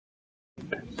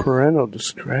Parental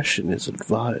discretion is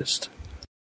advised.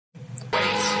 Just wait.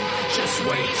 Just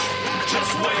wait.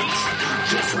 Just wait.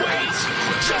 Just wait.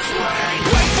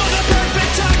 Wait for the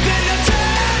perfect time, then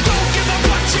attack. Don't give up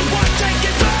what you want, take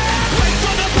it back. Wait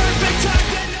for the perfect time,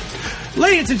 then attack.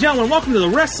 Ladies and gentlemen, welcome to the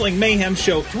Wrestling Mayhem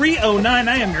Show 309.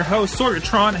 I am your host,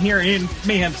 Sorgatron, here in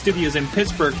Mayhem Studios in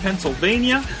Pittsburgh,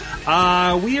 Pennsylvania.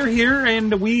 We are here,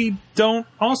 and we don't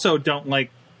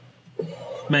like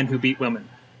men who beat women,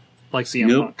 like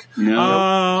CM Punk.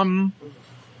 No.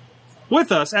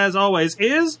 With us, as always,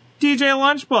 is DJ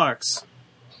Lunchbox.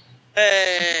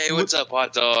 Hey, what's up,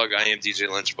 hot dog? I am DJ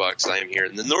Lunchbox. I am here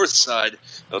in the north side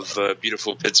of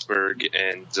beautiful Pittsburgh,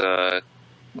 and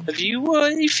if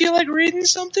you feel like reading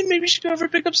something, maybe you should go over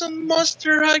and pick up some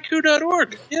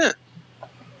monsterhaiku.org. Yeah.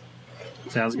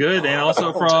 Sounds good. And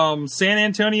also from San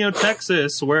Antonio,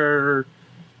 Texas, where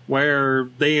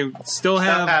they still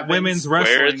have women's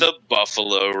wrestling. Where the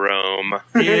buffalo roam.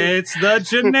 It's the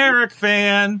generic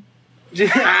fan. Down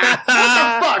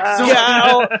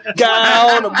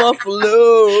a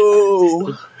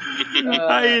buffalo.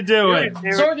 How you doing?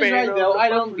 Sorg is right, though. I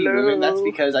don't beat women. That's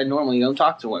because I normally don't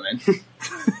talk to women.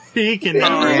 He can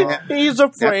never. He's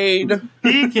afraid.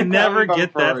 He can never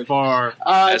get that far.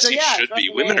 As he should be.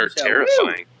 Women are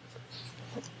terrifying.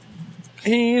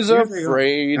 He's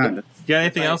afraid. Got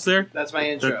anything else there? That's my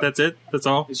intro. That's it? That's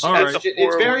all? All right.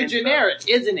 It's very generic,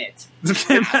 isn't it?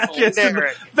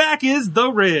 Back is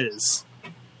the Riz.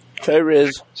 Hey,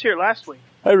 Riz. I was here last week.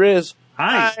 Hi, Riz.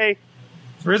 Hi.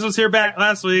 Riz was here back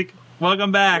last week.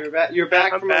 Welcome back. You're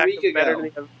back from a week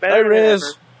ago. Hi,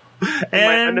 Riz.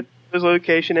 And his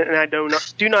location, and I do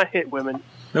not hit women.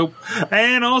 Nope.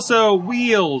 And also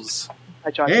Wheels.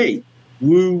 Hey,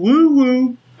 woo woo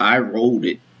woo! I rolled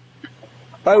it.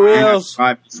 Hi, Wheels.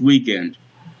 This weekend.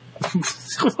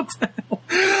 What the hell?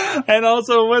 And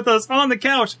also with us on the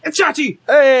couch, it's Chachi.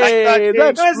 Hey,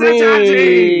 that's me.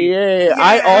 Hey.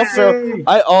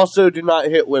 I also do not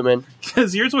hit women.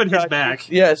 Because yours would hit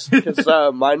back. Yes, because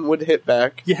mine would hit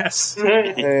back. Yes.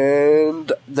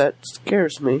 And that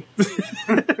scares me.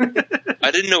 I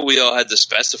didn't know we all had to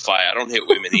specify. I don't hit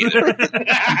women either.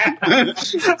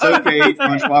 It's okay,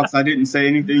 Lunchbox. I didn't say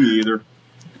anything either.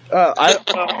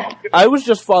 I was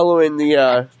just following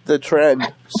the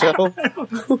trend. So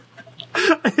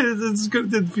it's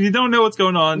good. If you don't know what's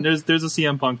going on, there's a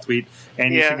CM Punk tweet,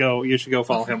 and you should go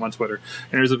follow him on Twitter.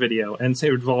 And there's a video, and it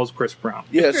involves Chris Brown.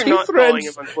 Yes, he following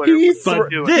him on Twitter. But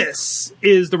this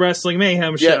is the Wrestling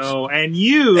Mayhem Show, and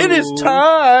it is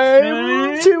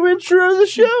time to intro the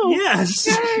show. Yes.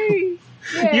 Yay.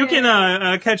 You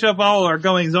can catch up all our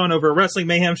goings on over at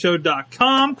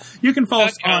WrestlingMayhemShow.com. You can follow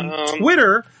us on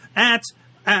Twitter at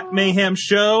Mayhem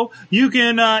Show. You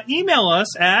can email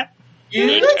us at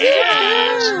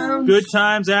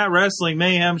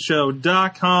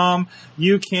goodtimes@WrestlingMayhemShow.com.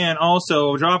 You can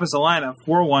also drop us a line at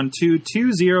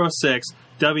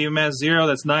 412-206-WMS0.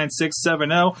 That's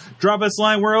 9670. Drop us a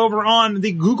line. We're over on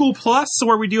the Google Plus,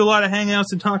 where we do a lot of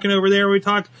hangouts and talking over there. We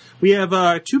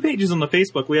have 2 pages on the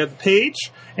Facebook. We have the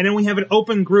page, and then we have an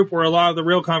open group where a lot of the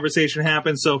real conversation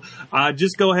happens. So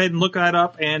just go ahead and look that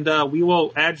up, and we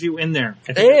will add you in there.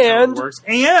 I think that's how it works.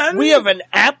 And we have an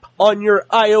app on your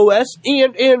iOS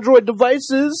and Android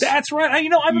devices. That's right.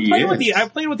 I've been playing with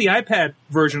the iPad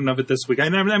version of it this week.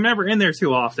 I'm never in there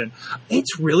too often.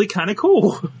 It's really kind of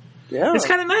cool. Yeah. It's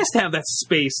kind of nice to have that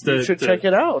space. You should check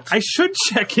it out. I should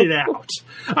check it out.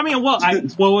 I mean,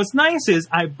 what's nice is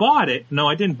I bought it. No,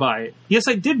 I didn't buy it. Yes,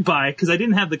 I did buy it because I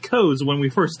didn't have the codes when we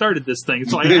first started this thing.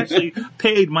 So I actually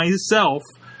paid myself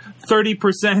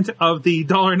 30% of the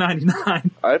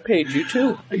 $1.99. I paid you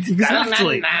too.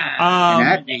 Exactly. And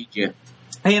I paid you.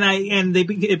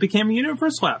 It became a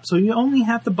universal app, so you only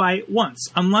have to buy it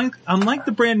once. Unlike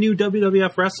the brand new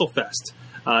WWF WrestleFest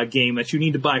game that you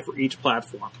need to buy for each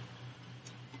platform.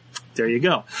 There you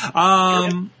go.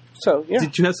 So, yeah.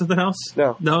 Did you have something else?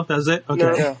 No. No, that was it? Okay.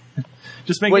 No.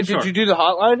 Just making sure. Wait, did you do the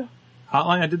hotline?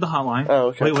 Hotline? I did the hotline. Oh,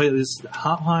 okay. Wait, this is the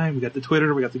hotline. We got the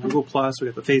Twitter. We got the Google Plus. We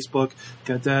got the Facebook.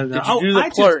 Got the Did you do the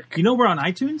iTunes. Plurk? You know we're on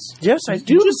iTunes? Yes, I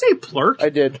do. Did you say Plurk? I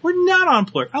did. We're not on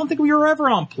Plurk. I don't think we were ever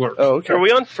on Plurk. Oh, okay. Are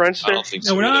we on I Friendster? don't think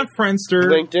so. No, we're not on Friendster.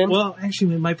 LinkedIn? Well, actually,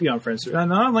 we might be on Friendster. Not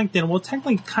on LinkedIn. Well,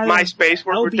 technically, kind of. MySpace.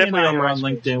 We're LB definitely and I on are on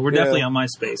MySpace. LinkedIn. We're definitely on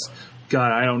MySpace.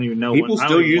 God, I don't even know. People I don't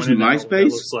still even using wanna know what that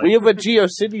MySpace? looks like. We have a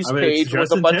GeoCities I mean, page it's with a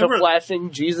Justin bunch Timberlake. of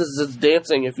flashing Jesus is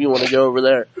dancing if you want to go over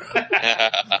there.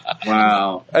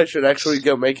 Wow. I should actually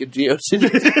go make a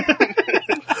GeoCities.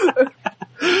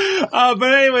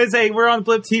 But anyways, hey, we're on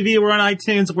Blip TV, we're on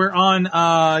iTunes, we're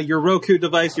on your Roku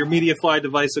device, your MediaFly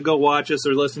device, so go watch us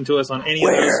or listen to us on any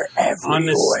of those. On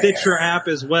the Stitcher app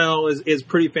as well is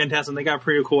pretty fantastic. They got a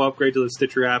pretty cool upgrade to the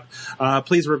Stitcher app.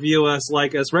 Please review us,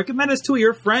 like us, recommend us to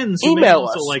your friends who may Email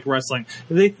also us. like wrestling.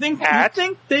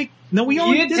 We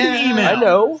already did the email. I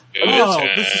know. Oh,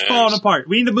 this is falling apart.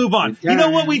 We need to move on. You know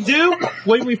what we do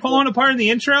when we falling apart in the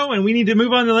intro and we need to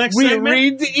move on to the next We segment?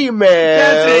 read the email.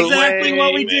 That's exactly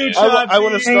what we do, I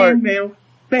want to start. Fan mail.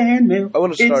 Fan mail. I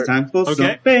want to start. It's time for Okay.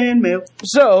 some fan mail.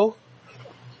 So,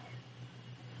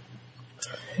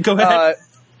 Go ahead.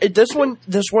 this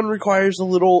one requires a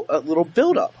little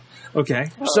build up. Okay.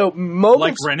 So Like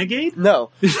moments. Renegade? No.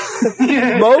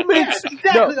 Moments.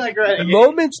 Exactly no. like Renegade.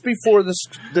 Moments before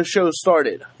the show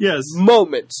started. Yes.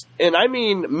 Moments, and I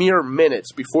mean mere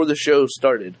minutes before the show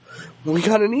started, we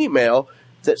got an email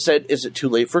that said, "Is it too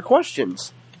late for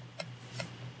questions?"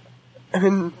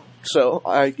 And so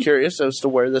I'm curious as to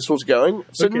where this was going. I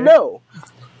said Okay. no,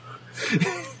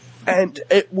 and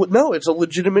it's a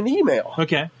legitimate email.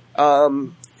 Okay.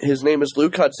 His name is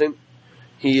Luke Hudson.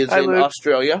 He is Hi, in Luke.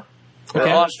 Australia. Or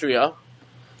Okay. Austria.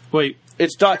 Wait.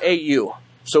 It's .au.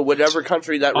 So whatever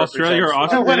country that Australia or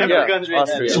represents. Austria? Whatever Yeah, country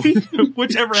Austria.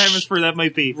 Whichever hemisphere that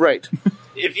might be. Right.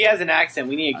 If he has an accent,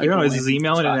 we need to I keep don't know. him Is away his from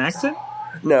email in an spots. accent?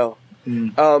 No. Hmm.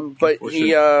 But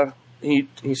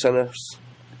he sent us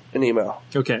an email.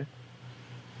 Okay.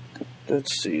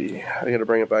 Let's see. I gotta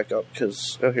bring it back up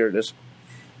because here it is.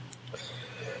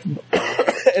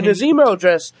 And his email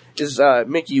address is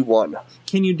Mickey1.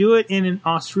 Can you do it in an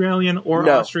Australian or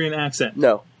No. Austrian accent?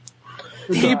 No.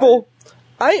 People,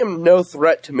 I am no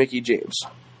threat to Mickey James.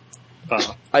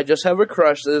 I just have a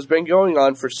crush that has been going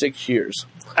on for 6 years.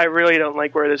 I really don't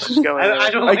like where this is going. I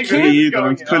don't I like can't where this is either. I'm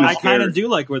going. kinda I kind of scared. do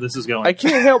like where this is going. I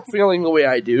can't help feeling the way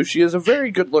I do. She is a very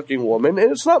good-looking woman,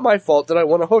 and it's not my fault that I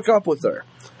want to hook up with her.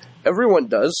 Everyone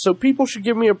does, so people should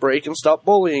give me a break and stop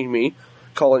bullying me,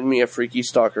 calling me a freaky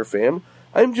stalker fan.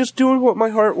 I'm just doing what my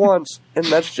heart wants, and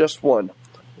that's just one.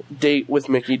 Date with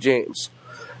Mickey James.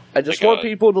 I just My want God.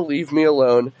 people to leave me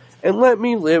alone and let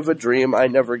me live a dream I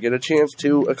never get a chance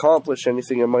to accomplish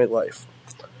anything in my life.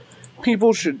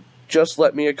 People should just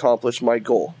let me accomplish my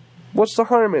goal. What's the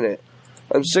harm in it?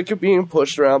 I'm sick of being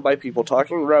pushed around by people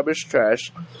talking rubbish,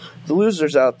 trash. The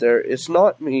losers out there, it's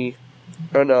not me.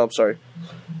 Oh no, I'm sorry.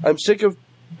 I'm sick of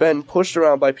being pushed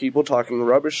around by people talking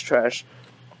rubbish, trash,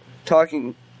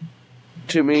 talking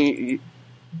to me.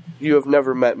 You have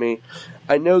never met me.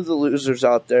 I know the losers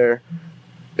out there.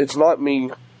 It's not me.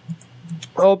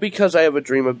 All because I have a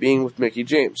dream of being with Mickey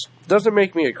James. Doesn't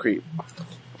make me a creep.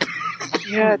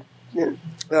 Yeah.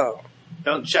 Oh.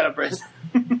 Don't shut up, Chris.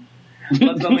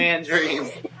 Let the man dream.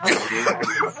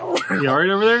 You alright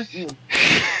over there?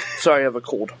 Sorry, I have a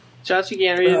cold. Josh, you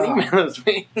can't read an email with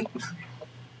me.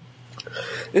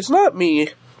 It's not me.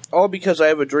 All because I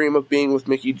have a dream of being with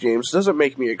Mickey James. Doesn't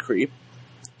make me a creep.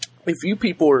 If you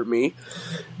people were me,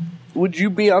 would you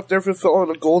be out there fulfilling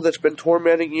a goal that's been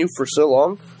tormenting you for so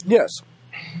long? Yes.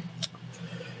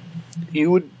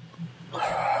 You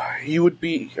would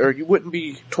be, or you wouldn't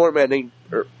be tormenting,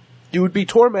 or you would be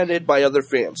tormented by other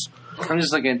fans. I'm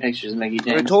just looking at pictures of Mickey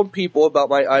I James. told people about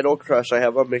my idol crush I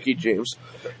have on Mickey James.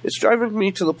 It's driving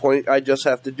me to the point I just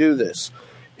have to do this.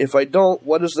 If I don't,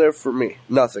 what is there for me?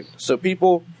 Nothing. So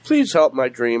people, please help my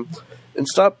dream and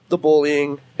stop the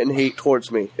bullying and hate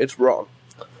towards me. It's wrong.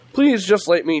 Please just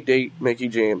let me date Mickey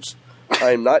James.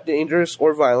 I am not dangerous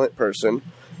or violent person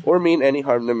or mean any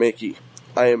harm to Mickey.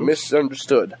 I am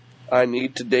misunderstood. I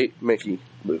need to date Mickey.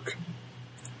 Luke.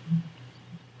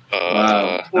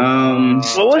 Wow. What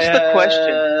was the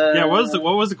question? Yeah, what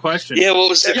was the question? Yeah, what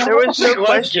was There that? was no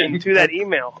question to that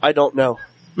email. I don't know.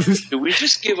 Did we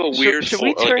just give a weird, Should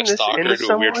we like turn a this stalker into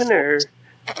to a weird? someone, or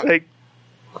like?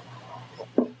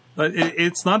 But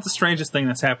it's not the strangest thing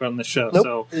that's happened on the show, Nope.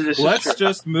 so This is let's true.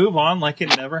 just move on like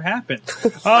it never happened.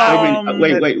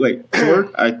 Wait.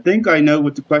 Stuart, I think I know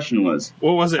what the question was.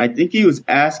 What was I it? think he was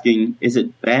asking, is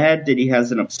it bad that he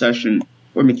has an obsession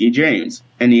for Mickey James?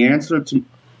 And the answer to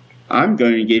I'm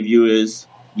going to give you is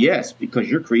yes, because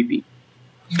you're creepy.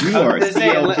 You I are was a gonna say,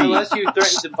 CLT. unless you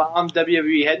threaten to bomb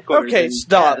WWE headquarters. Okay, then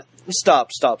stop. yes.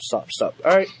 Stop.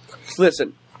 Alright?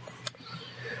 Listen.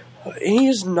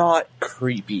 He's not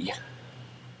creepy.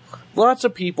 Lots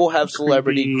of people have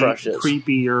celebrity crushes.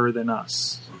 Creepier than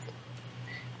us.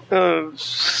 He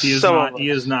is Some not. of He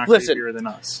is not Listen. creepier than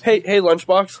us. Hey,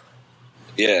 Lunchbox.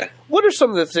 Yeah. What are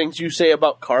some of the things you say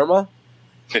about karma?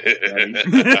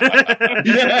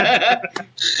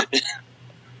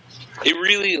 It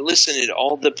really, listen, it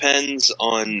all depends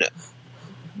on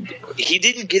he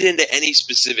didn't get into any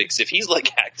specifics. If he's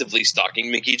like actively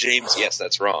stalking Mickie James, yes,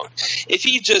 that's wrong. If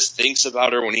he just thinks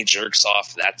about her when he jerks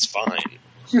off, that's fine.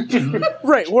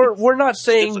 Right, we're not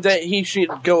saying that he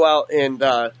should go out and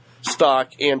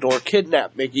stalk and or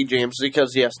kidnap Mickie James,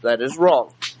 because yes, that is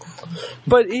wrong.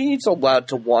 But he's allowed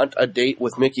to want a date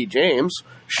with Mickie James.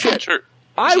 Shit, Sure.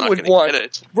 I not would gonna want get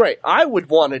it. right. I would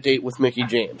want a date with Mickie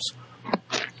James.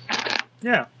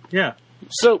 Yeah.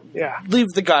 So Yeah. leave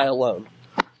the guy alone.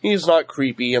 He's not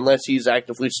creepy unless he's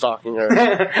actively stalking her.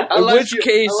 unless which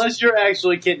case- unless you're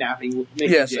actually kidnapping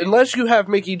Mickie Yes, James. unless you have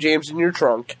Mickie James in your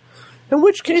trunk. In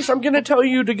which case, I'm going to tell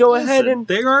you to go ahead and...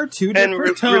 There are two And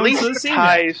different tones release of the this email.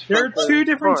 ties There are from two the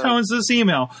different front. tones of this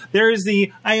email. There is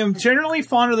the, I am generally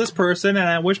fond of this person, and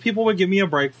I wish people would give me a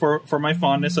break for my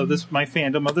fondness of this, my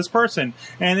fandom of this person.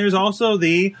 And there's also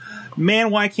the,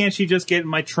 man, why can't she just get in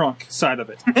my trunk side of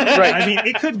it? Right. I mean,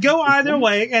 it could go either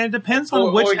way, and it depends on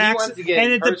Or which he wants accent, to get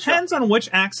and it her depends on which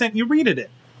accent you read it.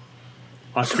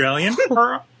 Australian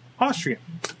or Austrian.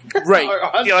 Right.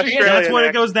 The Australian That's what it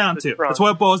accent goes down is to. wrong. That's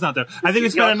what it boils down to. I think we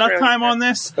spent enough time on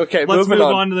this. Okay, let's moving move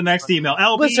on. on to the next email.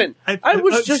 LB, Listen, I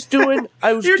was just doing...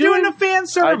 I was You're doing a doing fan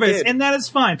service, did. and that is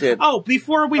fine. Did. Oh,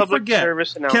 before we Public forget,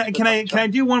 service can announcement. I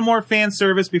do one more fan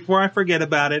service before I forget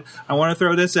about it? I want to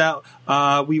throw this out.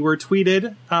 We were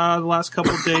tweeted the last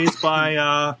couple of days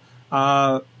by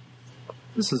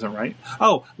this isn't right.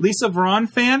 Oh, Lisa Varon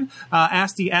fan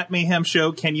asked the at Mayhem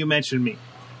show, "Can you mention me?"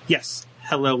 Yes.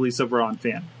 Hello, Lisa Varon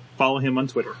fan. Follow him on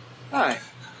Twitter. Hi.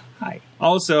 Hi.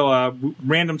 Also,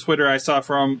 random Twitter I saw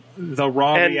from the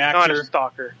Raw and Reactor. not a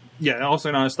stalker. Yeah,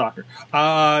 also not a stalker.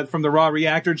 From the Raw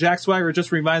Reactor, Jack Swagger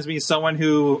just reminds me of someone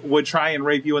who would try and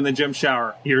rape you in the gym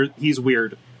shower. He's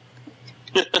weird.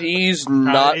 He's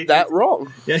not that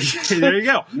wrong. Yeah, there you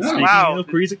go. Speaking Wow. of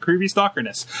creepy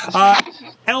stalkerness.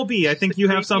 LB, I think you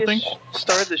have something.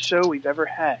 Start of the show we've ever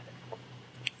had.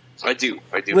 I do.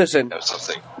 Listen. have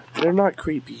something. They're not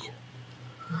creepy.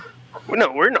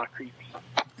 No, we're not creepy.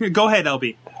 Go ahead,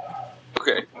 LB.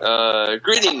 Okay.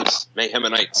 Greetings,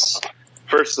 Mayhemanites.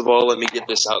 First of all, let me get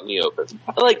this out in the open.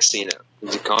 I like Cena.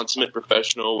 He's a consummate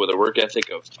professional with a work ethic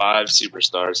of 5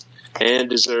 superstars and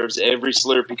deserves every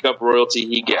Slurpee Cup royalty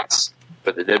he gets.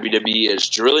 But the WWE is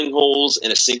drilling holes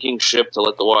in a sinking ship to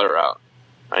let the water out.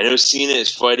 I know Cena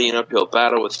is fighting an uphill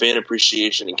battle with fan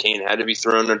appreciation, and Kane had to be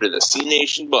thrown under the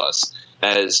C-Nation bus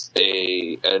as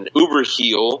an uber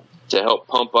heel to help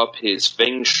pump up his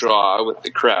feng shui with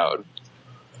the crowd.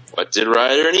 What did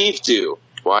Ryder and Eve do?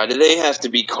 Why do they have to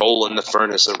be coal in the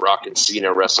furnace of Rock and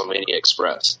Cena WrestleMania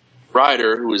Express?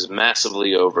 Ryder, who is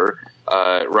massively over,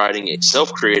 riding a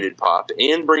self-created pop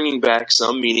and bringing back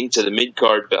some meaning to the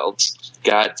mid-card belts,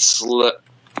 got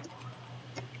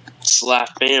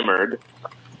slap-hammered,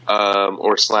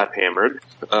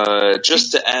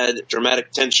 just to add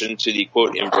dramatic tension to the,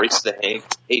 quote, embrace the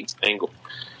hate angle.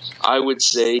 I would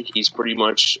say he's pretty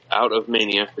much out of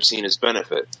Mania for Cena's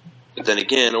benefit. But then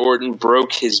again, Orton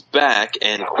broke his back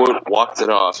and, quote, walked it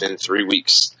off in 3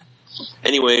 weeks.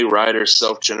 Anyway, Ryder's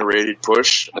self-generated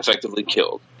push effectively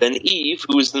killed. Then Eve,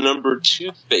 who is the number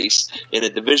 2 face in a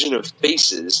division of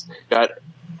faces, got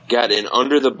an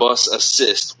under-the-bus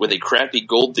assist with a crappy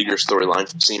Gold Digger storyline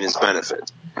for Cena's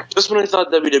benefit. Just when I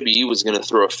thought WWE was going to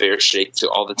throw a fair shake to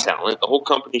all the talent, the whole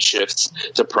company shifts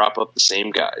to prop up the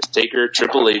same guys. Taker,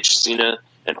 Triple H, Cena,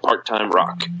 and part-time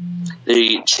Rock.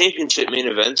 The championship main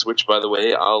events, which, by the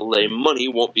way, I'll lay money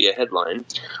won't be a headline,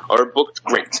 are booked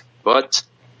great. But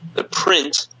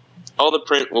all the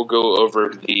print will go over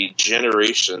the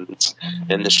generations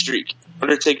and the streak.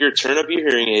 Undertaker, turn up your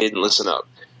hearing aid and listen up.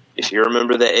 If you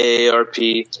remember the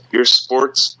AARP, your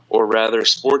sports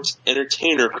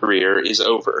entertainer career is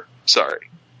over. Sorry.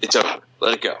 It's over.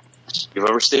 Let it go. You've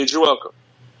overstayed your welcome.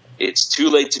 It's too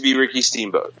late to be Ricky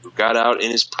Steamboat, who got out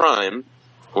in his prime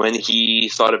when he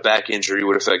thought a back injury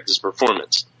would affect his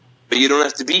performance. But you don't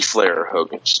have to be Flair or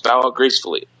Hogan. Just bow out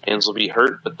gracefully. Hands will be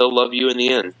hurt, but they'll love you in the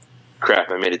end. Crap,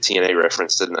 I made a TNA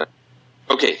reference, didn't I?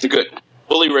 Okay, the good.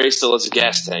 Bully Ray still has a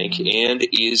gas tank and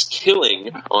is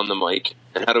killing on the mic.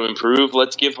 And how to improve?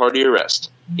 Let's give Hardy a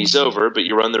rest. He's over, but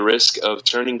you run the risk of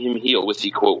turning him heel with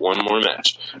the, quote, one more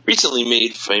match. Recently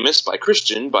made famous by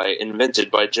Christian, invented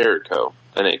by Jericho,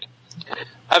 I think.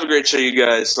 Have a great show, you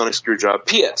guys. Sonic Screwjob.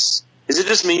 P.S. Is it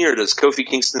just me, or does Kofi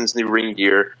Kingston's new ring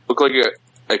gear look like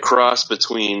a cross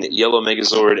between Yellow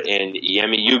Megazord and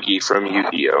Yami Yugi from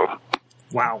Yu-Gi-Oh?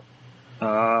 Wow.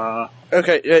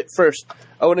 Okay, first,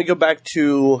 I want to go back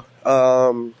to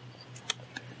the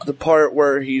part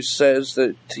where he says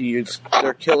that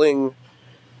they're killing...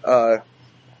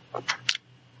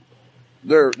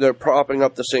 they're propping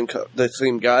up the same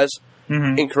guys.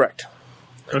 Mm-hmm. Incorrect.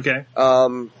 Okay.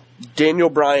 Daniel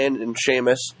Bryan and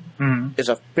Sheamus is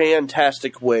a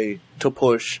fantastic way to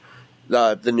push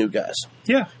the new guys.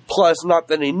 Yeah. Plus, not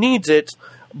that he needs it,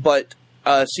 but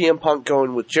CM Punk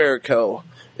going with Jericho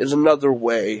is another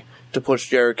way to push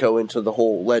Jericho into the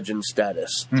whole legend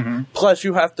status. Plus,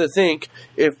 you have to think,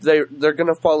 if they're going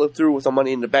to follow through with a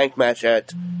Money in the Bank match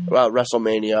at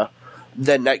WrestleMania,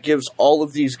 then that gives all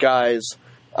of these guys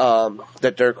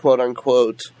that they're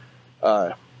quote-unquote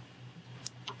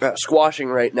squashing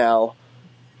right now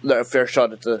a fair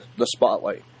shot at the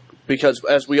spotlight. Because,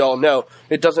 as we all know,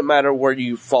 it doesn't matter where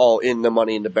you fall in the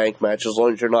Money in the Bank match, as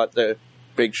long as you're not the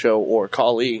Big Show or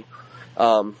Khali,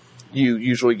 you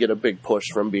usually get a big push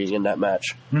from being in that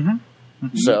match.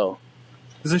 So,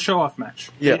 it's a show-off match.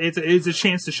 Yeah. It's a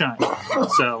chance to shine.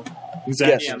 So,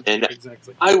 exactly. Yes. And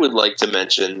Exactly. I would like to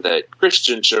mention that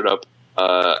Christian showed up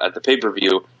at the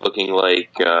pay-per-view looking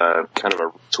like kind of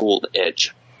a tooled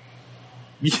Edge.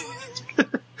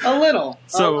 A little.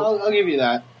 So- I'll give you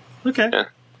that. Okay. Yeah.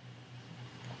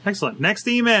 Excellent. Next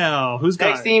email. Who's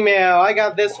got Next it? email, I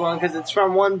got this one because it's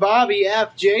from one Bobby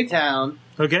F. J-Town.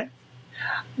 Okay.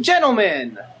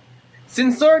 Gentlemen,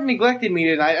 since Sorg neglected me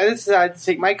tonight, I decided to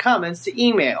take my comments to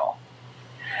email.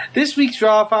 This week's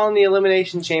Raw following the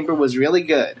Elimination Chamber was really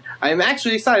good. I am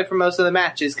actually excited for most of the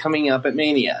matches coming up at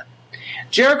Mania.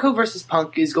 Jericho vs.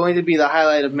 Punk is going to be the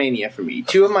highlight of Mania for me.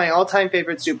 Two of my all-time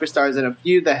favorite superstars and a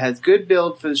feud that has good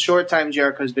build for the short time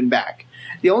Jericho's been back.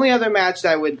 The only other match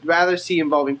that I would rather see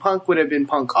involving Punk would have been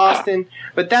Punk Austin,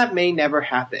 but that may never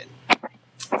happen.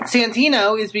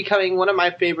 Santino is becoming one of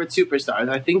my favorite superstars.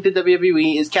 I think the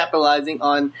WWE is capitalizing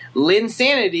on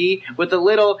Linsanity with a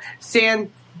little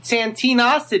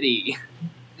Santinosity.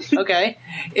 Okay.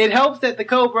 It helps that the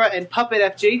Cobra and Puppet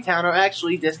FJ Town are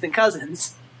actually distant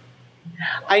cousins.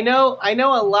 I know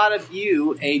a lot of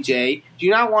you, AJ, do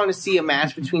not want to see a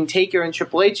match between Taker and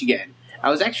Triple H again. I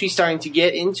was actually starting to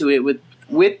get into it with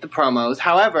the promos.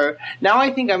 However, now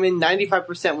I think I'm in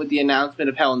 95% with the announcement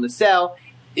of Hell in the Cell.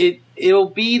 It'll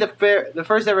be the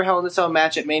first ever Hell in the Cell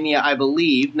match at Mania, I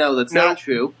believe. No, that's not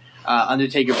true.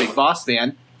 Undertaker, Big Boss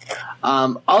Man.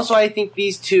 Also, I think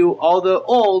these two, although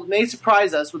old, may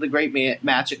surprise us with a great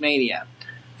match at Mania.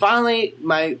 Finally,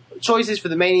 my choices for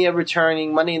the Mania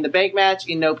returning Money in the Bank match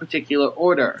in no particular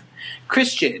order.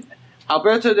 Christian,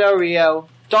 Alberto Del Rio,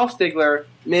 Dolph Ziggler,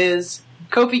 Miz,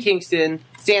 Kofi Kingston,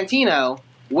 Santino,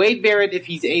 Wade Barrett if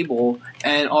he's able,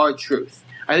 and R-Truth.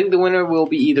 I think the winner will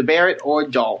be either Barrett or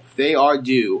Dolph. They are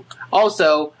due.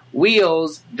 Also,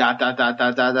 Wheels, ... Renegade!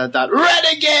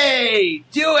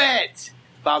 Do it!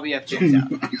 Bobby F. James.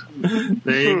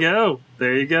 There you go.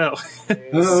 There you go.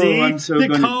 Oh, See, I'm so the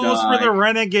gonna calls die. for the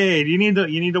Renegade. You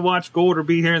need to watch Gold or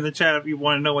be here in the chat if you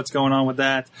want to know what's going on with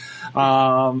that.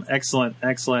 Excellent.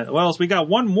 Well, so we got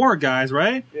one more, guys,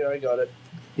 right? Yeah, I got it.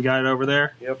 You got it over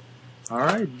there? Yep. All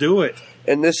right, do it.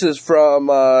 And this is from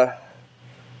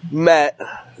Matt,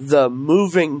 the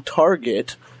moving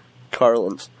target,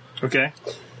 Carlins. Okay.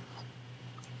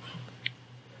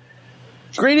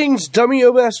 Greetings,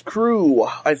 WMS crew.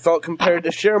 I felt compelled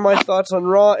to share my thoughts on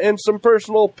Raw and some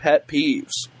personal pet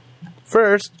peeves.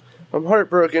 First, I'm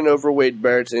heartbroken over Wade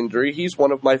Barrett's injury. He's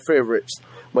one of my favorites.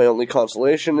 My only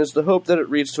consolation is the hope that it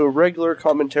leads to a regular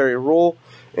commentary role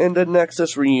and a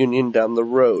Nexus reunion down the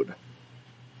road.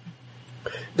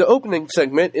 The opening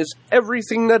segment is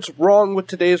everything that's wrong with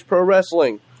today's pro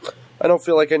wrestling. I don't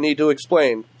feel like I need to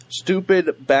explain.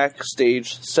 Stupid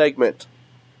backstage segment.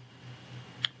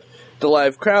 The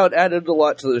live crowd added a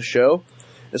lot to the show,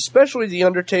 especially the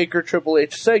Undertaker Triple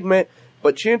H segment,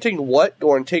 but chanting what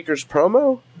during Taker's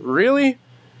promo? Really?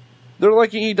 They're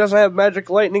lucky he doesn't have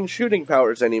magic lightning shooting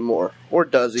powers anymore. Or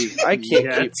does he? I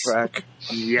can't keep track.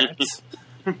 Yes.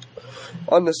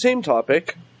 On the same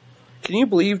topic, can you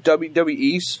believe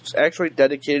WWE actually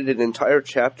dedicated an entire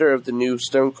chapter of the new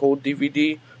Stone Cold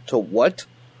DVD to what?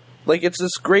 Like it's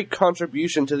this great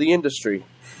contribution to the industry.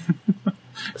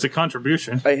 It's a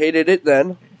contribution. I hated it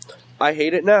then. I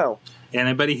hate it now. And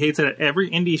I bet he hates it at every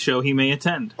indie show he may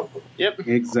attend. Yep.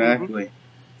 Exactly.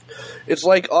 It's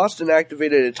like Austin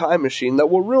activated a time machine that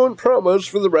will ruin promos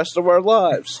for the rest of our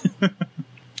lives.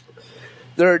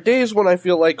 There are days when I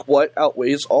feel like what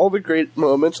outweighs all the great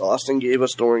moments Austin gave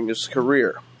us during his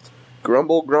career.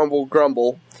 Grumble, grumble,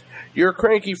 grumble. Your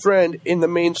cranky friend in the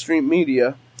mainstream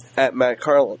media at Matt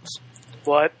Carlins.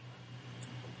 What?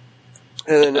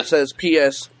 And then it says,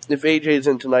 P.S. If AJ's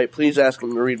in tonight, please ask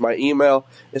him to read my email.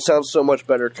 It sounds so much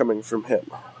better coming from him.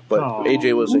 But Aw.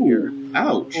 AJ wasn't here.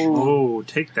 Ouch. Oh,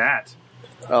 take that.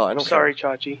 Oh, I don't Sorry,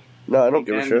 Chachi. No, I don't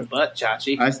give a And shit. But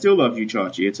Chachi. I still love you,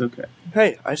 Chachi. It's okay.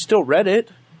 Hey, I still read it.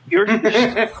 You're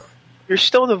You're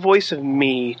still the voice of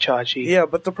me, Chachi. Yeah,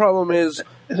 but the problem is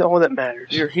That's all that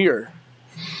matters. you're here.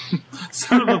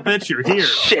 Son of a bitch, you're here.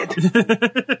 Shit.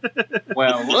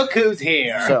 Well, look who's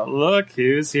here. So, Look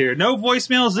who's here. No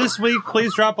voicemails this week.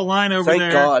 Please drop a line over thank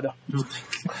there. God.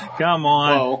 Come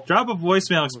on. Whoa. Drop a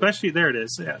voicemail, especially there it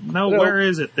is. Yeah. No, No. where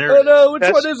is it? There Oh it is. no, which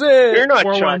That's- one is it? You're not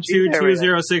Chachi. There we go.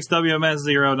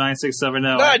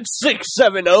 412-206-WMS09670.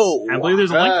 9670. I believe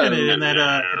there's a link Oh. in that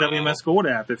WMS Gold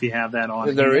app if you have that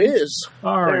on. There is.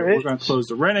 All right, There we're is. going to close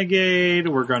the Renegade.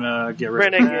 We're going to get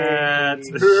rid Renegade.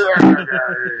 of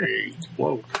that.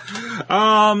 Whoa.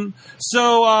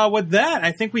 So with that,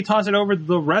 I think we toss it over to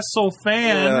the Wrestle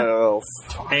Fan, Oh,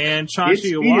 and It's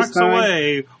Chachi Venus walks time.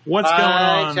 away. What's going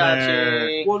Hi, on there?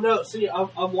 Chachi. well, no. See,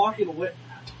 I'm walking away.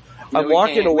 No, I'm we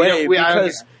walking can't. away We don't-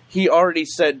 because he already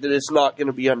said that it's not going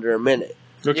to be under a minute.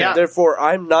 Okay. Yeah. Therefore,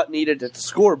 I'm not needed at the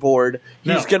scoreboard.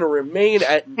 He's No. going to remain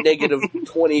at negative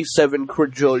 27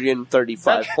 quadrillion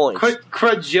 35 points.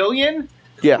 Quadrillion?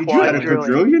 Yeah. Did you add a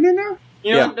quadrillion in there?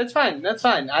 You know, Yeah. that's fine. That's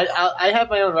fine. I have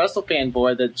my own WrestleFan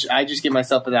board that I just give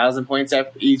myself 1,000 points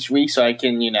each week so I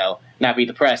can, not be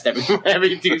depressed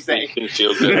every Tuesday. You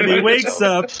feel good. And he about wakes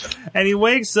yourself. up, and he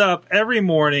wakes up every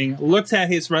morning, looks at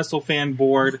his WrestleFan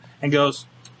board, and goes,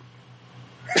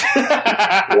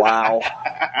 Wow.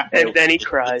 And then he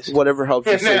cries. Whatever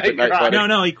helps you sleep at night, buddy.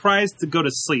 no, he cries to go to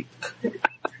sleep.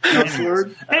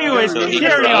 Counselor, Anyways, So he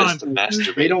carry tries on. to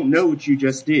masturbate. they don't know what you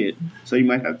just did, so you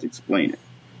might have to explain it.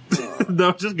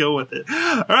 No, just go with it.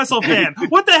 WrestleFan,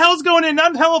 what the hell's going in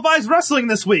untelevised wrestling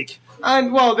this week?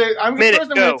 And well, first I'm going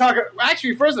go. to talk.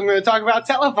 Actually, first I'm going to talk about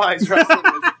televised wrestling.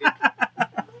 This week.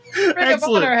 Ring of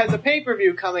Excellent. Honor has a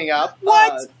pay-per-view coming up.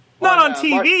 What? Not on March-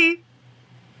 TV.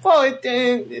 Well,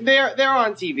 they're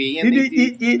on TV and they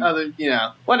do other,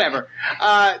 whatever.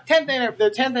 10th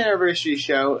anniversary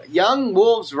show, Young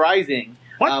Wolves Rising,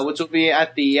 What? which will be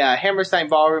at the Hammerstein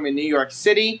Ballroom in New York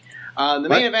City. The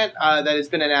main event that has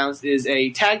been announced is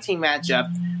a tag team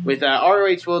matchup with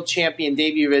ROH World Champion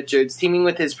Davey Richards teaming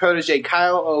with his protege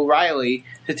Kyle O'Reilly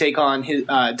to take on his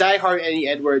diehard Eddie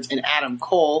Edwards and Adam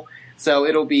Cole. So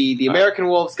it'll be the American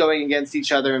Wolves going against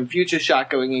each other and Future Shock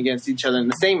going against each other in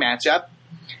the same matchup.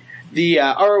 The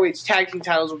ROH tag team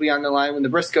titles will be on the line when the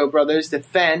Briscoe brothers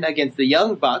defend against the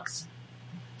Young Bucks.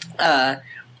 ROH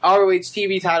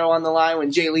TV title on the line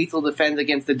when Jay Lethal defends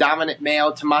against the dominant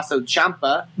male Tommaso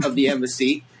Ciampa of the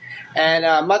Embassy.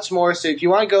 And much more. So if you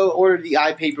want to go order the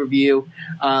iPay-per-view,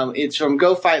 it's from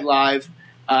Go Fight Live.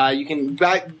 You can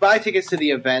buy tickets to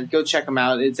the event. Go check them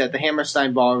out. It's at the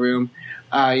Hammerstein Ballroom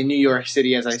in New York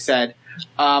City, as I said.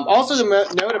 Also,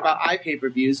 to note about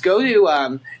iPay-per-views, go to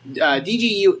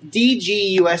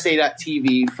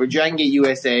DGUSA.tv for Dragon Gate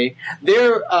USA.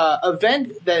 Their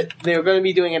event that they're going to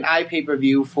be doing an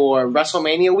iPay-per-view for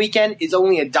WrestleMania weekend is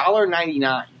only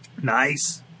 $1.99.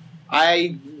 Nice.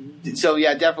 So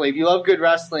yeah, definitely. If you love good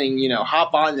wrestling,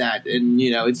 hop on that, and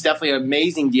it's definitely an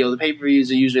amazing deal. The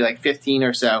pay-per-views are usually like 15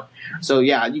 or so. So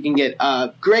yeah, you can get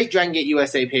a great Dragon Gate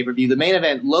USA pay-per-view. The main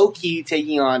event, Low Key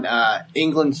taking on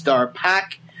England star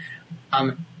Pac.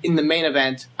 In the main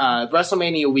event,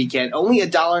 WrestleMania weekend, only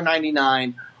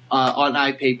 $1.99 on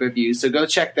iPay-per-view. So go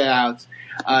check that out.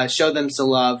 Show them some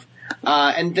love.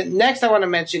 And next, I want to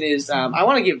mention is I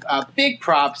want to give big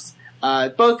props.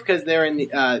 Both because they're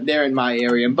in my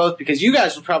area, and both because you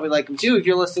guys will probably like them too if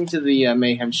you're listening to the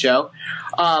Mayhem show.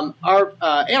 Our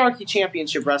Anarchy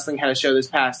Championship Wrestling had a show this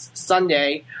past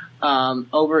Sunday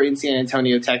over in San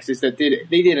Antonio, Texas. They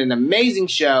did an amazing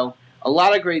show, a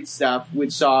lot of great stuff,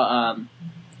 which saw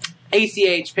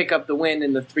ACH pick up the win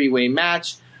in the three-way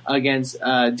match against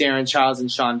Darren Childs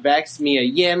and Sean Vex. Mia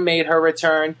Yim made her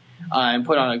return and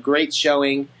put on a great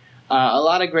showing. A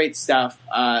lot of great stuff.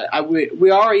 I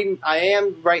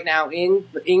am right now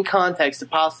in context to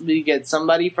possibly get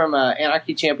somebody from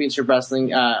Anarchy Championship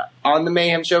Wrestling on the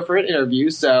Mayhem show for an interview.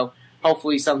 So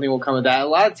hopefully something will come of that. A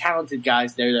lot of talented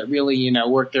guys there that really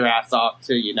work their ass off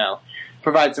to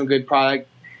provide some good product.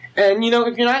 And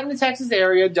if you're not in the Texas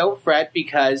area, don't fret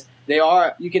because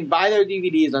you can buy their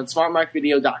DVDs on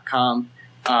smartmarkvideo.com.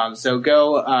 So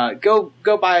go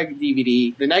buy a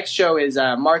DVD. The next show is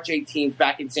March 18th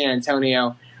back in San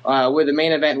Antonio, where the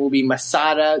main event will be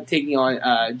Masada taking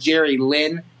on Jerry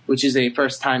Lynn, which is a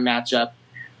first time matchup.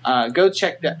 Go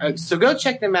check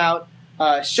them out.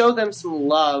 Show them some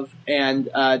love and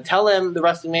tell them the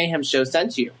Wrestling Mayhem show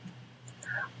sent you.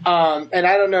 And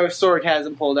I don't know if Sorg has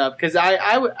them pulled up because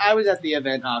I was at the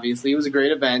event. Obviously, it was a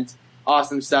great event.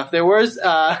 Awesome stuff. There were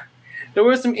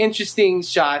some interesting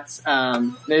shots.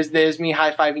 There's me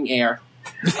high-fiving air,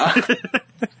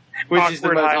 which is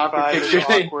the most awkward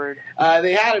picture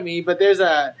they had of me. But there's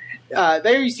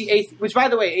there you see, which by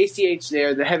the way, ACH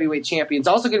there, the heavyweight champion, is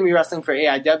also going to be wrestling for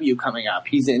AIW coming up.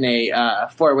 He's in a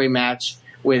 4-way match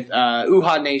with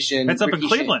Uhaa Nation. That's up Ricky in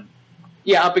Cleveland.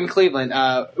 Yeah, up in Cleveland.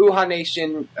 Uhaa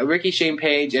Nation, Ricky Shane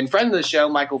Page, and friend of the show,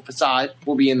 Michael Facade,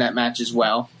 will be in that match as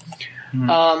well.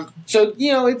 So,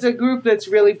 it's a group that's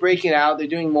really breaking out. They're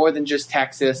doing more than just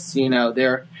Texas.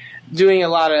 They're doing a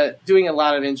lot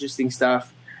of interesting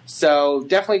stuff. So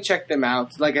definitely check them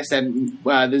out. Like I said,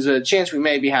 there's a chance we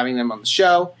may be having them on the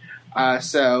show.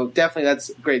 So definitely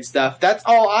that's great stuff. That's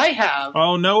all I have.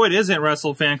 Oh, no, it isn't,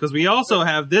 WrestleFan, because we also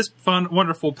have this fun,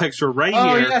 wonderful picture right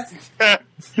here. Yes.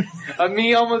 Of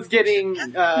me almost getting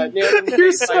nailed in the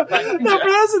You're face so, by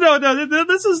no,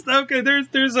 this is, okay, there's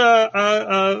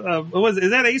what was it?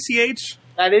 Is that ACH?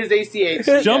 That is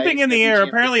ACH. Jumping in the air, champion.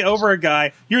 apparently over a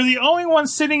guy. You're the only one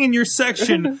sitting in your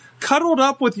section, cuddled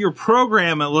up with your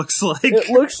program, it looks like. It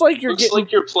looks like you're Looks getting,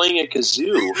 like you're playing a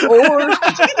kazoo. or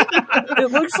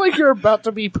it looks like you're about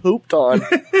to be pooped on.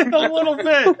 A little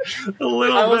bit.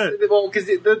 Well, because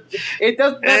it does.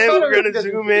 That And photo we're gonna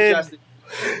doesn't zoom do in. justice.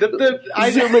 I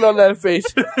Zoom in on that face.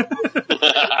 That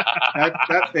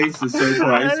face is so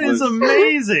That is priceless.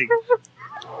 amazing.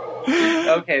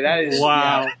 Okay, that is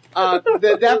Wow. Yeah.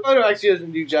 That photo actually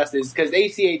doesn't do justice because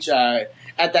ACH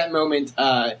at that moment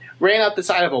ran up the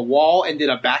side of a wall and did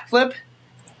a backflip,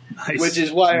 Nice. which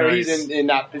is why Nice. he's in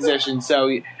that position. So,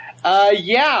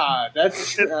 yeah,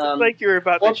 that's It's like you're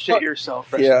about to well, shit fuck-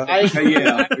 yourself. Yeah.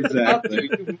 Yeah, exactly.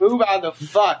 You move out of the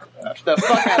fuck out of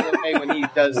the way when he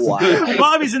does. Wow.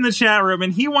 Bobby's in the chat room,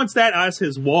 and he wants that as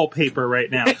his wallpaper right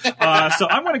now. So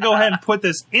I'm going to go ahead and put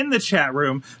this in the chat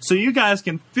room, so you guys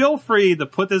can feel free to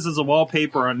put this as a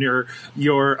wallpaper on your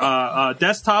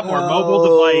desktop or mobile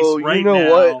device right you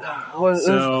know now. what?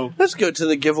 So- Let's go to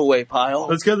the giveaway pile.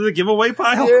 Let's go to the giveaway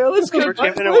pile. Yeah, let's go. We're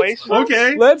giving away stuff.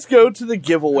 Okay. Let's go to the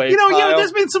giveaway pile.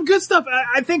 There's been some good stuff.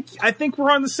 I think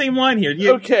we're on the same line here.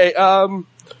 Okay,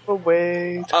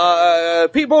 Away.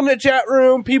 people in the chat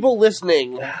room, people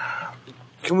listening.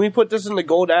 Can we put this in the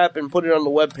Gold app and put it on the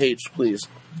webpage, please?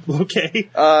 Okay.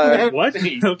 What?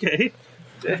 Okay.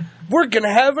 We're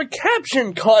gonna have a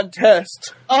caption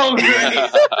contest. Oh, great.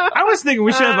 I was thinking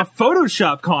we should have a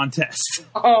Photoshop contest.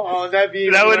 Oh, that'd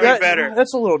be That would be great. better.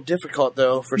 That's a little difficult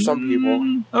though for some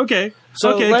people. Okay.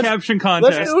 So okay, let's- caption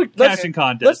contest. Caption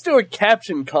contest. Let's do a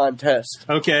caption contest.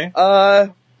 Okay.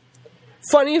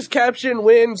 Funniest caption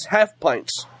wins half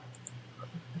pints.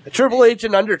 Triple H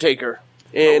and Undertaker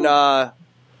and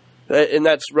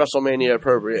that's WrestleMania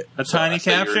appropriate. A tiny I thought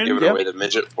you were caption. giving Yep. away the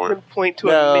midget I'm porn. gonna point to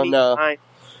No, a mini no. sign.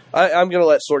 I'm gonna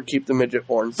let Sword keep the midget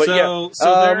porn, but So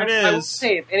yeah. there it I will is.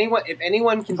 say if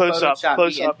anyone can Close up. Photoshop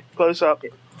Close me, up. Close up.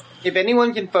 if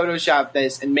anyone can Photoshop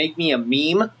this and make me a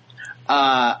meme,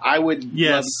 I would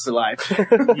Yes. love it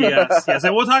for life. yes.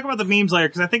 And we'll talk about the memes later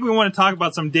because I think we want to talk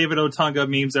about some David Otunga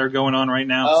memes that are going on right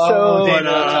now. Oh, So, David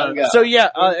but, Otunga. So yeah,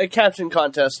 a caption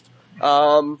contest.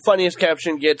 Funniest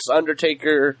caption gets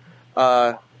Undertaker,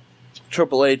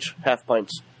 Triple H, half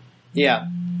pints. Yeah.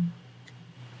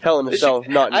 Hell in a Cell,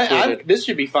 not included. This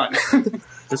should be fun.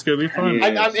 It's gonna be fun.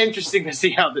 Yeah. I'm interested to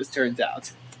see how this turns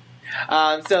out.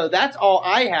 So that's all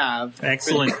I have. for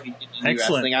Excellent. this week in indie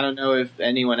Excellent. wrestling. I don't know if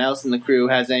anyone else in the crew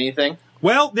has anything.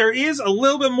 Well, there is a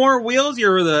little bit more wheels.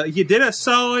 You did a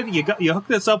solid. You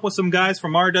hooked us up with some guys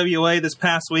from RWA this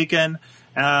past weekend.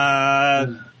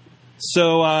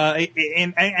 So,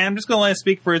 and I'm just going to let it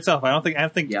speak for itself. I don't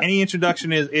think Yeah. any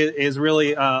introduction is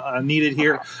really needed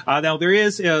here. Now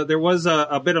there was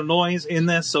a bit of noise in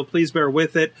this, so please bear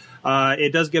with it.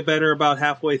 It does get better about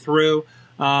halfway through.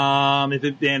 And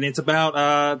it's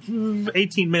about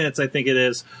 18 minutes, I think it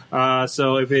is.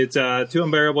 So if it's too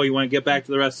unbearable, you want to get back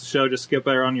to the rest of the show, just skip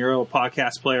there on your little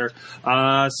podcast player.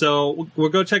 So we'll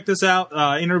go check this out.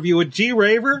 Interview with G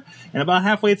Raver, and about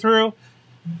halfway through,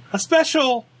 a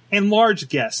special and large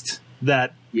guest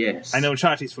that Yes. I know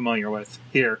Chachi's familiar with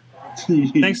here.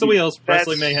 Thanks to Wheels,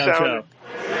 Wrestling Mayhem Show.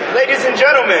 Ladies and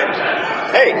gentlemen,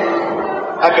 hey,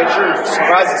 I bet you're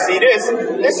surprised to see this.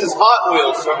 This is Hot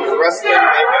Wheels from the Wrestling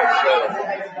Mayhem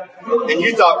Show. And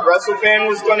you thought WrestleFan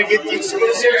was going to get the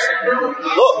exclusives?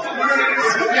 Look,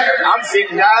 I'm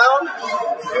sitting down,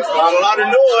 there's not a lot of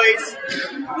noise,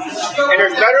 and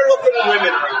there's better looking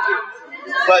women around here.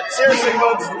 But seriously,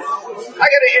 folks, I got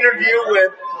an interview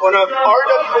with one of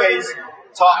RWA's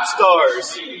top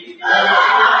stars,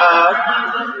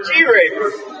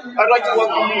 G-Raver. I'd like to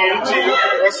welcome you to the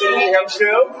Wrestling Mayhem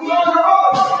Show,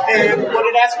 and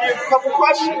wanted to ask you a couple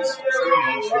questions.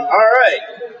 All right.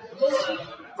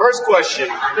 First question.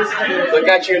 What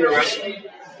got you into wrestling?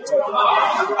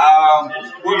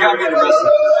 What got me into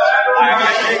wrestling? I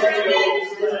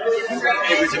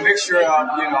think it was a mixture of,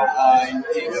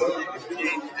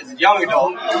 as a young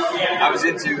adult, I was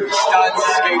into stunts,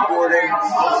 skateboarding,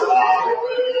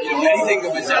 anything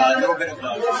that was a little bit of a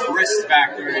risk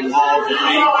factor involved in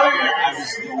any way. I was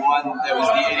the one that was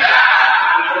the idiot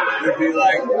would be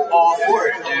like all for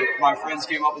it. If my friends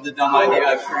came up with a dumb idea,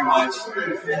 I'd pretty much,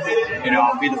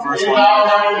 be the first one to do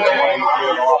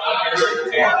it all.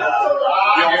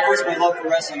 And, of course, my love for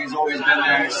wrestling has always been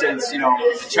there since, a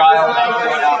child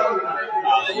growing up.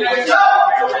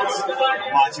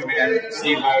 Macho Man,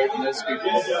 Steve Howard, and those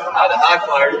people. The High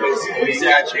Flyers, basically,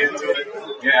 exactly into it.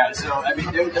 Yeah, so,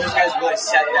 those guys really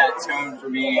set that tone for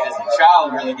me as a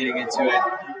child, really getting into it.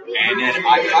 And then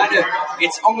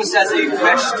it's almost as they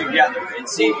meshed together. It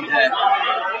seemed that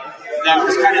I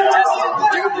was kind of destined to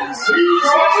do this,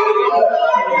 especially,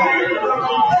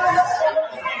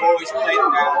 I've always played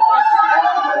around with,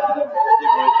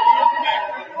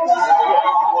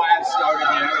 why I started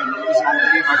there, and it was going to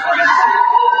be my friends.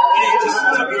 And it just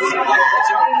took its life of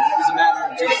its own. It was a matter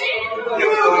of just,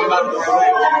 going about it the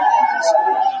right way,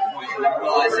 and then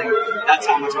realizing that's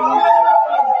how much I wanted it.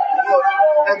 Well,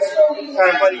 that's kind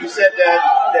of funny you said that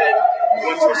you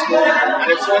went to a school, and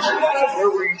it's question, where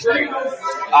were you trained?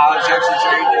 I was actually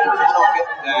trained in Philadelphia,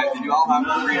 the New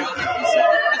Alhambra Arena,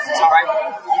 at the time.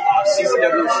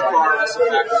 CCW Shakar Wrestle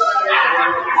Factory.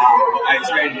 I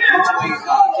trained originally,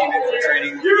 came in for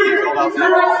training in Philadelphia,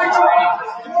 free training.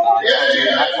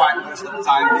 Not quite much at the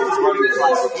time, but he was running the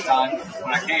class at the time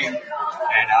when I came.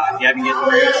 And he had me get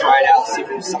ready to try it out, see if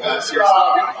it was something serious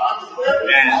about doing.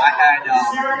 And I had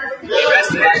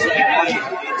invested actually money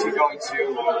into going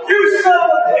to.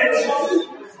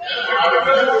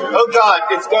 Oh God,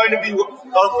 it's going to be.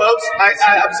 Oh, folks,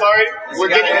 I'm sorry.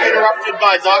 We're getting interrupted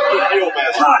by Dr.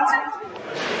 Fieldman.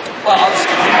 Well, I'll just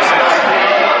continue since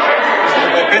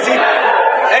we're a bit busy.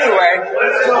 Anyway,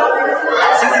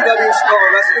 CCW Shakar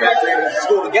Wrestling Factory was a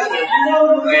school together,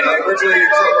 and I originally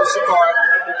trained with Shakar.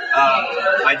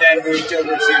 I then moved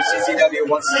over to CCW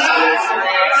once the schools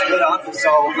split up, so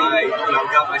I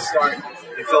got my start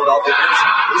in Philadelphia.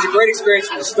 It was a great experience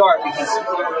from the start because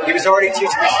he was already teaching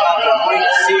me stuff and wanting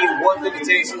to see what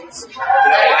limitations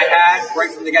I had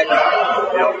right from the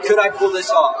get-go. Could I pull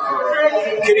this off? Or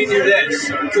could he do this?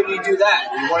 Or could he do that?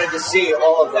 He wanted to see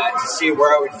all of that to see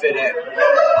where I would fit in.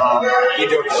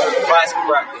 Either class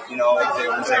bracket, if it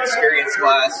was an experience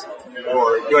class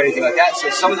or do anything like that. So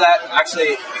some of that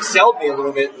actually excelled me a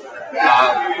little bit.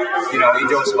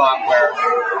 Into a spot where,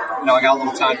 I got a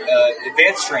little time,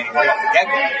 advanced training right off the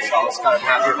get-go, so I was kind of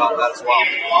happy about that as well.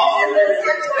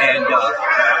 And,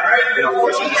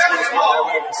 fortunately, I went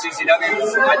over to CCW.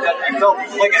 I felt,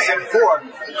 like I said before.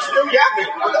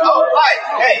 Oh, hi.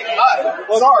 Hey, hi.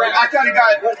 Sorry, I kind of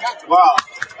got, wow.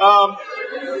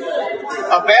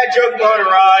 A bad joke gone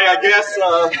awry, I guess.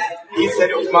 He said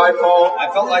it was my fault. I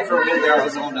felt like for a minute there I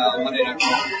was on Monday Night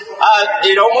Raw.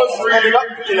 It almost ended up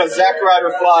in a Zack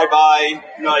Ryder flyby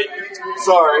night.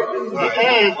 Sorry. Where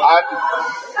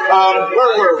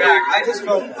were we? I just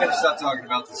finished up talking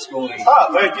about the schooling.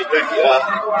 Oh, thank you.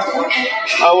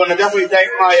 I want to definitely thank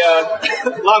my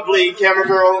lovely camera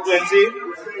girl, Lindsay.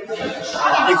 You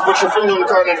can put your finger on the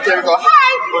card and the camera go,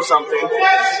 hi! Or something.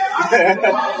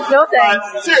 No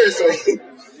thanks. Seriously.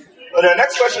 But the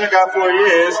next question I got for you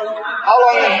is, how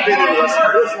long have you been in the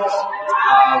wrestling business?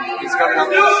 It's coming up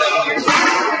in 7 years,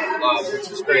 which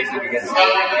is crazy because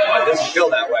it doesn't feel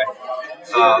that way.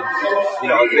 It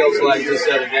feels like just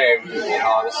the other day,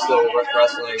 I was still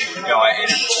wrestling, in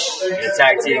a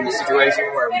tag team situation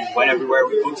where we went everywhere,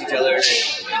 we booked each other,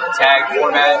 tag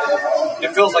format.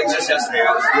 It feels like just yesterday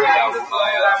I was doing that with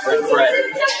my friend Fred,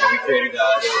 and we created a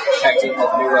tag team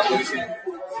called New Revolution.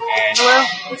 And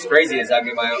what's crazy is, my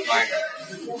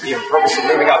purpose of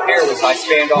moving up here was I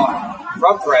spanned off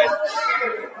from Fred.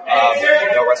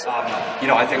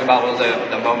 I think about all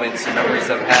the moments and memories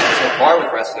that I've had so far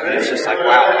with wrestling. It's just like,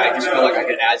 wow, I just feel like I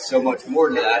could add so much more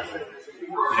to that,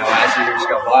 as the years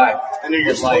go by. And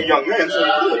you're still a young man, so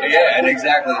you do. Yeah, and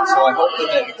exactly. So I hope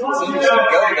that it continues to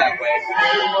go that way,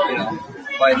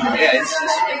 But yeah, it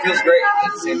feels great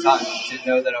at the same time to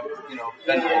know that I'm,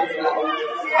 benefiting from that.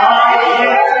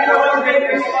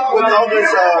 With all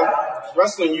this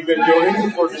wrestling you've been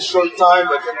doing for this short time,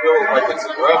 but you feel like it's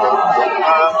forever.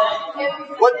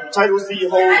 What titles do you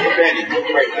hold, if any,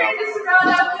 right now?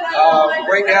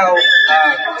 Right now,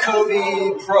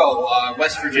 Cody Pro,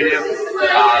 West Virginia,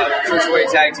 Cruiserweight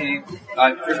Tag Team,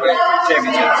 Cruiserweight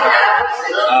Championship,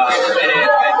 and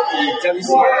the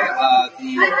WCA,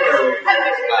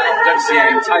 WCA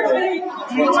title,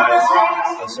 world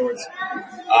title of sorts.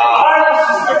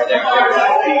 over there.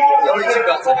 The only two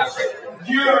belts I have right now.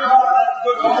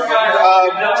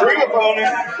 Dream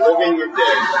opponent, living your day.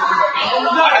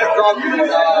 I had a problem,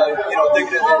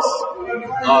 thinking of this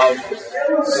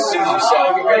as soon as you said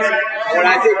it, because when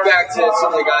I think back to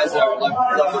some of the guys that I would love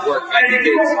to work, I think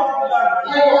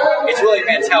it's really a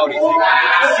mentality thing.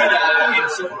 I see that in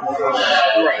certain performers.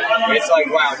 Right. It's like,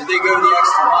 wow, did they go the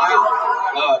extra mile?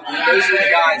 Those are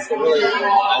the guys that really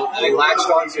I latched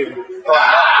onto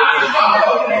growing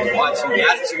up, watching the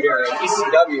Attitude Era at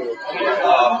ECW.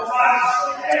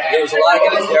 There was a lot of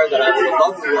guys there that I would have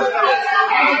loved to work with.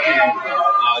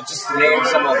 And just to name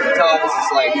some of the top, it's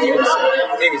just like he was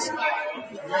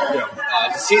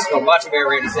deceased one, Macho Man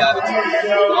Randy Savage.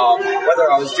 Whether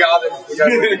I was jobbing, which I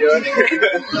wouldn't be doing,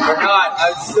 or not,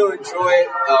 I would still enjoy it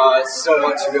so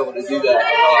much to be able to do that.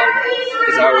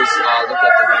 Because I always looked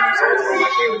up to him. He's always one of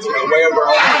my favorites. Way over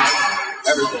all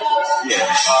everything.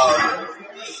 Yeah.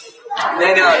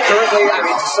 Then currently,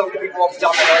 just some of the people off the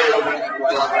top of my head who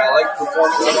I like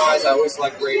performance-wise. I always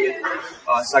like Raven.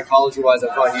 Psychology-wise, I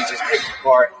thought he just picked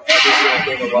apart every single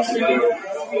thing there was to do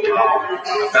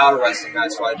about a wrestling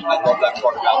match, so I love that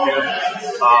part about him.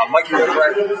 Mikey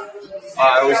Whipwreck.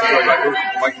 I always enjoyed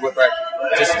Mikey Whipwreck.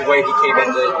 Just the way he came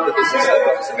into the business, I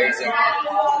thought was amazing.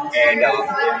 And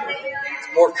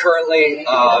more currently,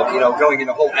 going in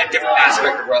a different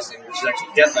aspect of wrestling, which is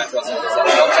actually deathmatch wrestling, is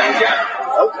Contact Jack.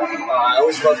 I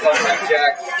always loved Contact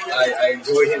Jack. I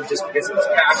enjoyed him just because of his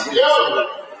passion and some of the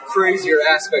crazier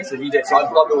aspects that he did. So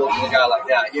I'd love to work with a guy like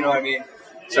that. You know what I mean?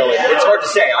 So it's hard to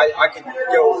say. I could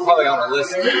go probably on a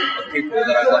list of people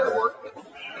that I'd like to work with.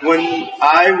 When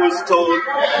I was told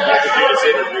I could do this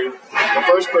interview, the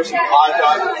first person I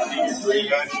thought would be your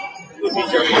dream match would be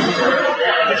Jeremy.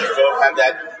 Because you both have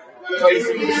that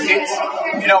crazy hits.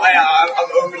 I'm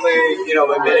openly,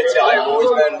 admitted to. I've always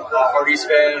been a Hardy's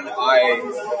fan.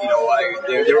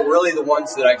 They were really the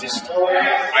ones that I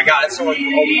got so much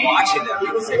home watching them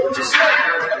because they were just,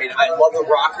 I loved the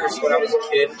Rockers when I was a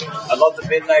kid. I loved the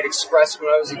Midnight Express when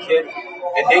I was a kid.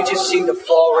 And they just seemed to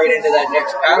fall right into that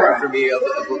next pattern for me of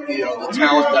the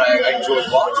talent that I enjoyed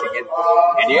watching.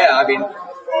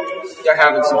 They're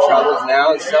having some troubles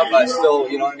now and stuff. I still,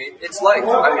 it's life.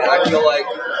 I feel like,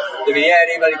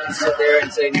 anybody can sit there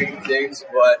and say negative things,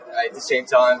 but at the same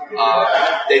time,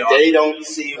 they don't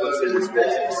see what's in this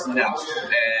business. No.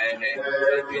 And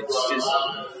it's just,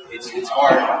 it's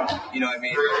hard,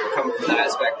 coming from that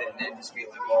aspect and just being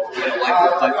like, well,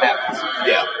 life happens.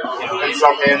 Yeah. And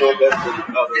some handle it better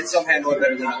than others. It's some handle it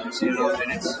better than others,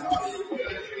 and it's...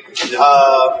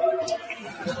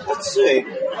 let's see.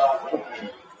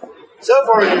 So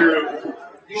far in your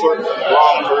short,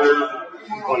 long career,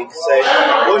 I wanted to say,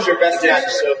 what was your best match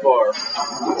so far?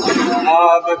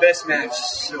 My best match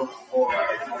so far.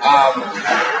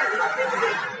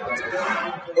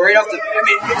 Right off it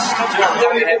just comes right off the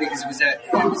top of my head because it was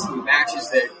the matches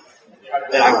that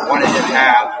I wanted to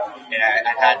have and I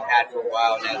hadn't had for a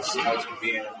while. Now it's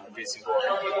being Jason Gore.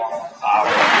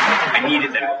 I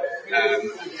needed that. I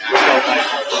felt like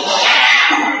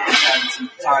I had some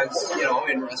times,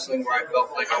 in wrestling where I felt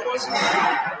like I wasn't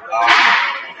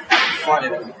fun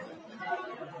in it.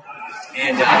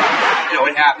 And,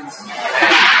 it happens.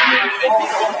 And,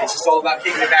 it's just all about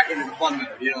kicking it back into the fun mode,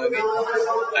 you know what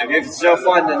I mean? If it's no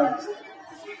fun, then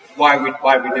why we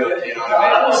do it, you know what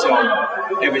I mean? So,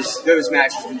 it was those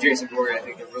matches with Jason Gore, I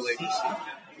think, that really just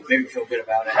made me feel good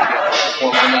about it.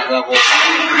 Perform on that level. Be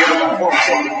able to perform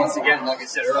something, once again, like I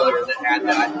said earlier, that had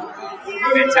that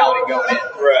mentality going in.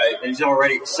 Right. And he's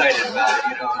already excited about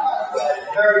it,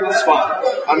 It's fun.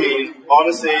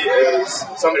 Honestly, as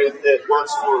somebody that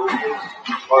works for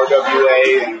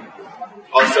RWA and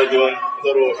also doing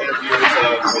little interviews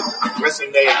with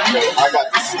Wrestling Day, so I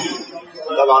got to see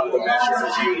a lot of the matches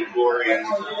with you and Glory, and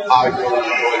I really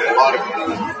enjoyed a lot of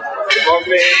them. If our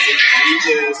fans need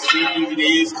to see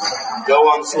DVDs, go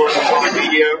on Sword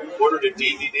Media, order the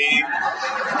DVD.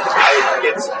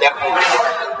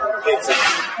 It's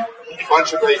a bunch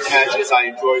of great matches. I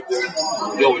enjoyed them.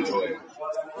 You'll enjoy it.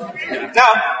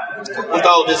 Now, with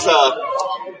all this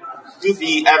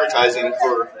goofy advertising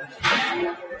for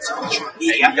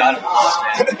you got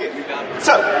it, man.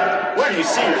 So, where do you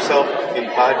see yourself in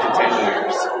 5 to 10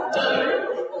 years?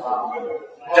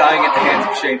 Dying at the hands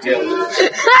of Shane Taylor.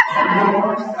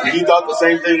 You thought the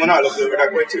same thing when I looked over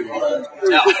that way too.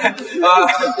 No.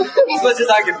 As much as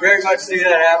I could very much see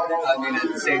that happening, at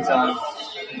the same time,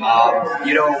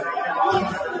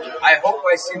 I hope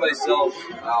I see myself,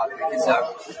 because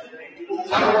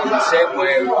I'm the same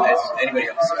way as anybody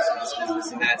else is in this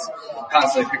business, and that's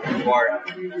constantly picking apart,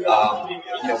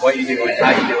 what you do and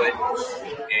how you do it.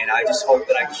 And I just hope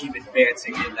that I keep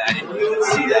advancing in that, and you can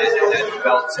see that, and that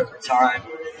develops over time.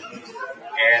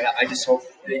 And I just hope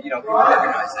that, people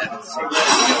recognize that at the same time.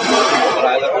 People that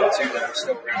I look up to that are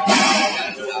still around.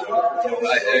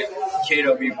 And,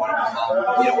 Kato being one of them,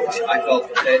 I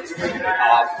felt that,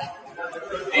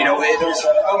 there was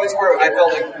moments where I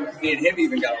felt like me and him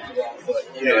even got off the wrong foot.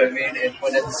 You know what I mean?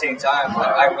 But at the same time,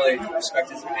 I really respect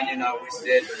his opinion. I always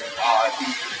did. He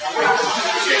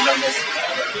should have done this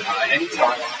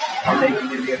anytime. They can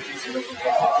give me a piece of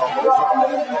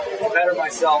information to better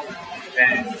myself.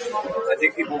 And I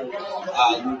think people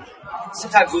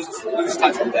sometimes lose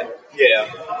touch with that. Yeah.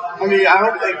 I mean,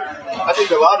 I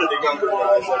think a lot of the younger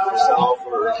guys like yourself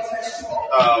or,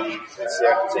 let's say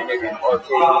I can say maybe an Arcade,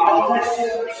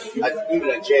 even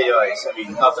a J Ice, I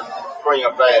mean, not to bring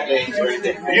up bad names or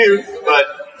anything for you, but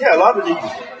yeah, a lot of the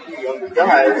younger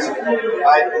guys,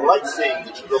 I like seeing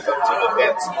that you look up to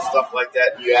events and stuff like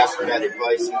that, and you ask for that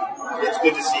advice, and it's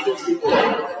good to see those people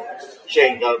like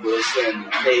Shane Douglas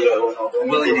and Kato and all them are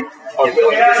willing to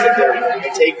sit there and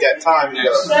take that time.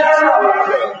 Absolutely.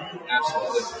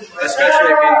 Especially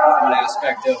being from an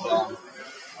aspect of, I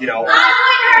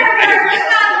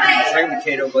didn't bring the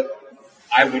Kato, but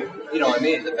I would,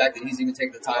 the fact that he's even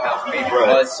taking the time out for me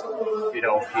because, he,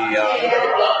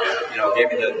 gave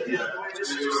me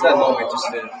just that moment just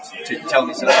to tell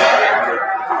me something.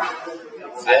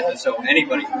 So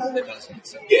anybody that does it.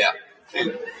 So. Yeah.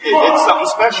 It's something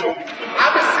special. I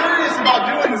was serious about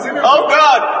doing this interview. Oh,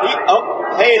 God.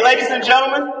 Hey, ladies and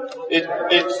gentlemen,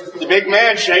 it's the big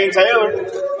man, Shane Taylor.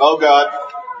 Oh, God.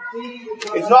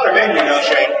 It's not a venue now,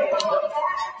 Shane.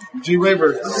 G.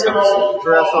 Weber, dress up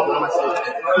on my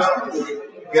seat.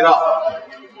 Get up.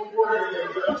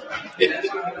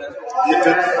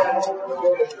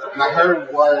 And I heard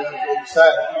what you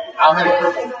said. I'll hit it.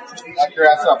 Back your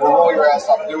ass up. Or roll your ass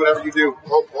up. Do whatever you do.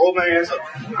 Roll my ass up.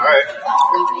 All right.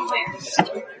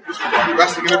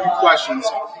 Wrestling interview questions.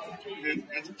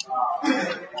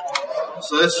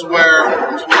 So this is where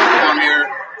I'm supposed to come here,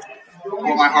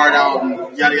 pull my heart out,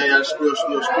 and yada yada yada, spiel.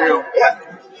 Yeah.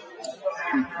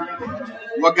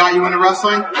 What got you into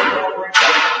wrestling?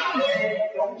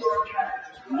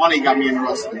 Money got me into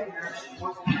wrestling.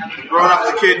 Growing up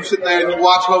as a kid, you sit there and you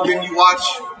watch Hogan, you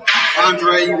watch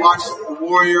Andre, you watch The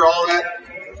Warrior, all that.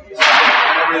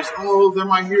 And everybody's, they're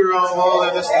my hero,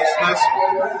 they're this.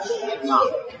 No.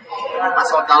 I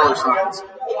saw dollar signs.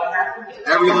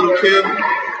 Every little kid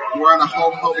wearing a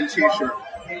Hulk Hogan t-shirt.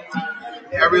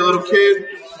 Every little kid,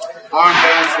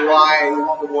 armbands, the lie, you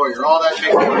want The Warrior. All that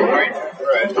makes money, right?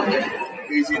 Right.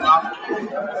 Easy enough.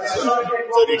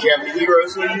 So did you have any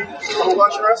heroes when you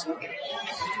watch wrestling?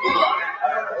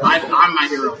 I'm my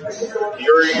hero.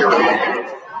 You're a hero.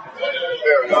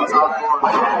 Fair enough.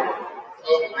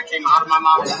 I came out of my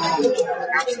mom's womb,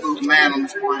 absolute man on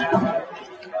this planet.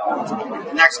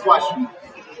 Next question.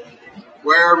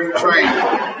 Where are you trained?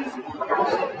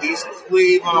 East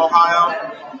Cleveland, Ohio,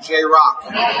 J-Rock,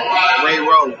 Ray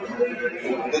Rowe.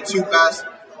 The two best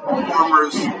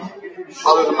performers,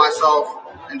 other than myself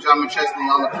and John McChesney,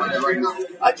 on the planet right now.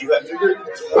 I do have to agree.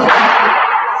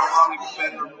 How long have you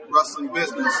been in the wrestling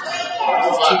business?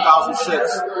 Since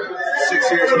 2006.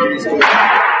 6 years in these schools.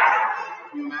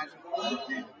 Can you imagine?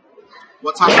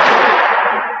 What time?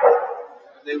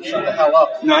 They would shut the hell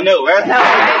up. No, I know, right?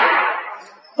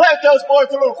 Let those boys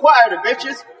a little quieter,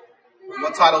 bitches.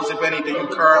 What titles, if any, do you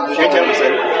currently hold?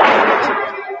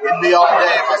 It'd be all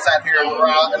day if I sat here and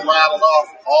rattled off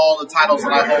all the titles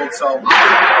that I hold, so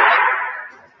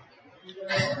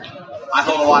I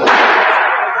hold a lot of titles.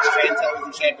 Shane Taylor's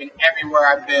the champion everywhere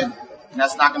I've been, and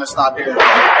that's not going to stop here. As a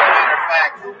matter of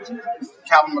fact,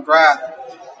 Calvin McGrath,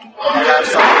 you have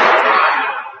something.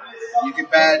 You can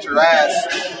badge your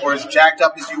ass, or as jacked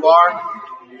up as you are,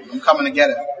 I'm coming to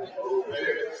get it.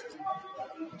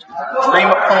 Dream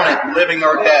opponent, living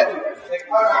or dead.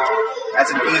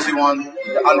 That's an easy one,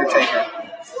 The Undertaker.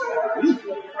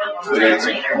 Good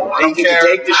answer. I don't care.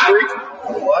 You take the streak?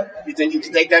 What? You think you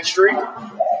can take that streak?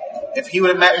 If he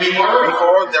would have met me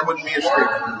before, there wouldn't be a streak.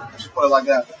 Just put it like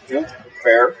that. Yeah.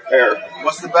 Fair.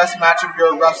 What's the best match of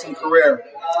your wrestling career?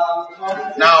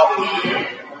 Now,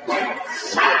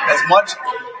 as much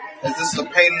as this is a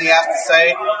pain in the ass to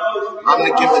say, I'm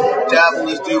going to give the devil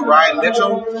his due. Ryan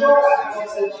Mitchell,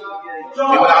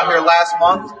 we went out here last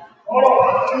month,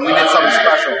 and we did something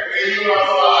special.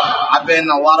 I've been in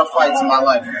a lot of fights in my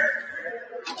life,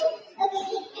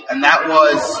 and that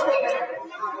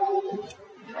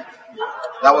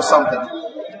was something.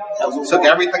 Took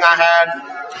everything I had,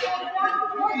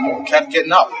 You kept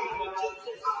getting up.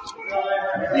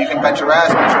 You can bet your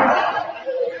ass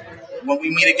when we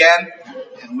meet again,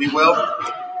 and we will,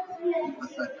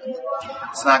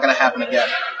 it's not going to happen again.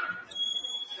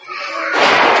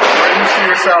 Where do you see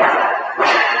yourself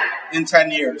in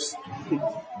 10 years?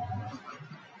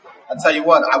 I'll tell you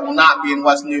what, I will not be in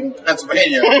West Newton,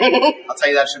 Pennsylvania. I'll tell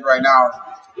you that shit right now.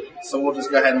 So we'll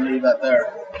just go ahead and leave that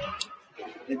there.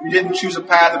 If you didn't choose a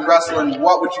path in wrestling,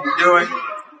 what would you be doing?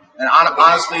 And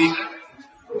honestly,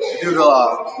 due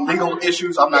to legal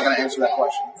issues, I'm not going to answer that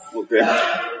question. Okay.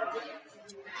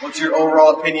 What's your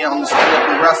overall opinion on the state of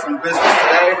the wrestling business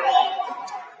today?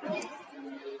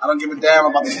 I don't give a damn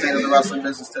about the state of the wrestling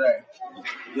business today.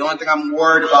 The only thing I'm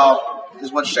worried about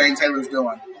is what Shane Taylor's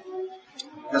doing.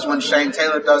 Because when Shane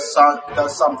Taylor does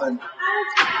something,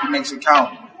 he makes it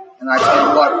count. And I tell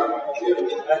you what,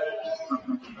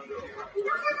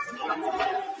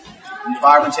 in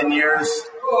 5 or 10 years,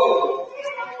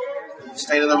 the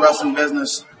state of the wrestling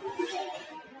business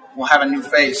will have a new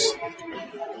face.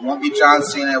 It won't be John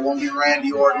Cena. It won't be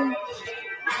Randy Orton.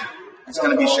 It's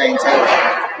going to be Shane Taylor.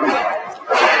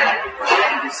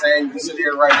 You can sit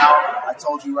here right now. I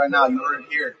told you right now. You heard it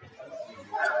here.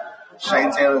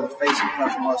 Shane Taylor, the face of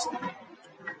professional wrestling.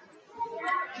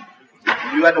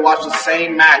 If you had to watch the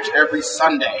same match every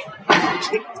Sunday,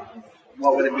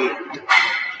 what would it be?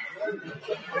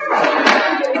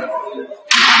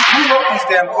 Who wrote these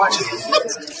damn questions?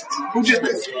 Who just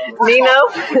Nino?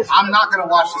 I'm not going to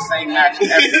watch the same match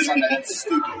every Sunday. That's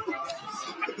stupid.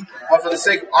 But for the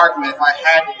sake of argument, if I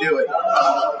had to do it,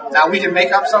 now we can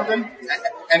make up something.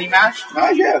 Any match?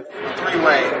 Yeah.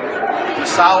 3-way.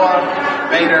 Misawa,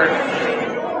 Vader,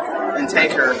 and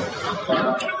Taker.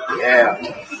 Yeah.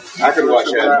 I could watch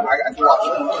that. I could watch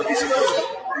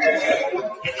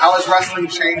it. How has wrestling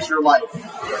changed your life?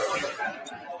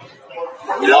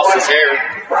 He lost his hair.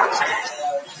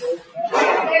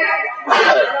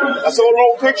 I saw an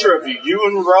old picture of you. You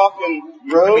and Rock and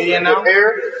Rose comedian now?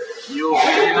 Hair. You a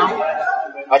comedian now?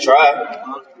 I tried.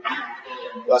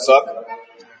 Do I suck?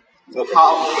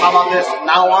 How about this? From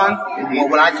now on,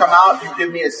 when I come out, you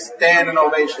give me a standing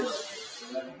ovation.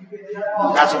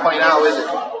 That's the point now, is it?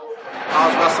 How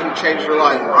has wrestling changed your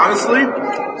life? Honestly,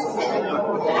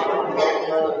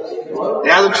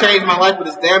 it hasn't changed my life, but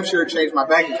it's damn sure changed my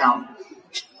bank account.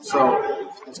 So,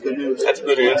 that's good news. That's a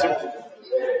good answer,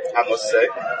 I must say.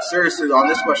 Seriously, on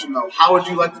this question, though, how would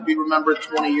you like to be remembered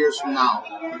 20 years from now?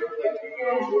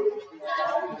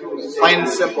 Plain and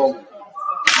simple.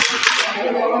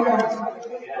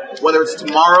 Whether it's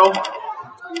tomorrow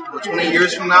or 20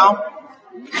 years from now,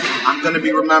 I'm going to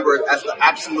be remembered as the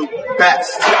absolute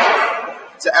best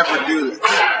to ever do this.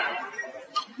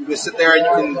 You can sit there and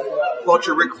you can quote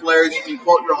your Ric Flairs, you can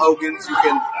quote your Hogans, you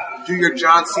can do your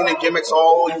John Cena gimmicks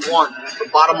all you want.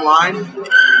 But bottom line,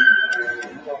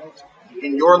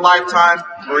 in your lifetime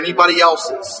or anybody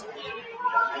else's,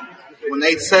 when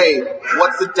they say,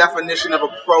 what's the definition of a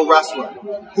pro wrestler?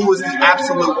 Who is the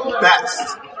absolute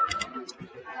best?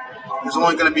 There's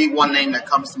only going to be one name that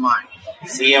comes to mind.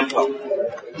 CM Punk.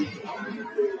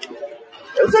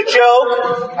 It was a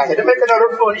joke. I had to make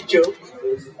another funny joke.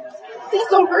 Please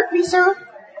don't hurt me, sir.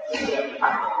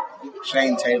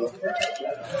 Shane Taylor.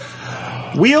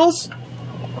 Wheels?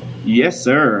 Yes,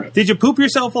 sir. Did you poop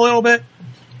yourself a little bit?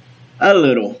 A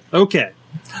little. Okay.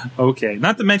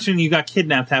 Not to mention you got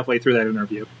kidnapped halfway through that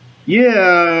interview.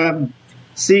 Yeah.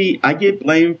 See, I get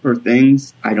blamed for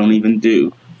things I don't even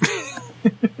do.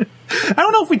 I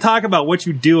don't know if we talk about what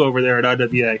you do over there at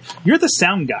IWA. You're the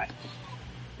sound guy.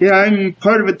 Yeah, I'm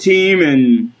part of a team,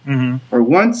 and for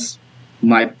once,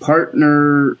 my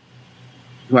partner,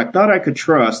 who I thought I could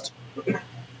trust,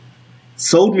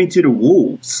 sold me to the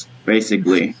wolves,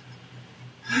 basically.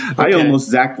 I almost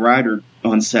Zack Ryder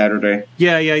on Saturday.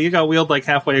 Yeah, you got wheeled like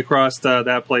halfway across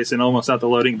that place and almost out the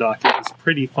loading dock. It was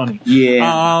pretty funny.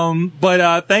 Yeah.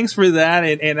 But thanks for that,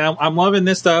 and I'm loving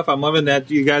this stuff. I'm loving that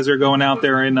you guys are going out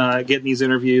there and getting these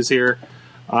interviews here.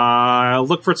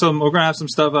 Look for some. We're gonna have some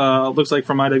stuff. Looks like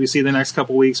from IWC the next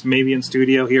couple weeks, maybe in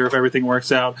studio here if everything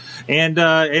works out, and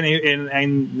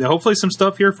hopefully some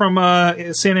stuff here from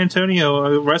San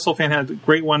Antonio. WrestleFan had a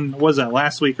great one. What was that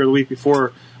last week or the week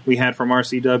before? We had from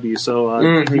RCW,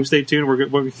 so keep stay tuned. We're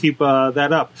going to keep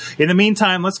that up. In the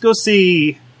meantime, let's go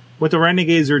see what the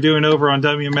Renegades are doing over on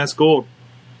WMS Gold.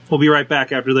 We'll be right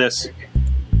back after this.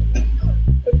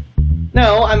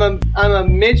 No, I'm a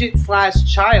midget /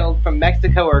 child from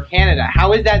Mexico or Canada.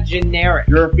 How is that generic?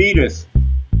 You're a fetus.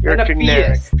 You're a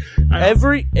generic.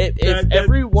 fetus.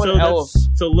 Everyone else,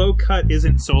 so low cut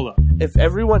isn't solo. if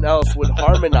everyone else would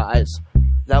harmonize,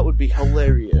 that would be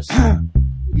hilarious.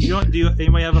 Do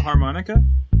anybody have a harmonica?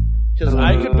 Because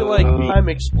I could be like, I'm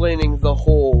explaining the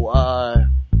whole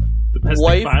Domestic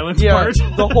wife, violence yeah, part.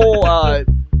 the whole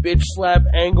bitch slap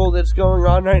angle that's going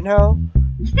on right now.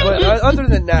 But other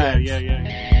than that,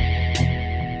 yeah.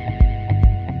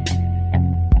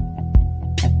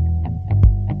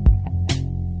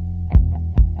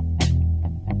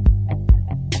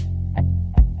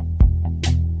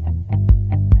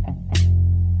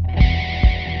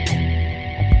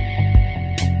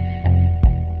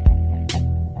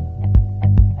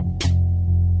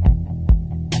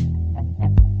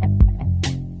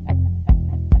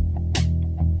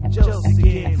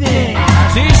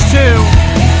 These two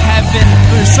have been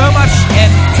through so much,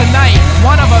 and tonight,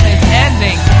 one of them is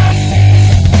ending.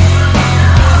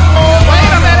 Oh,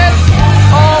 wait a minute!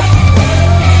 Oh,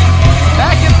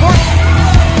 back and forth.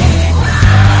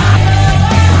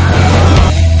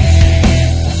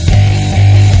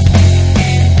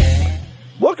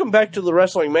 welcome back to the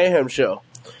Wrestling Mayhem Show,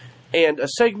 and a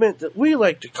segment that we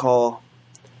like to call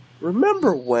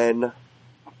Remember When?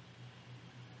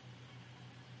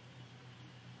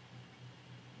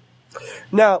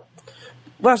 Now,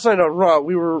 last night on Raw,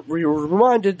 we were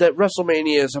reminded that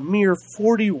WrestleMania is a mere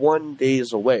 41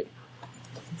 days away.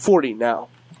 40 now.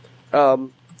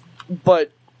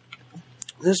 But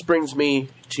this brings me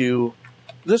to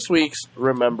this week's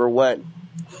Remember When.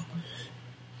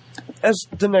 As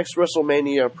the next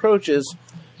WrestleMania approaches,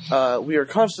 we are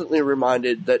constantly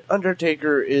reminded that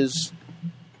Undertaker is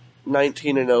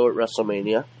 19-0 at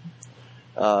WrestleMania.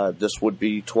 This would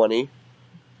be 20.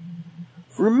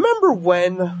 Remember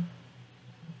when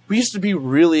we used to be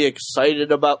really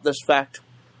excited about this fact?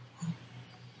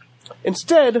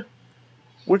 Instead,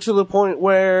 we're to the point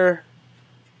where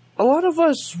a lot of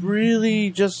us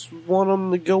really just want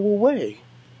them to go away.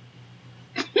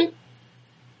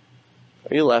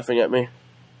 Are you laughing at me?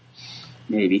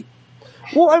 Maybe.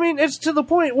 Well, I mean, it's to the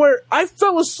point where I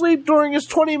fell asleep during his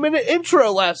 20-minute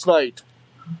intro last night.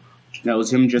 That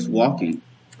was him just walking.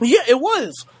 Yeah, it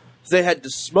was. They had the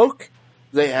smoke,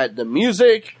 they had the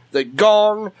music, the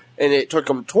gong, and it took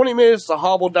them 20 minutes to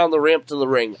hobble down the ramp to the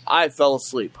ring. I fell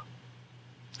asleep.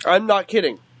 I'm not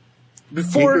kidding.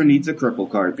 Taker needs a cripple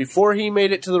card. Before he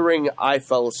made it to the ring, I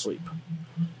fell asleep.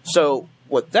 So,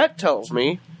 what that tells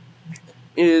me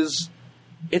is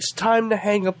it's time to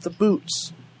hang up the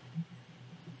boots.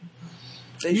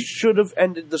 They should have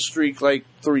ended the streak like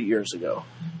 3 years ago.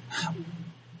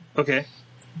 Okay.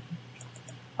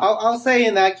 I'll say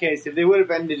in that case, if they would have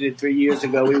ended it 3 years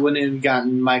ago, we wouldn't have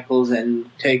gotten Michaels and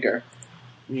Taker.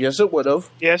 Yes, it would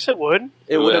have. Yes, it would.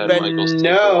 It would have been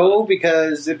No,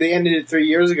 because if they ended it 3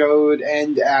 years ago, it would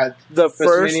end at the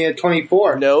first WrestleMania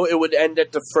 24. No, it would end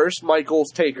at the first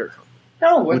Michaels Taker.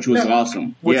 No, which was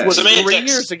awesome. Which Yes. was Semantics. 3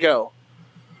 years ago.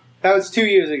 That was 2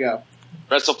 years ago.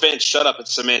 WrestleFans, shut up.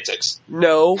 It's semantics.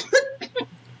 No.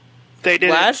 They did.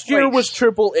 Last year was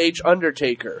Triple H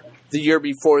Undertaker. The year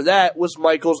before that was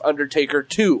Michaels Undertaker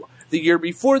 2. The year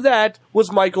before that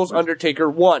was Michaels Undertaker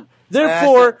 1.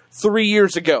 Therefore, 3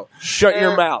 years ago. Shut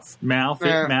your mouth. Math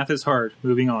is hard.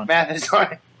 Moving on. Math is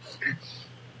hard.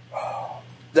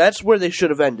 That's where they should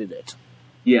have ended it.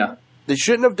 Yeah. They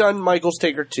shouldn't have done Michaels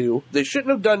Taker 2. They shouldn't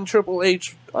have done Triple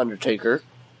H Undertaker.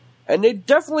 And they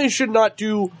definitely should not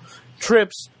do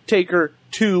Trips Taker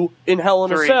 2 in Hell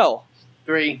in a 3. Cell.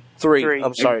 3. 3.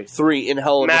 I'm sorry. 3 in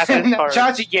Hell in a Cell.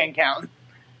 Chachi can't count.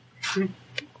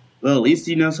 Well, at least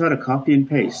he knows how to copy and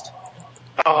paste.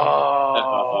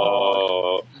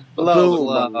 Oh.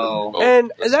 Blow.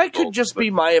 And that could just be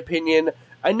my opinion.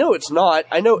 I know it's not.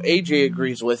 I know AJ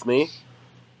agrees with me.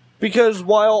 Because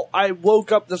while I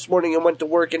woke up this morning and went to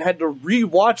work and had to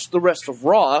rewatch the rest of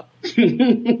Raw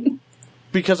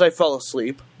because I fell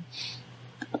asleep,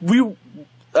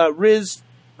 Riz,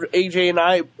 AJ, and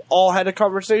I all had a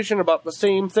conversation about the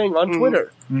same thing on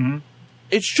Twitter. Mm-hmm.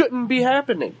 It shouldn't be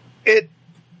happening. It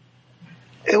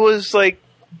was like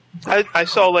I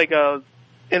saw like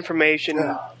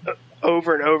information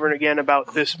over and over and again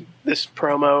about this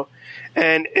promo,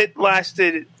 and it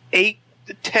lasted 8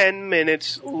 to 10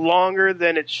 minutes longer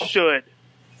than it should.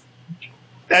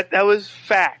 That was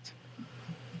fact.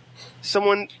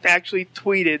 Someone actually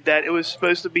tweeted that it was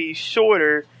supposed to be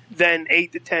shorter than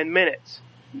 8 to 10 minutes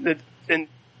in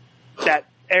that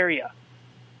area.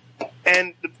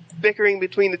 And the bickering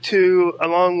between the two,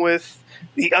 along with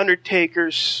the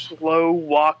Undertaker's slow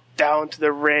walk down to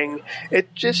the ring,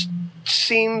 it just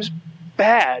seems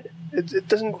bad. It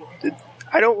doesn't.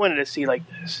 I don't want it to see like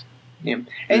this. Yeah.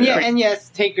 And yes,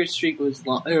 Taker's streak was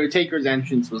long, or Taker's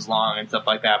entrance was long and stuff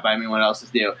like that. But I mean, what else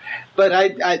is new? But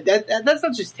that's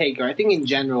not just Taker. I think in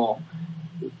general,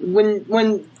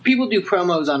 when people do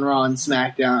promos on Raw and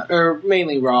SmackDown, or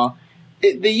mainly Raw,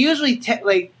 they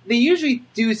usually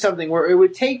do something where it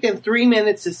would take them 3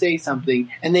 minutes to say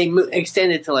something, and they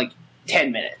extend it to like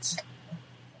 10 minutes.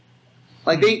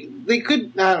 Like they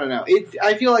could, I don't know.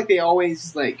 I feel like they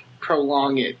always like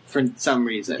prolong it for some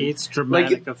reason. It's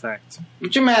dramatic effect.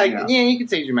 Dramatic, yeah, you could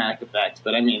say dramatic effect,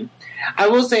 but I mean, I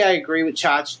will say I agree with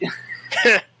Chach.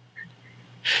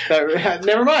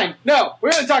 Never mind. No,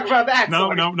 we're going to talk about that.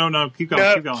 No. Keep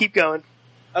going. Keep going.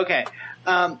 Okay.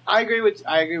 I agree with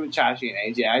Chachi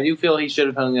and AJ. I do feel he should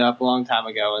have hung it up a long time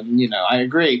ago, and I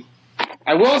agree.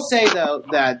 I will say though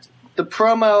that the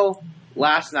promo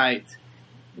last night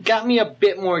got me a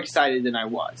bit more excited than I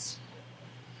was.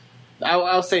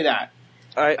 I'll say that.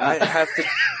 I have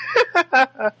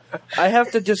to. I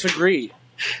have to disagree.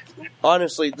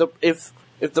 Honestly, if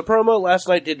the promo last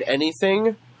night did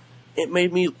anything, it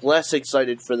made me less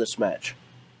excited for this match.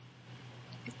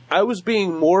 I was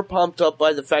being more pumped up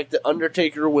by the fact that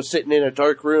Undertaker was sitting in a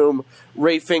dark room,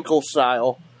 Ray Finkel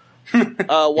style,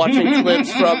 watching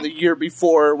clips from the year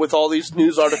before with all these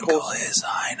news articles.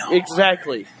 I know.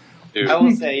 Exactly. Dude. I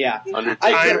will say, yeah.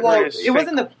 It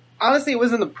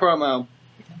wasn't the promo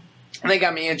that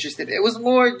got me interested. It was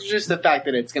more just the fact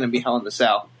that it's going to be Hell in the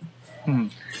Cell.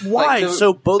 Why?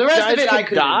 So both the rest guys of it, I could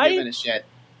couldn't die? give it a shit.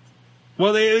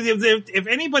 Well, if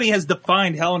anybody has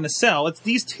defined Hell in a Cell, it's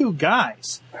these two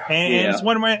guys. And it's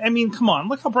one of my. I mean, come on,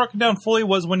 look how broken down Foley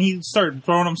was when he started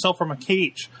throwing himself from a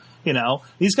cage.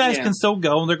 These guys can still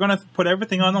go, and they're going to put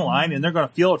everything on the line, and they're going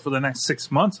to feel it for the next 6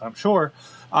 months, I'm sure.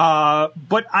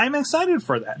 But I'm excited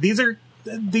for that. These are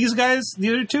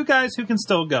two guys who can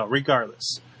still go,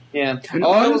 regardless. Yeah.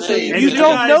 I will say you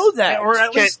don't know that, or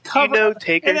at least cover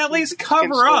and at least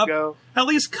cover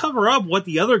up what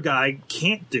the other guy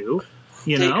can't do.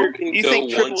 Taker can You go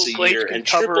think once a Triple H year, can and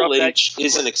cover Triple up that- H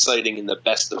isn't exciting in the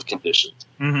best of conditions.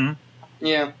 Mm-hmm.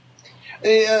 Yeah.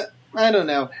 I don't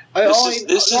know.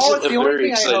 This isn't a the only very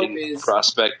thing I hope exciting is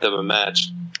prospect of a match.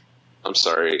 I'm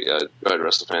sorry. Go ahead,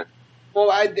 WrestleFan. Well,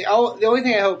 the only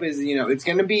thing I hope is, it's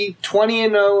going to be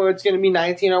 20-0 or it's going to be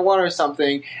 19-1 or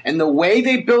something. And the way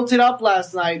they built it up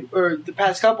last night or the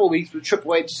past couple of weeks with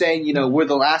Triple H saying, we're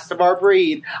the last of our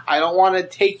breed. I don't want to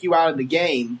take you out of the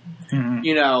game.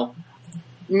 Mm-hmm.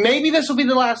 Maybe this will be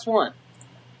the last one.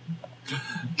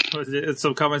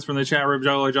 Some comments from the chat room.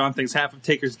 Jolly John thinks half of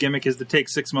Taker's gimmick is to take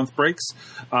 6-month breaks.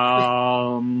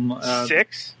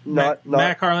 6?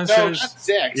 Matt Carlin No, says, not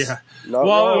 6. yeah.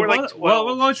 More like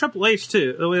 12. Well, Triple H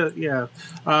too. Yeah.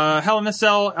 Hell in a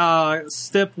Cell.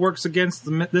 Stipp works against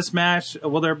this match.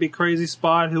 Will there be crazy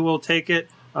spot? Who will take it?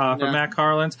 For Matt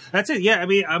Carlins. That's it. Yeah.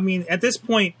 I mean, at this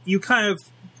point, you kind of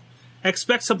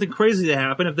expect something crazy to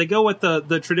happen. If they go with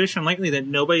the tradition lately that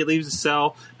nobody leaves the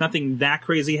cell, nothing that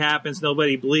crazy happens,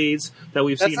 nobody bleeds, that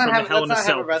we've seen from the Hell in a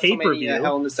Cell pay-per-view.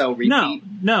 Hell in the Cell repeat.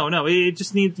 No. It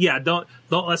just needs. Yeah.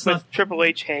 Let's not. Triple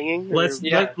H hanging.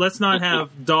 Let's not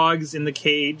have dogs in the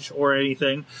cage or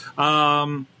anything.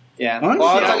 Yeah.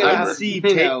 Honestly,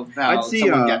 I'd see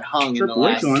someone get hung in the Triple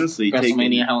H last honestly WrestleMania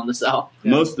taking Hell in the Cell.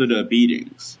 most of the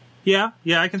beatings. Yeah,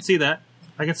 I can see that.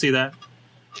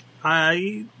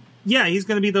 Yeah, he's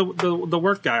going to be the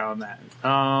work guy on that.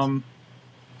 I'm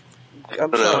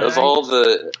Of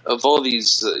all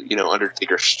these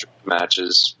Undertaker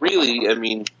matches, really, I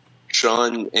mean,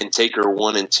 Shawn and Taker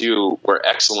 1 and 2 were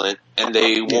excellent, and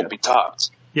they won't be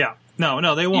topped. Yeah,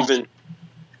 no, they won't.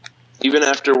 Even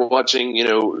after watching,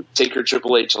 Taker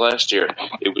Triple H last year,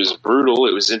 it was brutal.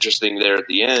 It was interesting there at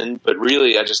the end, but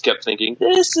really, I just kept thinking,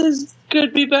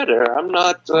 could be better. I'm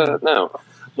not, no.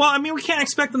 Well, I mean, we can't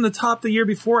expect them to top the year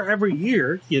before every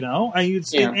year,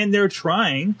 and they're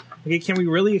trying. Okay, can we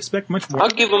really expect much more? I'll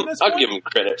give them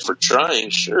credit for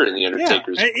trying. Sure, and the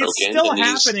Undertaker's broken. It's still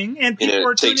happening, and people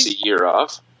are takes a year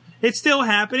off. It's still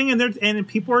happening, and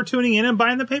people are tuning in and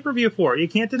buying the pay-per-view for it. You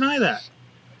can't deny that.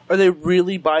 Are they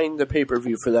really buying the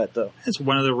pay-per-view for that, though? That's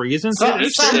one of the reasons.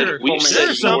 We've said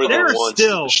more than once.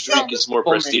 The streak is more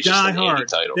prestigious than the indie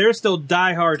title. They're still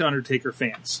diehard Undertaker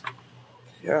fans.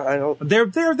 Yeah, I don't.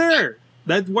 They're there.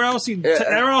 Where else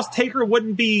Taker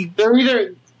wouldn't be? They're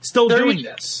either still doing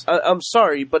this. I'm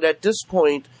sorry, but at this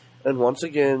point, and once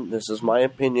again, this is my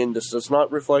opinion. This does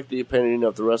not reflect the opinion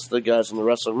of the rest of the guys on the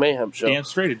Wrestling Mayhem show. Damn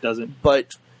straight it doesn't.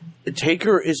 But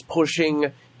Taker is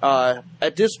pushing.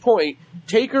 At this point,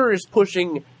 Taker is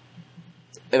pushing,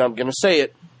 and I'm going to say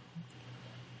it.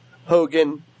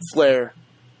 Hogan, Flair,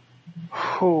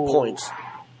 points.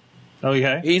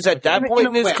 Okay. He's at that point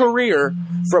in his career,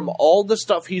 from all the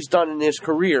stuff he's done in his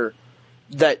career,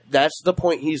 that's the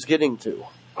point he's getting to.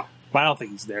 I don't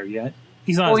think he's there yet.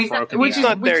 He's not as broken which yet. is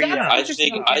not there yet. I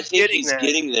think he's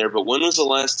getting there, but when was the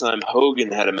last time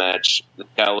Hogan had a match the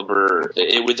caliber,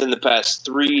 within the past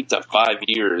 3 to 5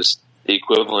 years, the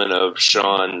equivalent of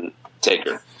Shawn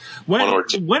Taker?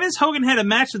 When has Hogan had a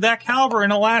match of that caliber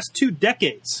in the last 2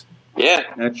 decades? Yeah.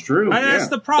 That's true. That's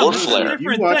the problem. It's a You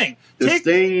different watch thing. the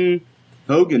Sting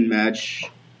Hogan match,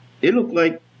 it looked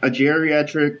like a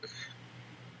geriatric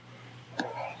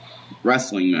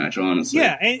wrestling match, honestly.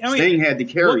 Yeah, I mean, Sting had to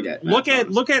carry that match.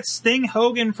 Look at Sting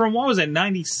Hogan from, what was it,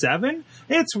 97?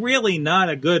 It's really not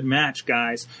a good match,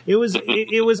 guys. It was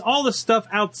it was all the stuff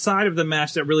outside of the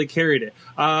match that really carried it.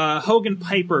 Hogan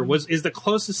Piper is the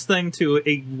closest thing to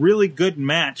a really good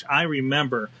match I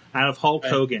remember out of Hulk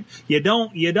Hogan. You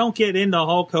don't get into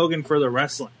Hulk Hogan for the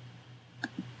wrestling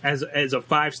as a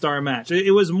 5-star match.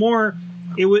 It was more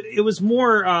the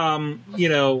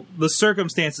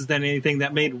circumstances than anything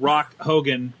that made Rock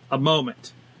Hogan a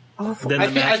moment. Than the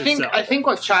match itself. I think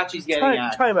what Chachi's getting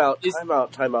at. Time out.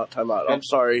 I'm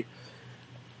sorry.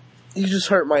 You just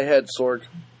hurt my head, Sorg.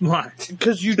 Why?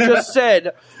 Because you just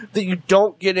said that you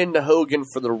don't get into Hogan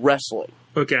for the wrestling.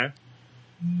 Okay.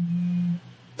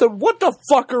 Then what the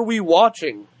fuck are we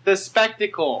watching? The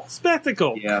spectacle.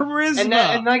 Charisma. And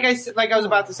like I was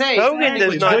about to say, Hogan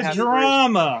does not the have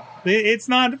drama. It's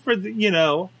not for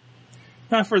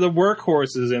not for the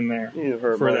workhorses in there. You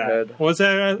hurt for my that. head. Was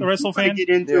that a wrestle fan?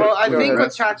 Well, I think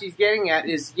what Chachi's getting at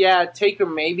is, Taker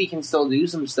maybe can still do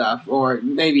some stuff, or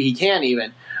maybe he can't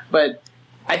even. But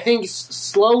I think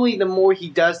slowly, the more he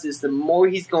does this, the more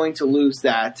he's going to lose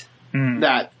that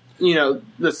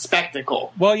the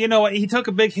spectacle. Well, you know what? He took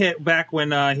a big hit back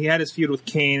when he had his feud with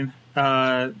Kane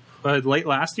late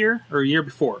last year or a year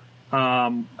before.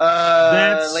 Late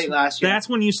last year. That's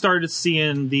when you started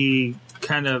seeing the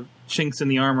kind of chinks in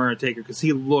the armor of Taker, because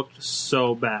he looked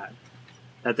so bad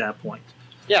at that point.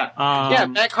 Yeah.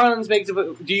 Matt Collins makes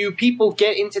it. Do you people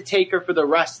get into Taker for the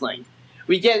wrestling?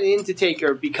 We get into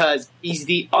Taker because he's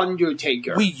the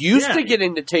Undertaker. We used to get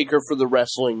into Taker for the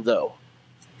wrestling, though.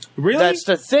 Really? That's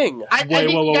the thing. I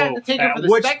think you got into Taker for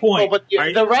the spectacle, but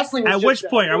the wrestling was At which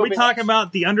point? Are we talking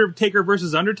about the Undertaker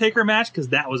versus Undertaker match? Because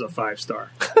that was a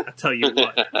 5-star. I'll tell you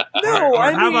what.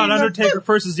 How about Undertaker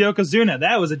versus Yokozuna?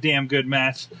 That was a damn good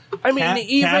match. I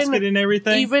mean, casket and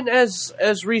everything. Even as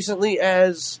recently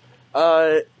as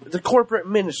the Corporate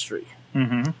Ministry.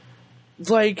 Mm-hmm.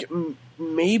 Like,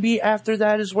 maybe after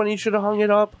that is when he should have hung it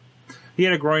up. He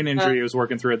had a groin injury he was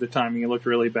working through at the time, and he looked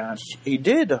really bad. He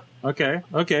did. Okay.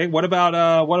 What about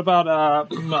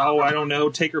I don't know,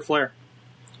 Taker Flair?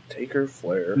 Taker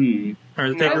Flair. Or the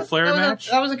Taker Flair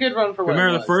match? That was a good run for what Remember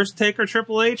it the was. first Taker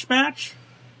Triple H match?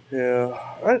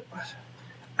 Yeah.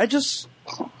 I just...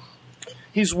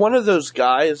 He's one of those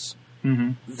guys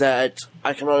that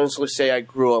I can honestly say I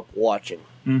grew up watching.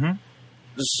 Mm-hmm.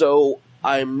 So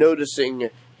I'm noticing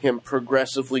him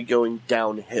progressively going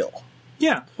downhill.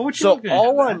 Yeah. So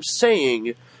all I'm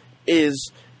saying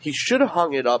is he should have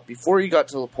hung it up before he got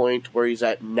to the point where he's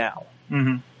at now.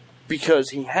 Mm-hmm. Because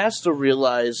he has to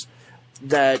realize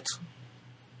that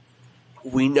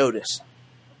we notice.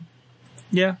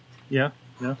 Yeah.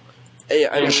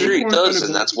 I'm sure he does,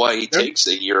 and that's why he takes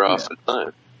a year off at a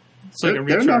time. So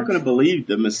they're not going to believe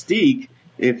the mystique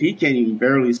if he can't even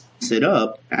barely sit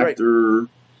up after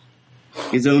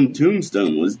his own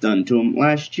tombstone was done to him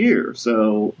last year.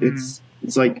 So it's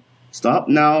like, stop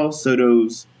now so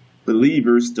those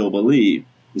believers still believe,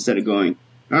 instead of going,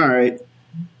 all right,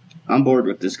 I'm bored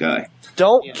with this guy.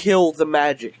 Don't kill the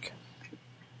magic.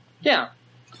 Yeah.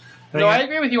 No, I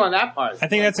agree with you on that part. I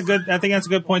think that's a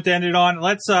good point to end it on.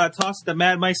 Let's toss the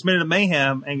Mad Mike's Minute of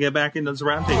Mayhem and get back into this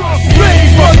roundtable.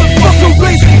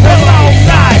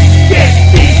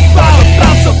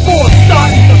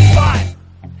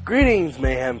 Greetings,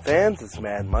 Mayhem fans. It's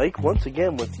Mad Mike once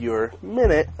again with your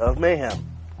Minute of Mayhem.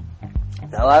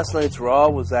 Now, last night's Raw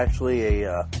was actually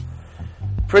a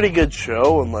pretty good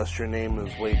show, unless your name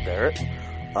is Wade Barrett.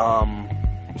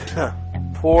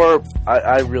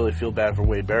 I really feel bad for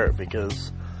Wade Barrett,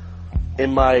 because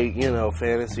in my,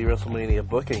 fantasy WrestleMania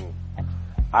booking,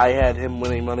 I had him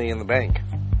winning Money in the Bank.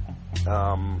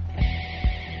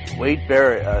 Wade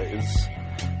Barrett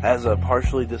has a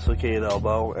partially dislocated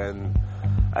elbow, and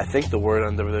I think the word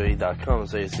on WWE.com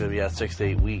is that he's going to be out 6 to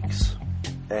 8 weeks.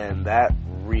 And that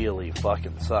really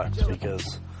fucking sucks,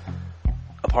 because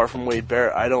apart from Wade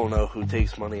Barrett, I don't know who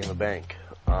takes Money in the Bank.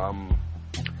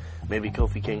 Maybe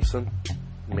Kofi Kingston.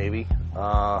 Maybe.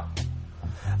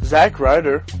 Zack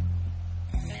Ryder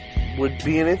would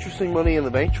be an interesting Money in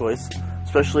the Bank choice,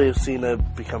 especially if Cena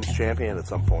becomes champion at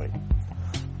some point.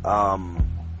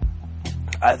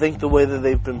 I think the way that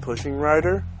they've been pushing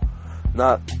Ryder,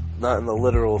 not not in the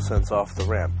literal sense off the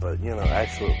ramp, but,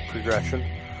 actual progression.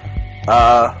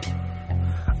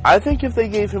 I think if they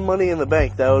gave him Money in the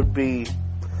Bank, that would be...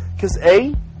 Because,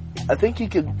 I think he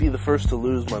could be the first to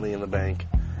lose Money in the Bank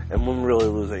and wouldn't really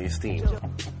lose any steam.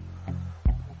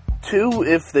 2,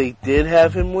 if they did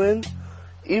have him win,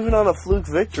 even on a fluke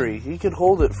victory, he could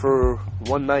hold it for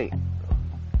one night.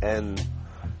 And,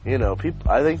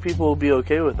 I think people will be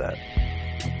okay with that.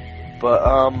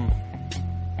 But,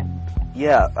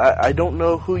 yeah, I don't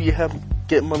know who you have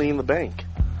get Money in the Bank.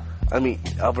 I mean,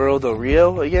 Alvaro Del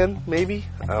Rio again, maybe?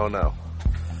 I don't know.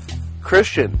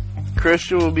 Christian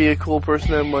would be a cool person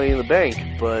to have Money in the Bank,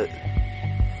 but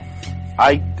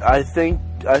I think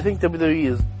WWE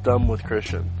is done with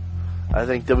Christian. I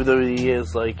think WWE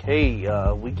is like,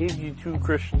 hey, we gave you 2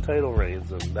 Christian title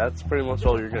reigns, and that's pretty much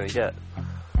all you're gonna get.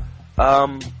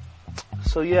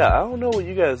 So yeah, I don't know what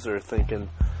you guys are thinking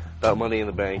about Money in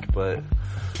the Bank, but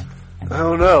I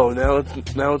don't know.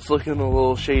 Now it's looking a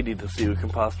little shady to see who can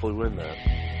possibly win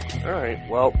that. All right.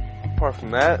 Well, apart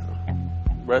from that,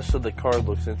 rest of the card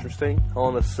looks interesting. Hell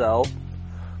in a Cell.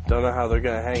 Don't know how they're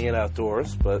gonna hang it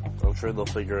outdoors, but I'm sure they'll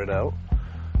figure it out.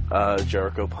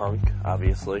 Jericho Punk,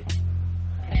 obviously,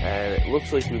 and it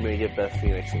looks like we may get Beth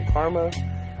Phoenix and Karma,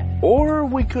 or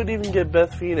we could even get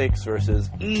Beth Phoenix versus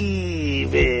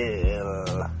Evil,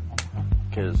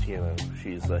 because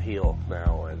she's a heel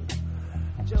now and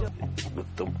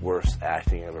with the worst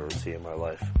acting I've ever seen in my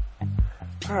life.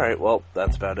 Alright, well,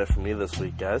 that's about it for me this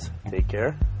week, guys. Take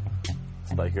care.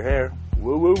 Spike your hair.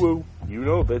 Woo, woo, woo. You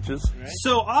know, bitches.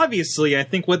 So, obviously, I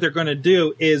think what they're going to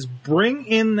do is bring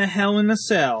in the Hell in a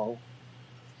Cell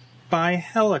by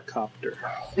helicopter.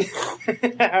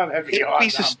 That'd be Be awesome.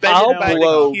 suspended by I'll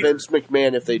blow the queue. Vince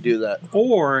McMahon if they do that.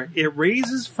 Or it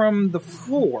raises from the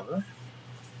floor.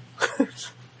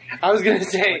 I was gonna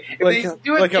say, if Like they a-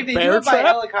 do it, like a if they bear do it by trap?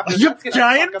 helicopter, Yep, that's gonna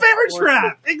giant fuck up bear the floor.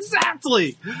 trap!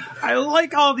 Exactly! I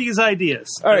like all these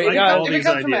ideas. All right, I like guys, all If it these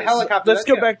comes from a ideas. helicopter, Let's that's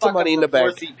go gonna back to fuck Money up in the Bank.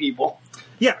 floor seat people.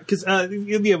 Yeah, because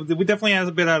we definitely has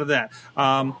a bit out of that.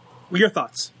 Your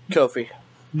thoughts? Kofi.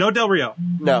 No Del Rio.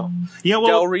 No. Yeah, well,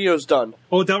 Del Rio's done.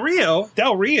 well, Del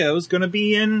Rio's going to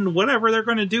be in whatever they're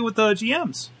going to do with the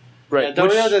GMs. Right. Yeah, Del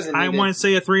Rio doesn't I need want it. to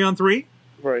say a 3-on-3,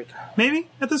 Right. maybe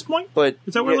at this point. But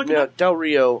Is that what we're looking at? Del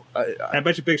Rio, I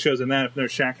bet you Big Show's in that if no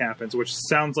Shaq happens, which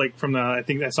sounds like from the I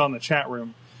think I saw in the chat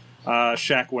room,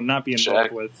 Shaq would not be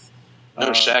involved Shaq. with. No,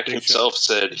 Shaq Big himself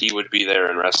said he would be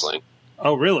there in wrestling. Show.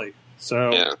 Oh, really?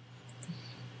 So Yeah.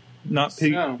 not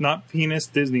So. not penis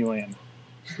Disneyland.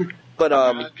 but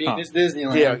Venus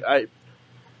Disneyland.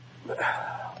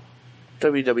 yeah,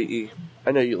 WWE.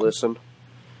 I know you listen.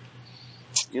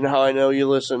 You know how I know you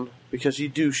listen? Because you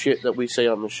do shit that we say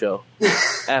on the show.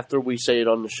 After we say it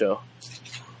on the show.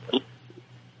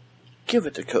 Give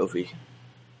it to Kofi.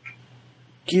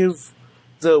 Give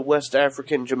the West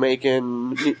African,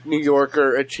 Jamaican, New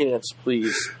Yorker a chance,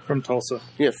 please. From Tulsa.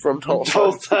 Yeah, from Tulsa.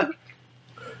 Tulsa.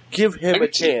 Give him a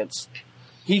chance.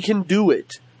 He can do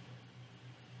it.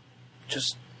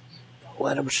 Just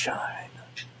let him shine.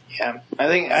 Yeah, I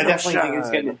definitely think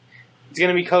it's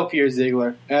gonna be Kofi or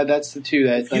Ziggler. That's the two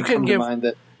that you can come give- to mind.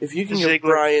 That If you can give Ziggler.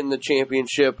 Brian the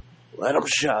championship, let him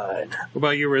shine. What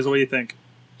about you, Riz? What do you think?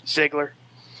 Ziggler.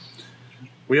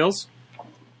 Wheels?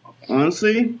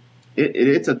 Honestly,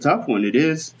 it's a tough one. It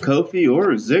is Kofi or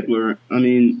Ziggler. I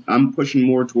mean, I'm pushing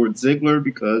more towards Ziggler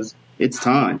because it's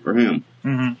time for him.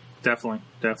 Mm-hmm. Definitely.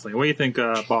 What do you think,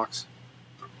 Box?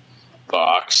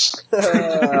 Box.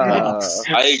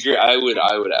 I agree. I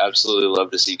would absolutely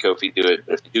love to see Kofi do it.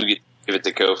 But if you do give it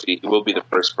to Kofi, he will be the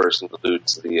first person to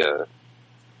lose the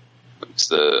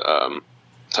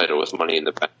title with Money in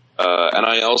the Bank. And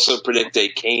I also predict a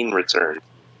Kane return.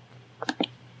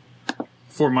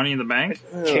 For Money in the Bank?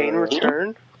 Kane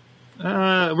return.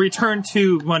 Return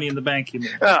to Money in the Bank, you mean?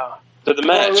 Oh, So the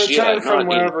match, return yeah, from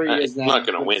wherever he is he's now. not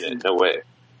going to win it. No way.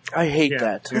 I hate Yeah.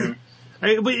 that.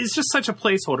 But it's just such a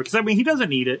placeholder because I mean he doesn't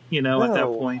need it, at that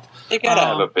No. point. They gotta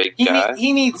have a big he, guy.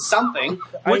 he needs something.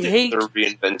 I hate They're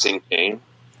reinventing Kane.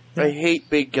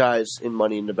 big guys in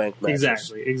Money in the Bank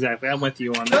matches. Exactly. I'm with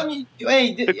you on that. Don't you,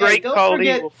 hey, the great don't quality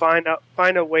forget, will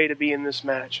find a way to be in this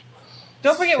match.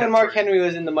 don't forget when Mark Henry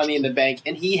was in the Money in the Bank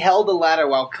and he held the ladder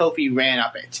while Kofi ran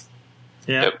up it.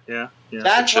 Yeah.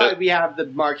 That's why we have the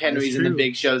Mark Henrys That's and the true.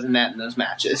 Big Shows in those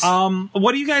matches.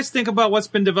 What do you guys think about what's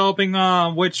been developing?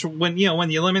 When the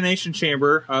Elimination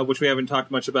Chamber, which we haven't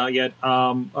talked much about yet,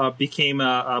 became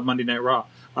Monday Night Raw,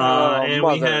 and we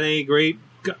mother. had a great.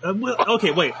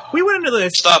 Okay, wait. We went into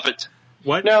this. Stop it.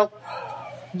 What? No.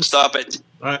 Stop it.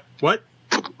 What?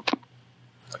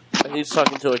 He's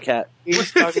talking to a cat.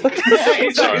 He's talking.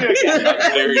 He's talking to a cat.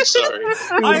 I'm very sorry. He's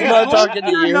not talking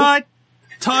to you. I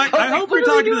hope we're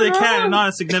talking to the cat and not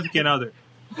a significant other.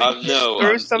 No.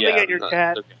 Throw something yeah, at your I'm not-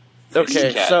 cat.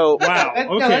 Okay, Cat. so Wow.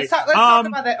 No, Okay. let's talk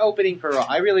about that opening for Raw.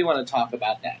 I really want to talk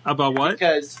about that. About what?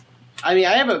 Because, I mean,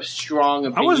 I have a strong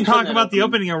opinion. I wasn't on talking that about the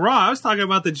opening of Raw. I was talking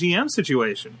about the GM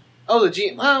situation. Oh, the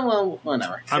GM. Well,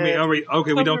 whatever. I mean, are we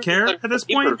okay? We don't care at this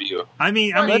point. Pay-per-view. I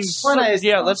mean, let's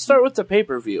start with the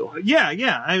pay-per-view.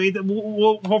 Yeah. I mean,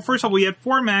 well, first of all, we had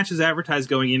 4 matches advertised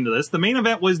going into this. The main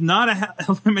event was not a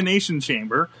elimination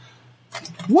chamber.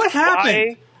 What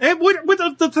happened? With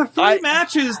the 3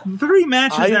 matches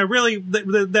that really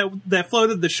that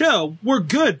floated the show were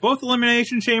good. Both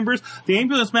elimination chambers. The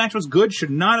ambulance match was good.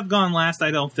 Should not have gone last, I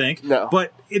don't think. No,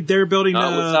 but they're building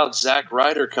without Zack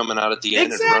Ryder coming out at the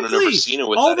end and running over Cena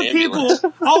with all that the ambulance.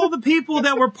 all of the people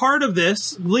that were part of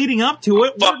this leading up to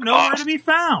it were nowhere to be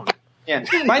found. Yeah,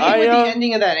 my thing with the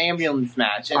ending of that ambulance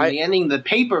match and the ending of the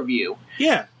pay-per-view.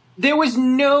 Yeah, there was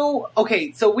no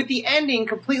so with the ending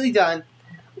completely done.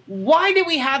 Why did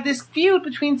we have this feud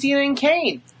between Cena and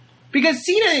Kane? Because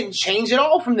Cena didn't change at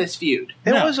all from this feud.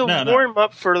 It was a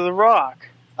warm-up for The Rock.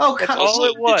 Oh, that's all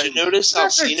it was. Did you notice how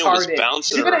Cena was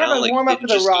bouncing if you're gonna around? have a warm-up for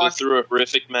The just Rock, go through a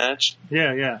horrific match.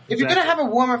 Yeah. If you're gonna have a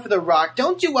warm-up for The Rock,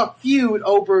 don't do a feud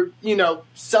over,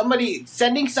 somebody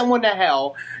sending someone to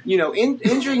hell,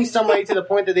 injuring somebody to the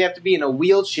point that they have to be in a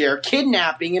wheelchair,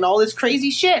 kidnapping, and all this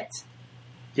crazy shit.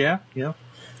 Yeah.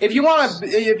 If you want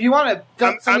to,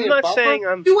 I'm not saying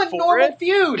I'm do a for normal it.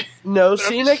 feud. No, I'm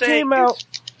Cena just saying came out.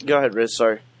 Go ahead, Riz.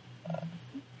 Sorry.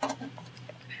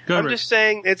 I'm just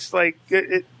saying it's like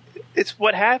it's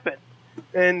what happened,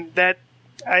 and that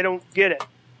I don't get it.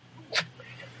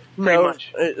 No,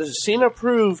 Cena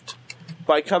proved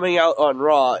by coming out on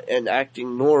Raw and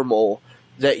acting normal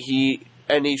that he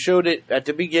showed it at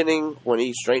the beginning when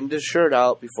he straightened his shirt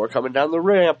out before coming down the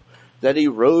ramp that he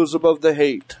rose above the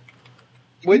hate.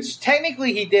 Which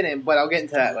technically he didn't, but I'll get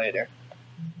into that later.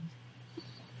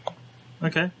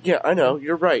 Okay. Yeah, I know,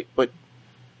 you're right, but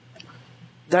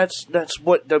that's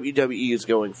what WWE is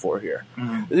going for here.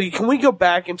 Mm-hmm. Can we go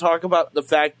back and talk about the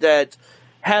fact that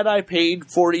had I paid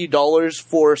 $40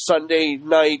 for Sunday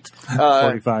night,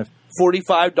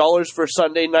 $45 for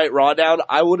Sunday Night Raw Down,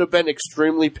 I would have been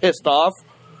extremely pissed off.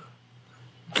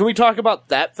 Can we talk about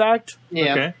that fact?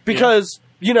 Yeah. Okay. Because,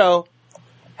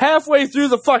 halfway through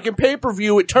the fucking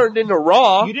pay-per-view, it turned into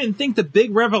Raw. You didn't think the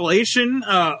big revelation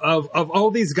of all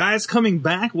these guys coming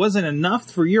back wasn't enough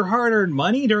for your hard-earned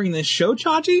money during this show,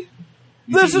 Chachi?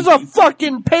 This is a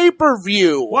fucking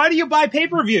pay-per-view. Why do you buy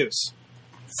pay-per-views?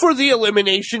 For the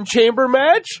Elimination Chamber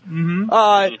match. Mm-hmm.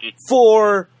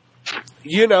 For,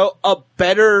 a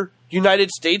better United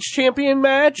States champion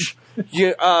match.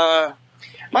 The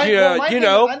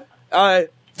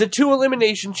 2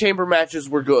 Elimination Chamber matches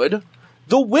were good.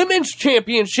 The Women's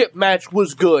Championship match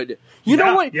was good. You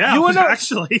know what? Yeah,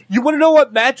 actually. You want to know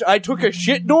what match I took a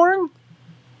shit during?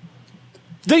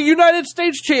 The United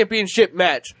States Championship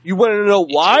match. You want to know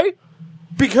why?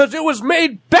 Because it was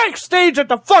made backstage at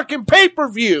the fucking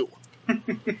pay-per-view.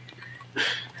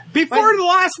 Before the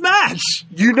last match.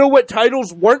 You know what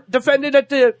titles weren't defended at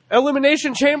the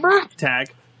Elimination Chamber?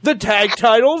 Tag. The tag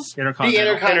titles. The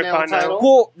Intercontinental title.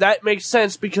 Well, that makes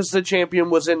sense because the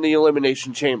champion was in the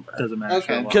Elimination Chamber. Doesn't matter.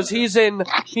 Okay. Because he's in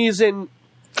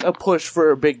a push for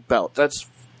a big belt.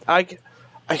 I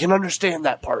can understand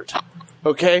that part.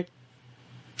 Okay?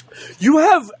 You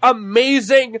have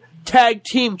amazing tag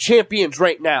team champions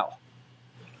right now.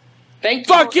 Thank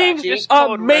you, Fucking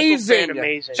Chachi. amazing.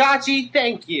 Chachi,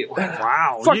 thank you.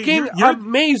 Wow. Fucking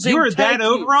amazing. You're tag that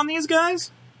over teams. on these guys?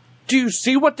 Do you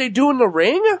see what they do in the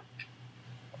ring?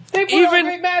 They put on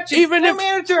great matches. Even Their if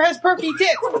manager has perky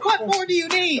tits. What more do you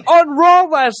need? on Raw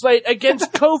last night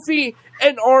against Kofi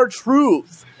and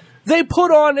R-Truth, they put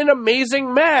on an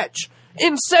amazing match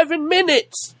in 7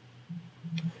 minutes.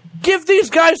 Give these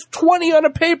guys 20 on a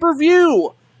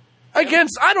pay-per-view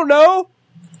against, I don't know,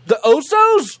 the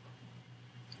Usos?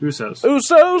 Usos.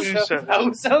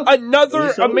 Usos.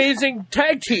 Another amazing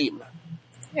tag team.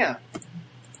 Yeah.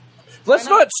 Let's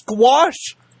not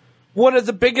squash one of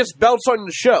the biggest belts on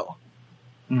the show.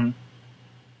 Mm-hmm.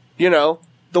 The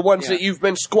ones that you've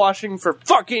been squashing for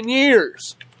fucking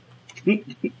years.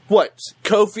 What?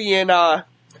 Kofi and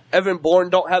Evan Bourne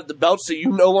don't have the belts, so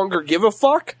you no longer give a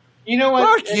fuck? You know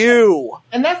what? Fuck you!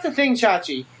 And that's the thing,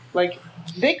 Chachi. Like,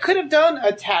 they could have done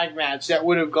a tag match that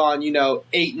would have gone,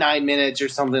 8-9 minutes or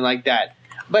something like that.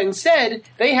 But instead,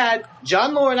 they had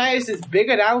John Laurinaitis' big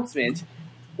announcement,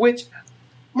 which...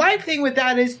 My thing with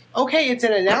that is, okay, it's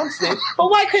an announcement,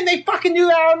 but why couldn't they fucking do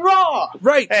that on Raw?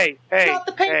 Right. Hey. Not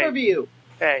the pay-per-view.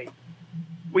 Hey,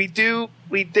 we did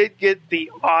get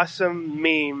the awesome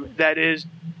meme that is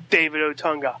David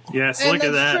Otunga. Yes, And look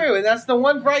at that's that. true, and that's the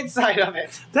one bright side of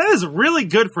it. That is really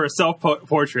good for a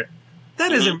self-portrait.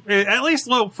 That isn't, at least,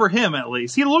 well, for him at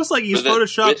least. He looks like he's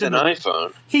photoshopped with an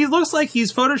iPhone. He looks like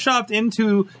he's photoshopped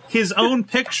into his own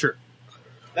picture.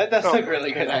 That does look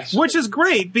really good, actually. Which is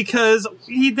great because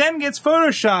he then gets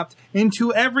photoshopped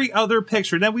into every other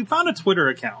picture. Now, we found a Twitter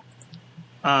account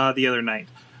the other night.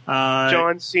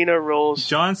 John Cena rules.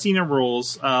 John Cena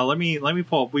rules. Let me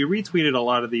pull up. We retweeted a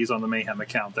lot of these on the Mayhem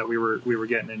account that we were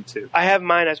getting into. I have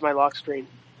mine as my lock screen.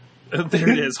 There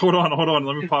it is. Hold on.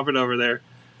 Let me pop it over there.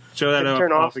 Show that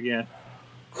Turn off off again.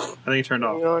 I think it turned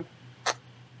off. Hang on.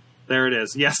 There it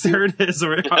is. Yes, there it is.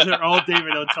 They're all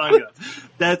David Otunga.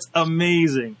 That's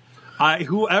amazing.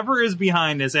 Whoever is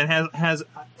behind this and has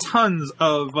tons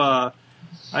of. Let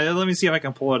me see if I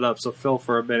can pull it up. So Phil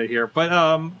for a minute here, but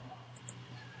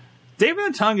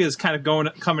David Otunga is kind of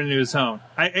coming into his own.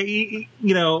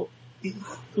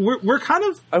 We're kind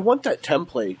of. I want that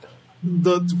template.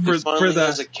 For as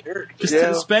a character. Just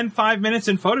to spend 5 minutes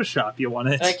in Photoshop. You want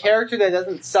it? And a character that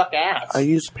doesn't suck ass. I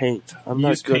use Paint. I'm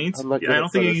not good. Paint? I'm not good I at don't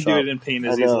think you can Photoshop. do it in Paint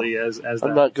as easily as that.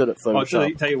 I'm not good at Photoshop.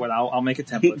 I'll tell you what. I'll make a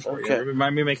template for Okay. you.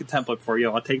 Remind me to make a template for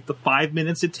you. I'll take the 5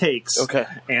 minutes it takes. Okay.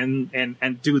 And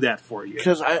do that for you.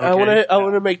 Because I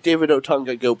want to make David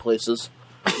Otunga go places.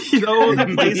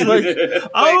 The places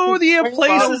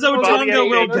Otunga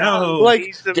will go.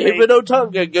 Like David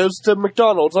Otunga goes to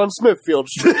McDonald's on Smithfield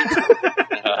Street.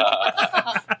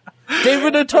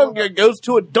 David Otunga goes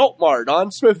to Adult Mart on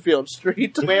Smithfield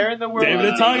Street. Where in the world?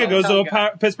 David Otunga goes to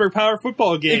a Pittsburgh Power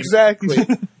football game. Exactly.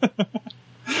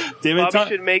 David Bobby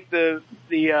should make the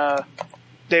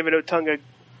David Otunga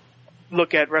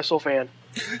look at WrestleFan.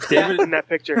 David in that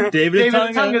picture. David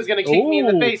Otunga's going to kick me in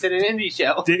the face at an indie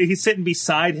show. He's sitting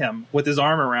beside him with his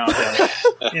arm around him.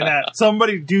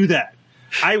 Somebody do that.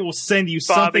 I will send you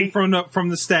something from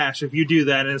the stash if you do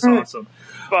that, and it's awesome.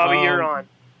 Bobby, you're on.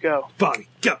 Go. Bobby,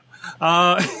 go.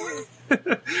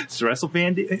 It's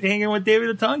WrestleFan hanging with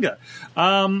David Otunga.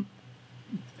 And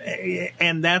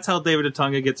that's how David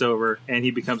Otunga gets over, and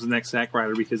he becomes the next Zack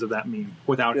Ryder because of that meme,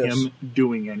 without him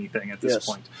doing anything at this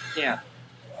point. Yeah.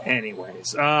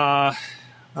 Anyways, I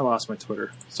lost my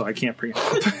Twitter, so I can't bring it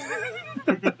up.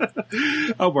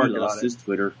 I'll work on it. His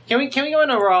Twitter. Can we go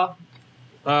into Raw?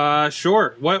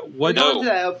 Sure. What? No, we're not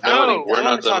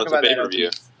done with the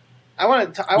pay-per-view. We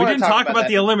didn't talk about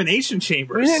the Elimination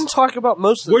Chambers. We didn't talk about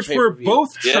most of which the were pay-per-view.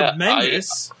 both Yeah,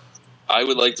 tremendous. I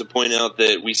would like to point out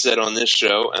that we said on this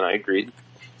show, and I agreed,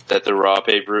 that the Raw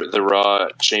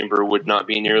Chamber would not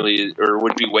be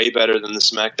would be way better than the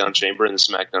SmackDown Chamber, and the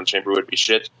SmackDown Chamber would be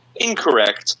shit.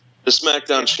 Incorrect. The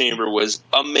SmackDown Chamber was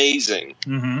amazing.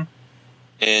 Mm-hmm.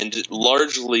 And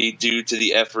largely due to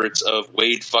the efforts of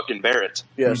Wade fucking Barrett.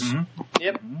 Yes. Mm-hmm.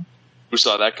 Yep. Who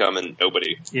saw that coming?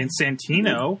 Nobody. And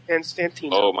Santino.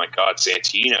 Oh my god,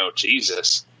 Santino.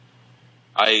 Jesus.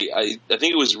 I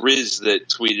think it was Riz that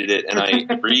tweeted it, and I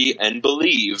agree and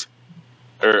believe,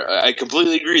 or I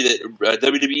completely agree that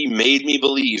WWE made me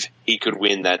believe he could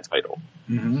win that title.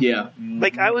 Mm-hmm. Yeah.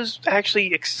 Like, I was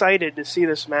actually excited to see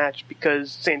this match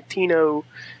because Santino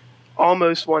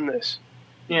almost won this.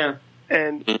 Yeah.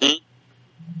 And,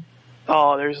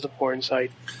 there's the porn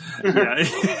site. Yeah.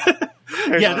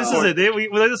 Yeah, this is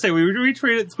it. Let's say we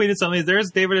retweeted something.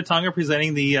 There's David Otunga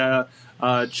presenting the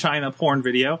China porn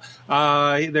video.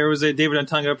 There was a David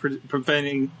Otunga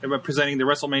presenting the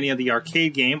WrestleMania the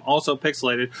arcade game, also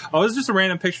pixelated. Oh, it's just a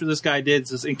random picture this guy did.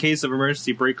 Just in case of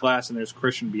emergency, break glass, and there's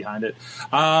Christian behind it.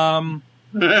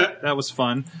 That was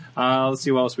fun. Let's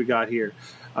see what else we got here.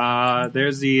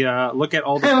 There's the look at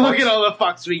all the fucks. Look at all the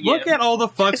fucks we give. Look at all the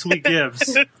fucks we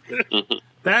gives.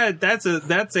 That's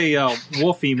a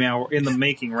wolf email in the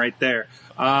making right there.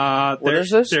 What is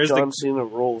this? There's John Cena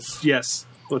rolls. Yes,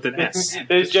 with an S.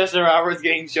 There's Justin Roberts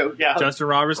getting choked out. Justin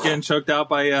Roberts getting choked out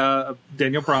by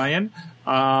Daniel Bryan.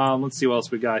 Let's see what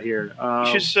else we got here. You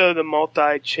should show the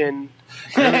multi-chin.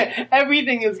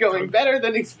 Everything is going better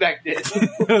than expected.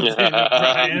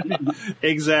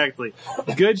 Exactly.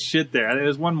 Good shit there.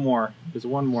 There's one more. There's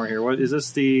one more here. What is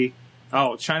this? The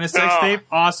China sex tape.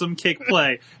 Awesome kick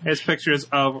play. There's pictures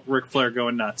of Ric Flair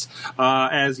going nuts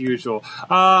as usual.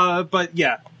 But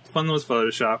yeah, fun was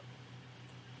Photoshop.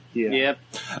 Yeah. Yep.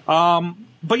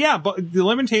 But I thought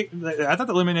the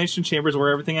Elimination Chambers were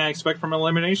everything I expect from an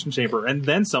Elimination Chamber, and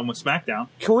then some with SmackDown.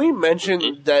 Can we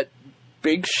mention that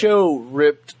Big Show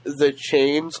ripped the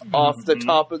chains off the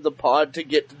top of the pod to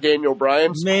get to Daniel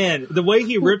Bryan's. Man, the way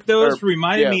he ripped those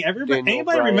reminded me. Daniel Anybody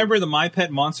Bryan. remember the My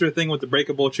Pet Monster thing with the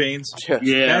breakable chains?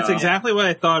 Yeah. That's exactly what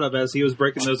I thought of as he was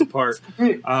breaking those apart.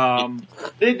 They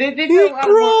He did a lot of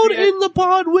crawled in the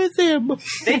pod with him.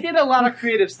 They did a lot of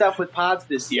creative stuff with pods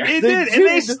this year. They did, and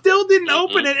they still didn't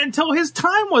open it until his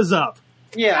time was up.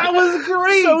 Yeah, that was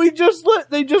great. So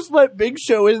they just let Big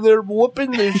Show in there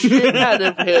whooping the shit out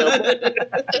of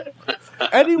him.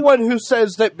 Anyone who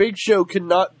says that Big Show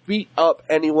cannot beat up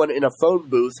anyone in a phone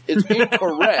booth is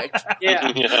incorrect. Yeah,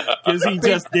 because he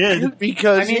just did.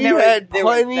 Because I mean, he there was- had there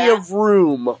was plenty that. of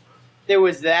room. there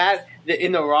was that.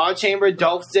 In the Raw chamber,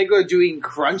 Dolph Ziggler doing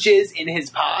crunches in his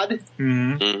pod.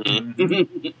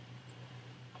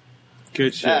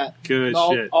 Good shit. Good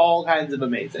shit. All kinds of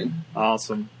amazing.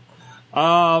 Awesome.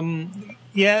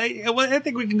 Yeah, well, I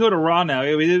think we can go to Raw now.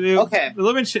 Okay. The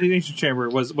Elimination Chamber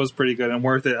was pretty good and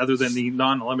worth it, other than the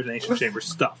non-Elimination Chamber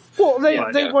stuff. Well,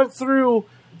 they went through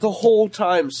the whole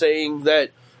time saying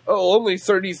that only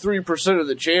 33% of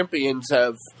the champions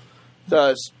have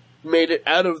made it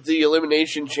out of the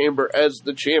Elimination Chamber as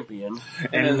the champion,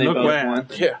 And then they look both what- won.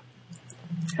 Yeah.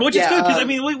 Which is Yeah, good because I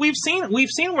mean we've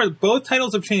seen where both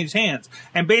titles have changed hands,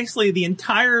 and basically the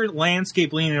entire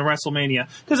landscape leading to WrestleMania,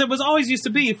 because it was always used to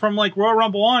be from like Royal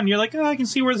Rumble on. You're like, I can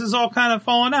see where this is all kind of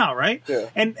falling out, right? Yeah.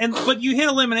 And but you hit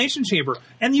Elimination Chamber,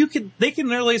 and they can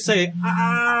literally say,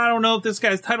 I don't know if this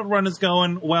guy's title run is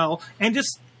going well, and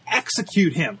just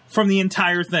execute him from the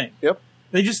entire thing. Yep.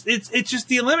 They just it's just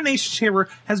the Elimination Chamber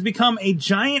has become a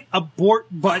giant abort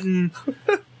button.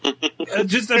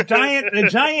 Just a giant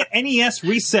NES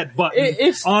reset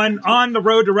button on the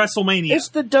road to WrestleMania. It's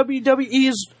the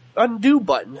WWE's undo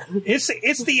button. It's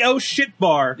the oh shit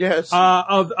bar. Yes.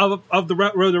 Of the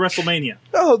road to WrestleMania.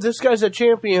 Oh, this guy's a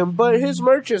champion, but his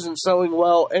merch isn't selling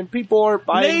well, and people aren't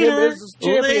buying him as a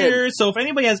champion. Later. So if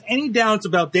anybody has any doubts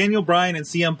about Daniel Bryan and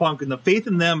CM Punk and the faith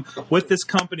in them with this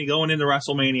company going into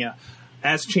WrestleMania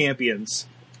as champions,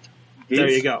 there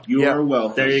you go. You are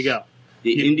welcome. There you go.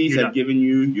 The Indies you're have given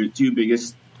you your two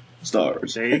biggest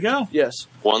stars. There you go. Yes.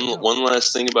 One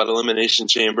last thing about Elimination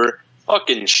Chamber.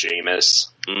 Fucking Sheamus.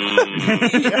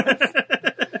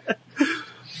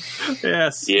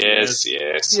 Yes. Yes.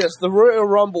 Yes, the Royal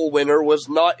Rumble winner was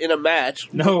not in a match.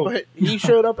 No. But he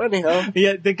showed up anyhow.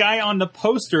 Yeah, the guy on the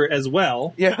poster as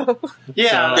well. Yeah.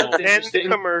 Yeah, So- that's And the interesting.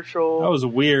 commercial. That was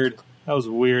weird.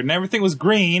 And everything was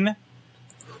green.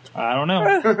 I don't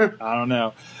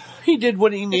know. He did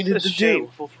what he needed It's a to do.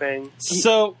 shameful thing.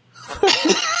 So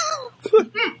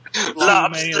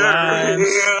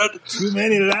too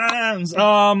many lines.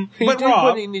 He But did Raw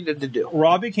what he needed to do.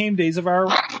 became Days of Our.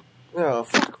 Oh,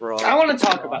 fuck Raw. I want to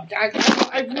talk about.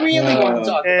 I really want to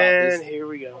talk about this. And here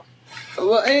we go.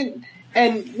 Well,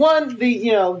 and one, the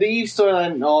Eve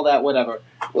storyline and all that, whatever.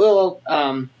 Well,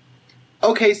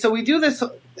 okay, so we do this.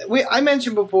 I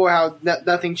mentioned before how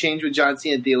nothing changed with John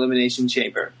Cena at the Elimination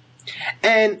Chamber,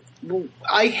 and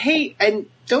I hate. And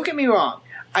don't get me wrong,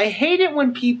 I hate it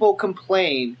when people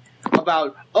complain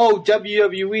about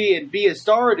WWE and Be a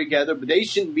Star are together, but they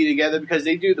shouldn't be together because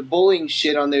they do the bullying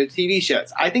shit on their TV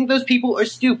shows. I think those people are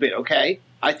stupid. Okay,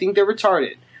 I think they're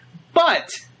retarded,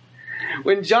 but.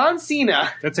 When John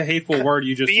Cena... That's a hateful word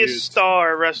you just Be a used.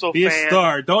 star, Wrestle Be fan. a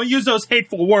star. Don't use those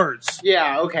hateful words.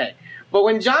 Yeah, okay. But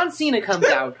when John Cena comes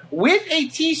out with a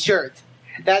t-shirt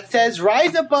that says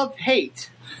Rise Above Hate,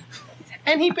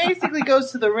 and he basically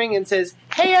goes to the ring and says,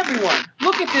 hey everyone,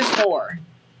 look at this whore.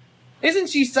 Isn't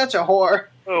she such a whore?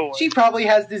 Oh, She probably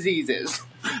has diseases.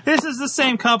 This is the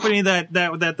same company that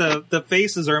the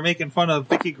faces are making fun of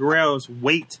Vicky Guerrero's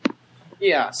weight.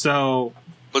 Yeah. So...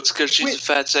 But it's because she's a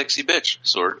fat, sexy bitch,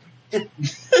 Sword.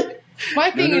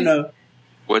 My thing is... No.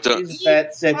 What the? She's a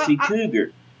fat, sexy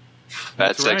cougar.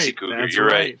 Fat, sexy right. cougar. That's You're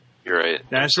right. right. You're right.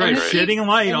 That's You're right. right. Shedding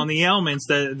light on the ailments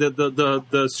that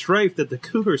the strife that the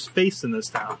Cougars face in this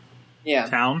town. Yeah.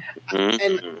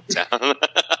 Mhm.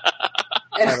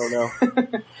 I don't know.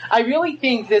 I really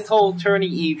think this whole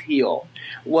turning Eve heel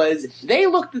was they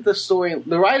looked at the story.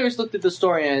 The writers looked at the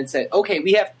story and said, "Okay,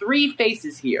 we have three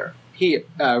faces here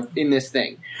in this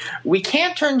thing. We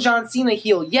can't turn John Cena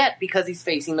heel yet because he's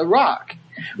facing The Rock.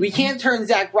 We can't turn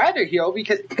Zack Ryder heel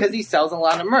because he sells a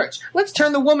lot of merch. Let's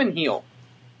turn the woman heel."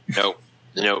 No,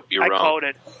 you're I wrong. called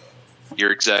it.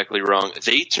 You're exactly wrong.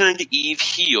 They turned Eve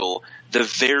heel the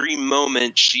very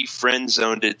moment she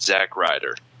friend-zoned Zack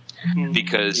Ryder.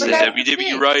 Because the But that's the WWE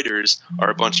thing. writers are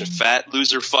a bunch of fat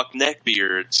loser fuck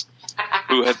neckbeards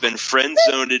who have been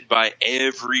friend-zoned by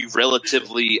every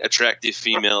relatively attractive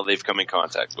female they've come in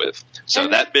contact with. So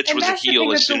And that bitch and was a that's the heel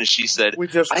thing as that's soon so- as she said, We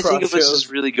just I think of us cross-showed. as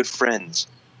really good friends.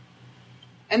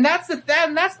 And that's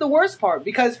the worst part,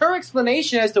 because her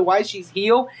explanation as to why she's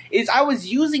heel is, I was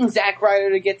using Zack Ryder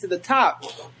to get to the top.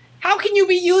 How can you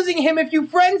be using him if you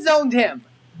friend zoned him?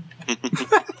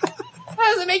 That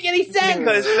doesn't make any sense.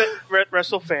 Because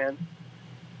WrestleFan,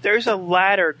 there's a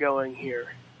ladder going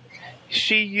here.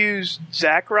 She used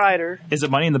Zack Ryder. Is it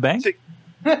Money in the Bank?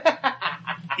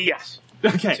 Yes.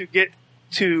 Okay. To get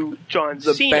to John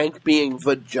The Cena. bank being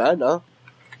vagina.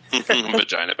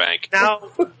 Vagina bank. Now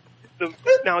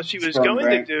what she was going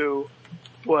to do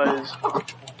was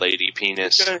Lady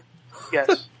penis.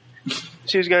 yes,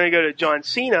 she was going to go to John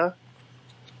Cena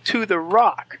to The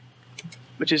Rock,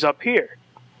 which is up here,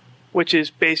 which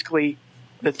is basically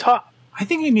the top. I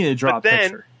think you need to draw But a then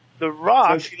picture. The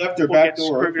Rock So she left her will back get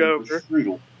door screwed open for over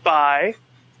Strudel. by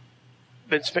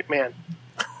Vince McMahon.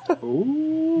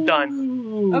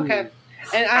 Done. Okay.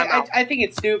 And I think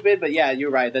it's stupid, but yeah,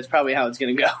 you're right. That's probably how it's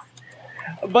going to go.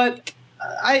 But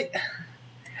I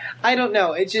don't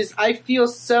know. It's just, I feel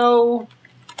so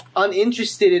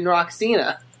uninterested in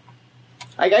Roxana.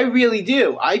 Like, I really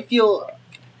do. I feel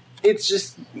it's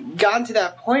just gotten to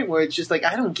that point where it's just like,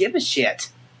 I don't give a shit.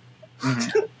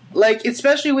 Like,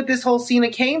 especially with this whole Cena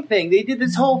Kane thing. They did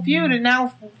this whole feud, and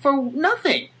now for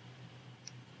nothing.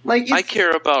 Like, I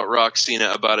care about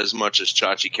Roxana about as much as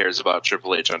Chachi cares about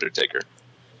Triple H Undertaker.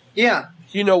 Yeah.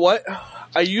 You know what?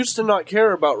 I used to not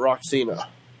care about Roxana.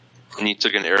 And you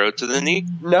took an arrow to the knee?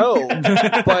 No,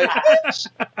 but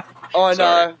on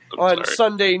Sorry. on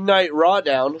Sunday Night Raw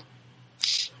Down,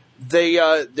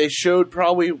 they showed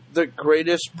probably the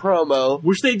greatest promo.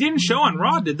 Which they didn't show on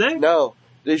Raw, did they? No,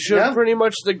 they showed No. pretty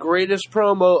much the greatest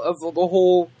promo of the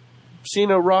whole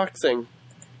Cena Rock thing.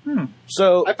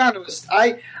 So I found it was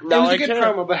it was a good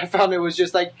promo, but I found it was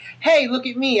just like, hey, look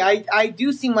at me. I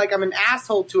do seem like I'm an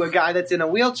asshole to a guy that's in a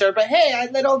wheelchair, but hey, I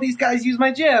let all these guys use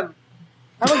my gym.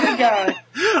 I'm a good guy.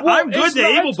 I'm good to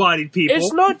able-bodied people.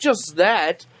 It's not just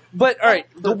that, but all right.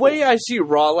 The way I see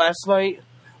Raw last night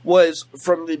was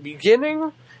from the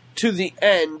beginning to the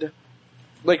end,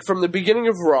 like from the beginning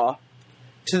of Raw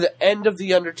to the end of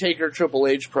the Undertaker Triple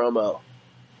H promo,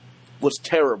 was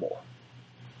terrible.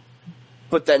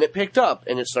 But then it picked up,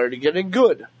 and it started getting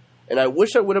good. And I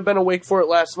wish I would have been awake for it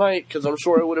last night, because I'm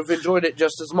sure I would have enjoyed it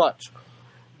just as much.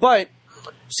 But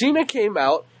Cena came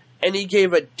out, and he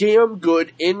gave a damn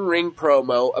good in-ring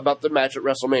promo about the match at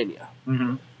WrestleMania.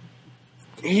 Mm-hmm.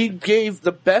 He gave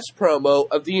the best promo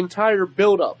of the entire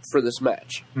build-up for this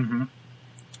match. Mm-hmm.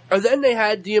 And then they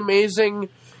had the amazing...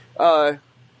 over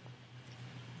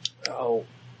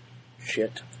the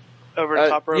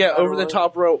top rope. Yeah, Battle over the Royal.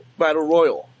 top rope Battle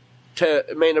Royal to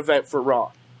main event for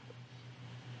Raw.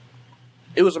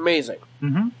 It was amazing.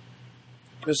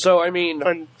 Mm-hmm. So, I mean...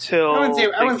 Until I wouldn't say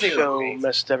it Big was Show amazing.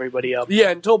 messed everybody up.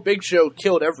 Yeah, until Big Show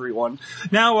killed everyone.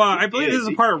 Now, I believe this is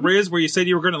a part of Riz where you said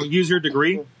you were going to use your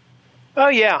degree. Oh,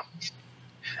 yeah.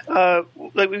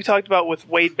 Like we talked about with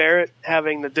Wade Barrett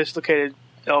having the dislocated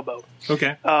elbow.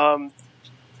 Okay.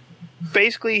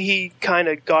 Basically, he kind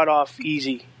of got off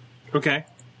easy. Okay.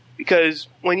 Because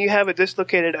when you have a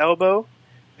dislocated elbow,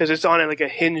 because it's on like a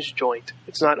hinge joint.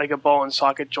 It's not like a ball and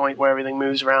socket joint where everything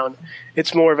moves around.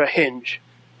 It's more of a hinge.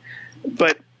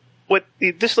 But what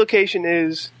the dislocation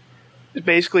is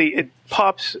basically it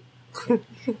pops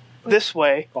this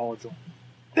way.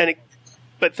 And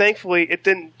but thankfully it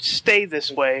didn't stay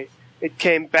this way. It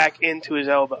came back into his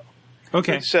elbow.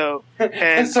 Okay. So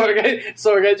and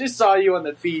I just saw you on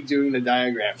the feed doing the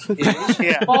diagram.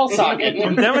 yeah. Ball socket.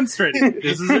 I'm demonstrating.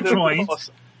 This is a joint.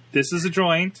 This is a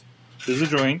joint. This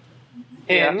is a joint.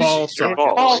 Hinge. Ball socket.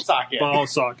 Ball socket. Ball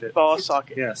socket. Ball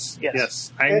socket. Yes. Yes.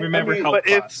 Yes. I remember health but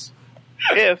class.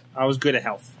 if I was good at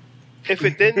health. if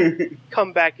it didn't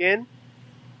come back in,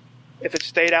 if it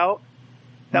stayed out,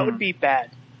 that would be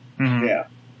bad. Mm-hmm. Yeah.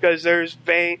 Because there's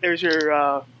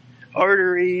your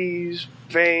arteries,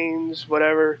 veins,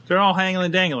 whatever. They're all hanging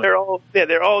and dangling. They're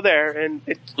all there, and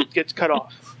it gets cut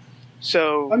off.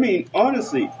 So I mean,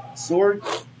 honestly,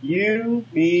 Sorg, you,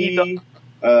 me,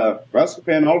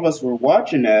 WrestleFan, all of us were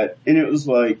watching that, and it was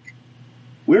like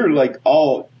we were like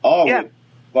all Yeah. with,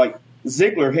 like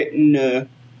Ziggler hitting the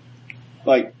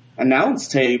announce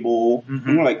table,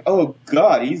 and we're like, oh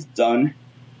god, he's done.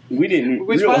 We didn't.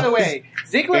 Which, by the realize way,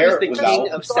 Ziggler Barrett is was the king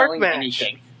out. of selling match.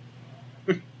 anything.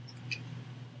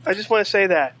 I just want to say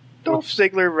that Dolph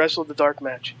Ziggler wrestled the dark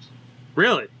match.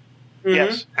 Really?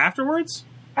 Yes, Afterwards?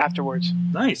 afterwards.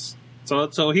 Nice.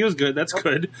 So he was good. That's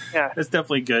good. Yeah. That's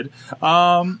definitely good.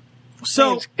 So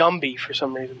it's Gumby for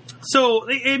some reason. So,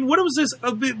 and what was this?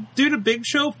 Due to Big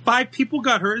Show, 5 people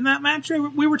got hurt in that match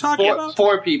we were talking about?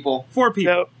 4 people. 4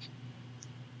 people.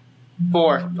 No,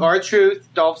 4. R-Truth,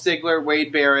 Dolph Ziggler,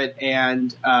 Wade Barrett,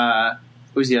 and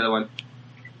Who's the other one?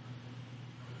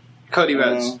 Cody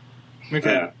Rhodes.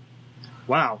 Okay. Yeah.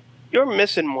 Wow. You're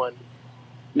missing one.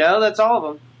 No, that's all of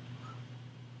them.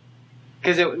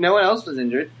 Because no one else was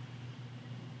injured.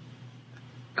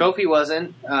 Kofi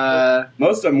wasn't.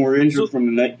 Most of them were injured from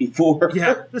the night before.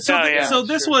 Yeah. So, yeah, so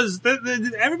this was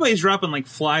everybody's dropping like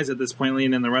flies at this point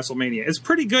in the WrestleMania. It's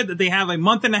pretty good that they have a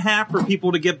month and a half for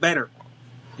people to get better.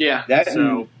 Yeah.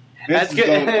 So That's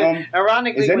good.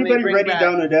 Ironically, is when they anybody bring ready back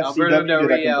down at Alberto FCW Del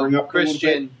that I can Rio, bring up for a little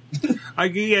Christian.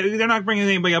 yeah, they're not bringing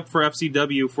anybody up for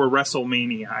FCW for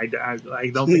WrestleMania. I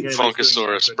don't think anybody's doing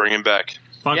Funkasaurus, that, bring him back.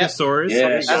 Funkasaurus.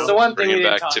 Yeah. That's the one thing Bring we him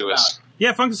didn't back talk to about. us.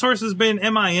 Yeah, Funkasaurus has been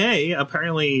MIA,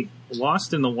 apparently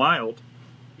lost in the wild.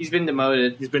 He's been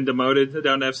demoted. He's been demoted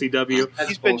down to FCW. That's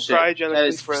He's been bullshit. cryogenically That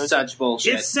is frozen. such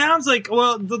bullshit. It sounds like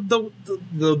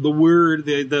the word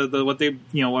what they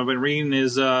what I've been reading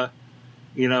is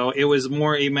it was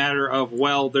more a matter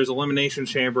of there's elimination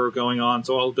chamber going on,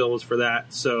 so all the bill was for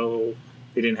that, so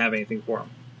they didn't have anything for him.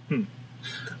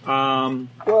 Well,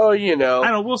 I don't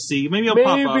know. We'll see. Maybe he'll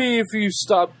pop up. maybe if you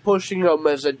stop pushing him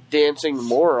as a dancing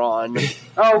moron.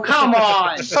 Oh, come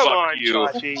on! Come on, you.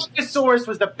 Chachi. Funkasaurus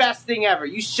was the best thing ever.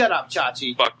 You shut up,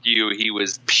 Chachi. Fuck you. He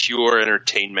was pure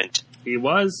entertainment. He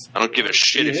was. I don't give a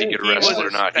shit if he could He wrestle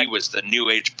was or not. He was the new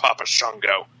age Papa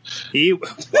Shango. He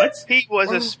what? He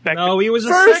was a spectacle. No, he was the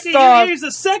First second. off- He's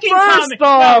the second first coming.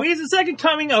 off- No, he's the second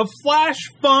coming of Flash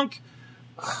Funk,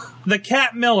 the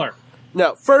Cat Miller.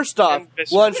 Now, first off, And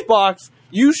this- Lunchbox,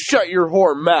 you shut your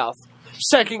whore mouth.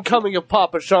 Second coming of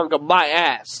Papa Shunga, my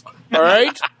ass. All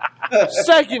right?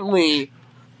 Secondly,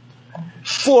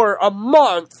 for a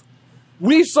month,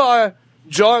 we saw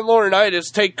John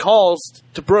Laurinaitis take calls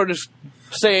to Brodus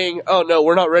saying, oh no,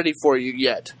 we're not ready for you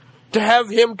yet. To have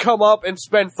him come up and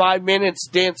spend 5 minutes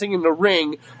dancing in the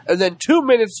ring and then 2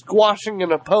 minutes squashing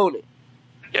an opponent.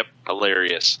 Yep,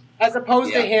 hilarious. As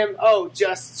opposed to him,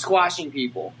 just squashing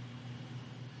people.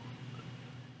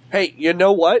 Hey, you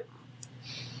know what?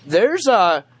 There's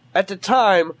at the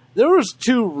time there was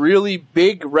 2 really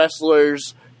big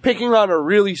wrestlers picking on a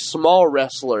really small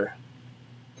wrestler.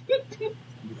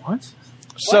 What?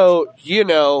 So,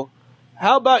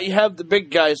 how about you have the big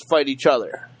guys fight each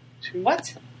other?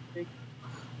 What?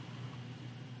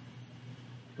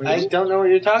 I don't know what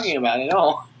you're talking about at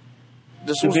all.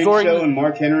 This The was Big during Show and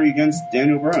Mark Henry against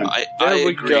Daniel Bryan. I There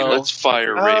we agree. go. Let's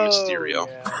fire Rey Mysterio.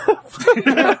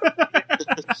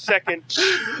 Second.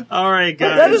 All right,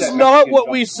 guys. that is not what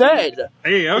we said.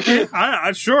 Hey, okay.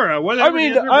 Sure. Whatever. I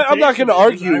mean, I'm not going to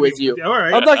argue with you. All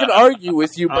right. I'm not going to argue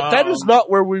with you, but that is not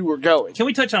where we were going. Can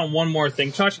we touch on one more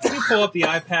thing? Josh, can you pull up the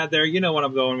iPad there? You know what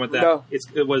I'm going with that. No.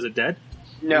 Was it dead?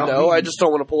 No, I just don't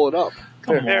want to pull it up.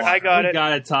 Come There, on. I got we it.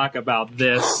 gotta talk about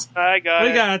this. I got We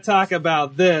it. gotta talk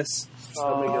about this.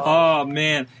 Oh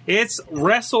man, it's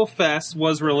WrestleFest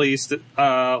was released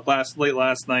late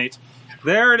last night.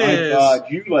 There it My is. God,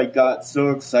 you got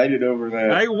so excited over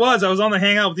that. I was on the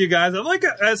hangout with you guys. I'm like,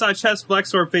 as I Chess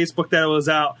Flexor Facebook that it was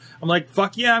out. I'm like,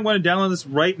 fuck yeah, I'm going to download this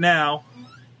right now.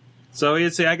 So you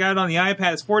see, I got it on the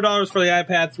iPad. It's $4 for the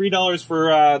iPad, $3 for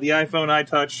the iPhone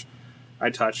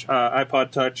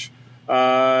iPod Touch.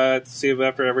 Let's see if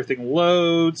after everything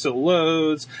loads. It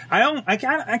loads. I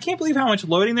can't believe how much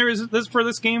loading there is for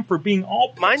this game for being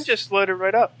all Mine just loaded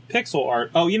right up. pixel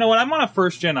art. Oh, you know what? I'm on a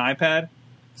first gen iPad,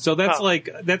 so that's Oh.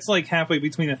 like halfway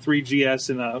between a 3GS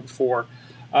and a 4.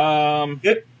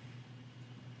 Yep.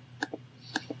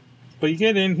 But you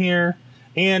get in here,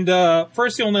 and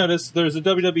first you'll notice there's a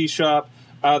WWE shop.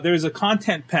 There's a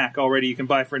content pack already you can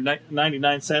buy for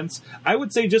 99 cents. I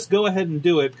would say just go ahead and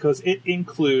do it because it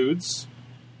includes,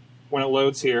 when it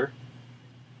loads here,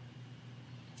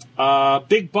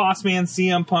 Big Boss Man,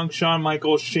 CM Punk, Shawn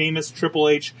Michaels, Sheamus, Triple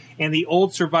H, and the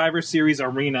old Survivor Series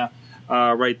arena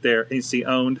right there. And you see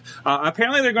owned.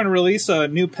 Apparently they're going to release a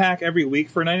new pack every week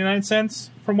for 99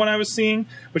 cents from what I was seeing.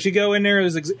 But you go in there,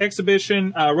 there's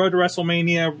Exhibition, Road to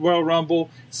WrestleMania, Royal Rumble,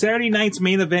 Saturday night's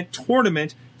main event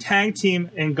tournament, tag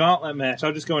team, and gauntlet match.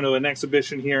 I'll just go into an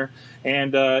exhibition here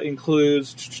and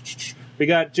includes, we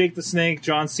got Jake the Snake,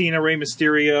 John Cena, Rey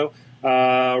Mysterio,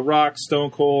 Rock, Stone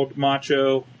Cold,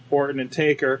 Macho, Orton, and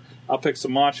Taker. I'll pick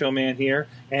some Macho Man here.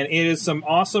 And it is some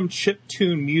awesome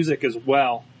chiptune music as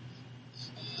well.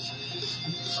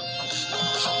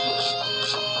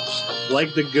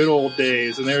 Like the good old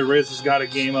days. And there Riz has got a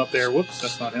game up there. Whoops,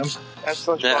 that's not him. That's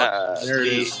Lunchbox. There it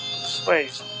is.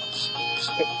 Wait.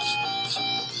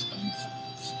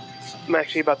 I'm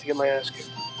actually about to get my ass kicked.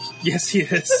 Yes, he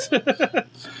is.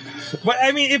 But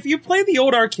I mean, if you play the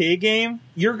old arcade game,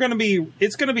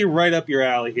 it's gonna be right up your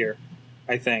alley here,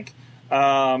 I think.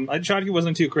 Shotty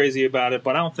wasn't too crazy about it,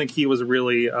 but I don't think he was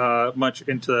really much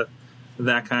into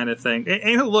that kind of thing.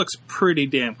 And it looks pretty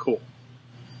damn cool.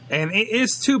 And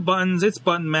it's 2 buttons. It's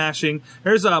button mashing.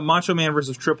 There's a Macho Man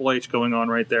versus Triple H going on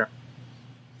right there.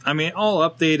 I mean, all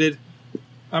updated.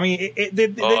 I mean,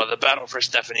 the battle for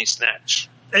Stephanie Snatch.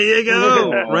 There you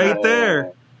go, right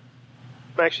there.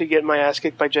 I'm actually getting my ass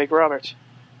kicked by Jake Roberts.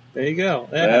 There you go.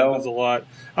 That happens a lot.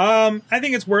 I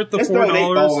think it's worth the $4. Throw an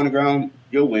 8-ball on the ground,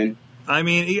 you'll win. I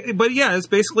mean, but yeah, it's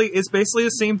basically the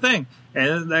same thing,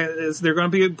 and they're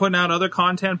going to be putting out other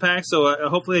content packs. So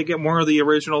hopefully, they get more of the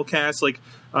original cast, like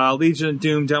Legion of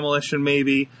Doom, Demolition,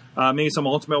 maybe some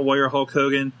Ultimate Warrior, Hulk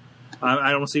Hogan.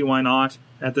 I don't see why not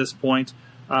at this point.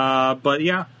 But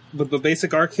yeah, the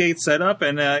basic arcade setup,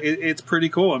 and it's pretty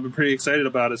cool. I've been pretty excited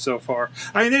about it so far.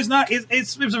 I mean,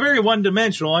 it's very one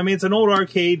dimensional. I mean, it's an old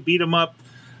arcade beat 'em up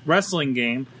wrestling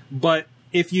game, but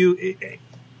it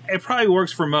probably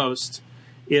works for most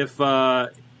if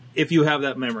you have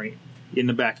that memory in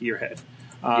the back of your head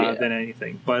than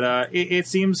anything. But it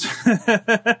seems,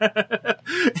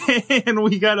 and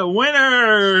we got a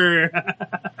winner.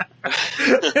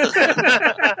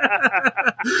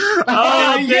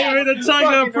 David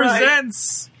Otunga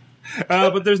presents.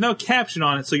 But there's no caption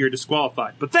on it, so you're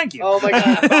disqualified. But thank you. Oh my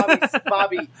God,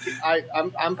 Bobby!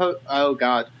 Oh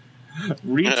God!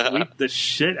 Retweet the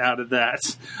shit out of that.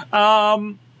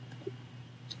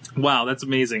 Wow, that's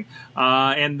amazing.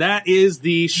 And that is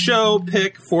the show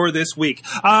pick for this week.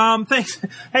 Thanks.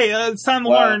 Hey, it's time to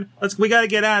learn. We got to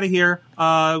get out of here.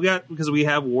 Because we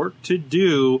have work to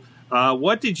do.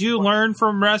 What did you learn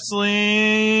from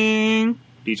wrestling?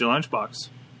 DJ Lunchbox.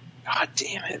 God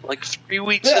damn it. Like 3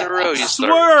 weeks in a row you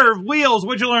Swerve! Wheels,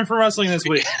 what'd you learn from wrestling this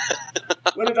week?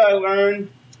 What did I learn?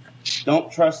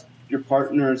 Don't trust your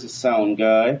partner as a sound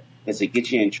guy, as it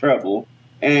gets you in trouble.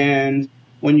 And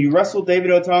when you wrestle David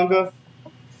Otunga,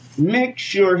 make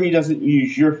sure he doesn't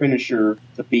use your finisher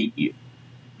to beat you.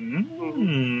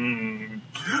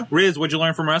 Riz, what'd you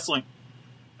learn from wrestling?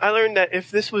 I learned that if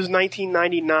this was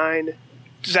 1999,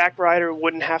 Zack Ryder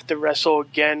wouldn't have to wrestle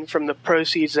again from the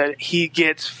proceeds that he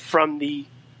gets from the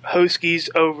Broskies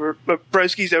over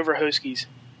Hoskies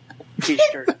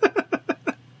t-shirt.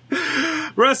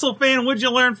 WrestleFan, what'd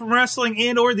you learn from wrestling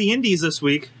and or the indies this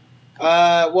week?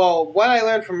 What I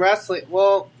learned from wrestling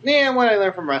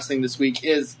this week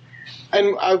is,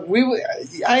 and I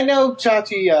know,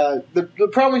 Chachi, the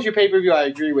problem with your pay-per-view I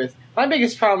agree with. My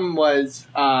biggest problem was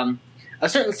a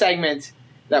certain segment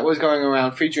that was going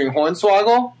around featuring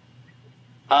Hornswoggle.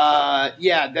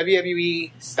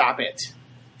 WWE, stop it.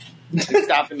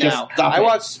 Stop it now. I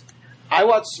watched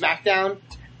SmackDown,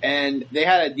 and they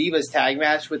had a Divas tag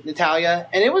match with Natalya,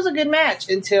 and it was a good match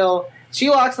until she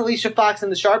locks Alicia Fox in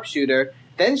the sharpshooter.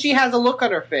 Then she has a look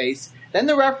on her face. Then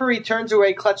the referee turns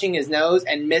away, clutching his nose,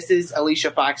 and misses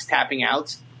Alicia Fox tapping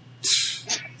out.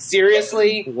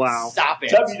 Seriously? Wow. Stop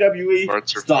it. WWE,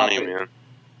 Farts are stop funny, it. man.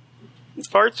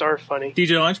 Farts are funny.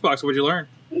 DJ Lunchbox, what'd you learn?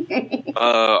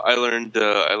 I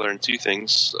learned 2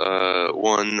 things.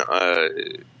 One,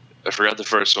 I forgot the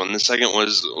first one. The second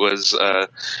was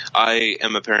I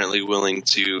am apparently willing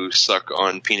to suck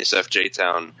on Penis FJ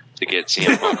Town to get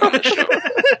CM Punk on the show.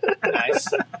 Nice.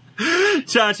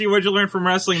 Chachi, what'd you learn from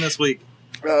wrestling this week?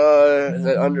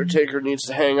 That Undertaker needs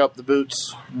to hang up the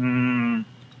boots.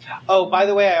 Oh, by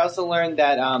the way, I also learned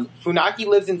that Funaki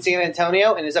lives in San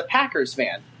Antonio and is a Packers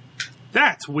fan.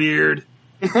 That's weird.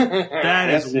 That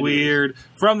is weird.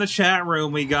 From the chat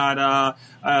room, we got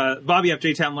Bobby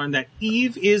FJ Town learned that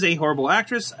Eve is a horrible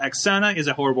actress, Oksana is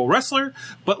a horrible wrestler,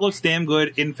 but looks damn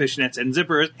good in fishnets and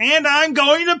zippers, and I'm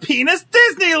going to Penis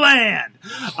Disneyland!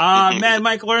 Mad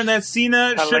Mike learned that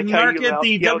Cena should market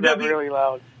the WWE... really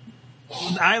loud.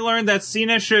 I learned that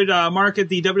Cena should market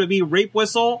the WWE rape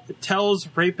whistle. It tells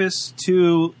rapists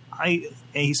to... and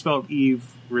he spelled Eve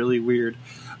really weird.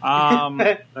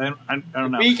 I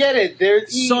don't know. We get it.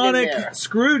 There's Eve Sonic in there.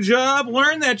 Screwjob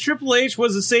learned that Triple H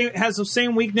has the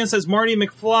same weakness as Marty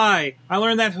McFly. I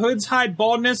learned that hoods hide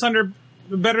baldness under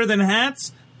better than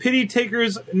hats. Pity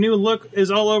Taker's new look is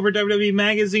all over WWE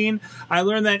Magazine. I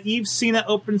learned that Eve's Cena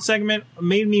open segment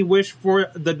made me wish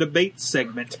for the debate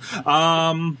segment.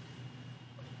 There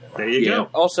you go.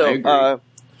 Also,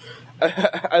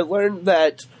 I learned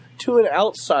that to an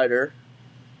outsider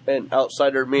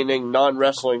meaning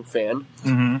non-wrestling fan,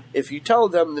 if you tell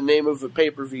them the name of a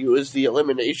pay-per-view is the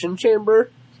Elimination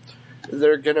Chamber,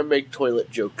 they're gonna make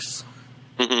toilet jokes.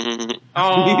 Oh,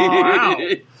 wow.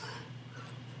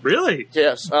 Really?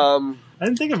 Yes. I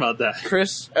didn't think about that.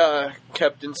 Chris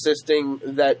kept insisting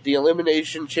that the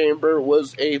Elimination Chamber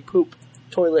was a poop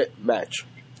toilet match,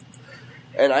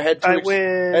 and I had to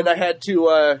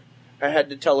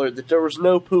tell her that there was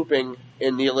no pooping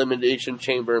in the Elimination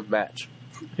Chamber match.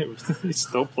 He's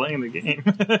still playing the game.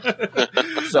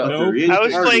 So, nope. I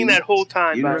was playing that whole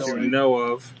time. By the That way. we know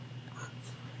of.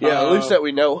 yeah, at least that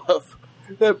we know of.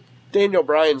 Daniel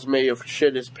Bryan's may have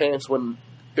shit his pants when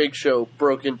Big Show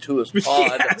broke into his pod.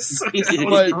 Yes, that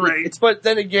was great. But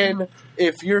then again,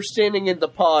 if you're standing in the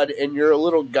pod and you're a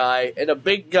little guy, and a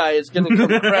big guy is going to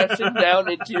come crashing down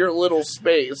into your little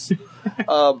space,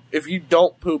 if you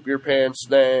don't poop your pants,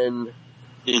 then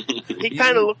He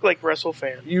kind of looked like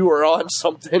WrestleFan. you are on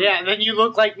something. Yeah, and then you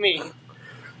look like me.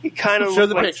 He kind of Show looked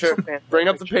the like picture. WrestleFan. Bring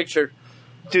up the picture.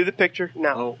 Do the picture. No.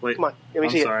 Oh, wait. Come on. Let me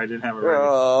I'm see sorry, I didn't have it ready.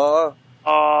 it.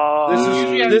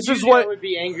 This is Usually I what would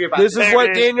be angry about this this. is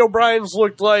what Daniel Bryan's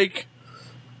looked like.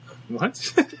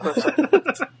 What?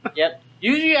 Yep.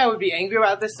 Usually I would be angry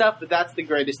about this stuff, but that's the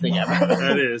greatest thing ever.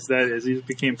 That is. He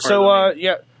became part So, of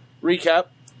yeah, recap.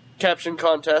 Caption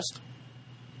contest.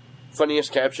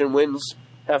 Funniest caption wins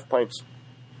half pints.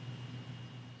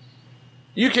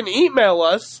 You can email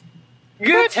us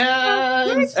Good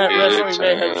times! at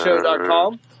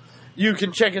WrestlingMayhemShow.com. You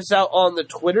can check us out on the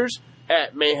Twitters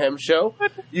at Mayhem Show.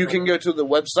 You can go to the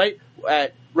website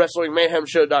at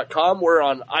WrestlingMayhemShow.com. We're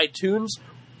on iTunes,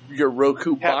 your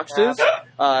Roku boxes,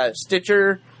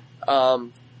 Stitcher, other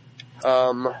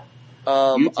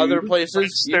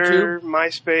places, Napster, YouTube,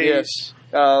 MySpace.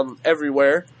 yes,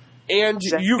 everywhere. And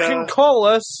you can call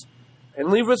us and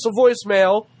leave us a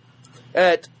voicemail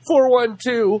at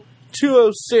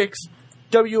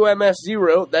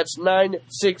 412-206-WMS0. That's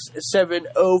 9670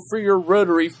 for your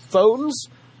rotary phones.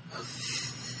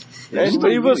 And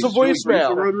leave us a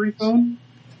voicemail. Rotary phone?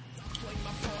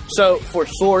 So, for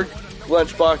Sorg,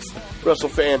 Lunchbox,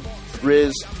 WrestleFan,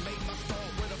 Riz,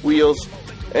 Wheels,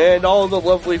 and all the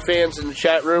lovely fans in the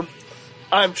chat room,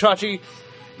 I'm Chachi.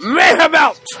 Mayhem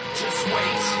out! Just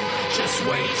wait, just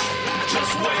wait,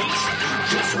 just wait.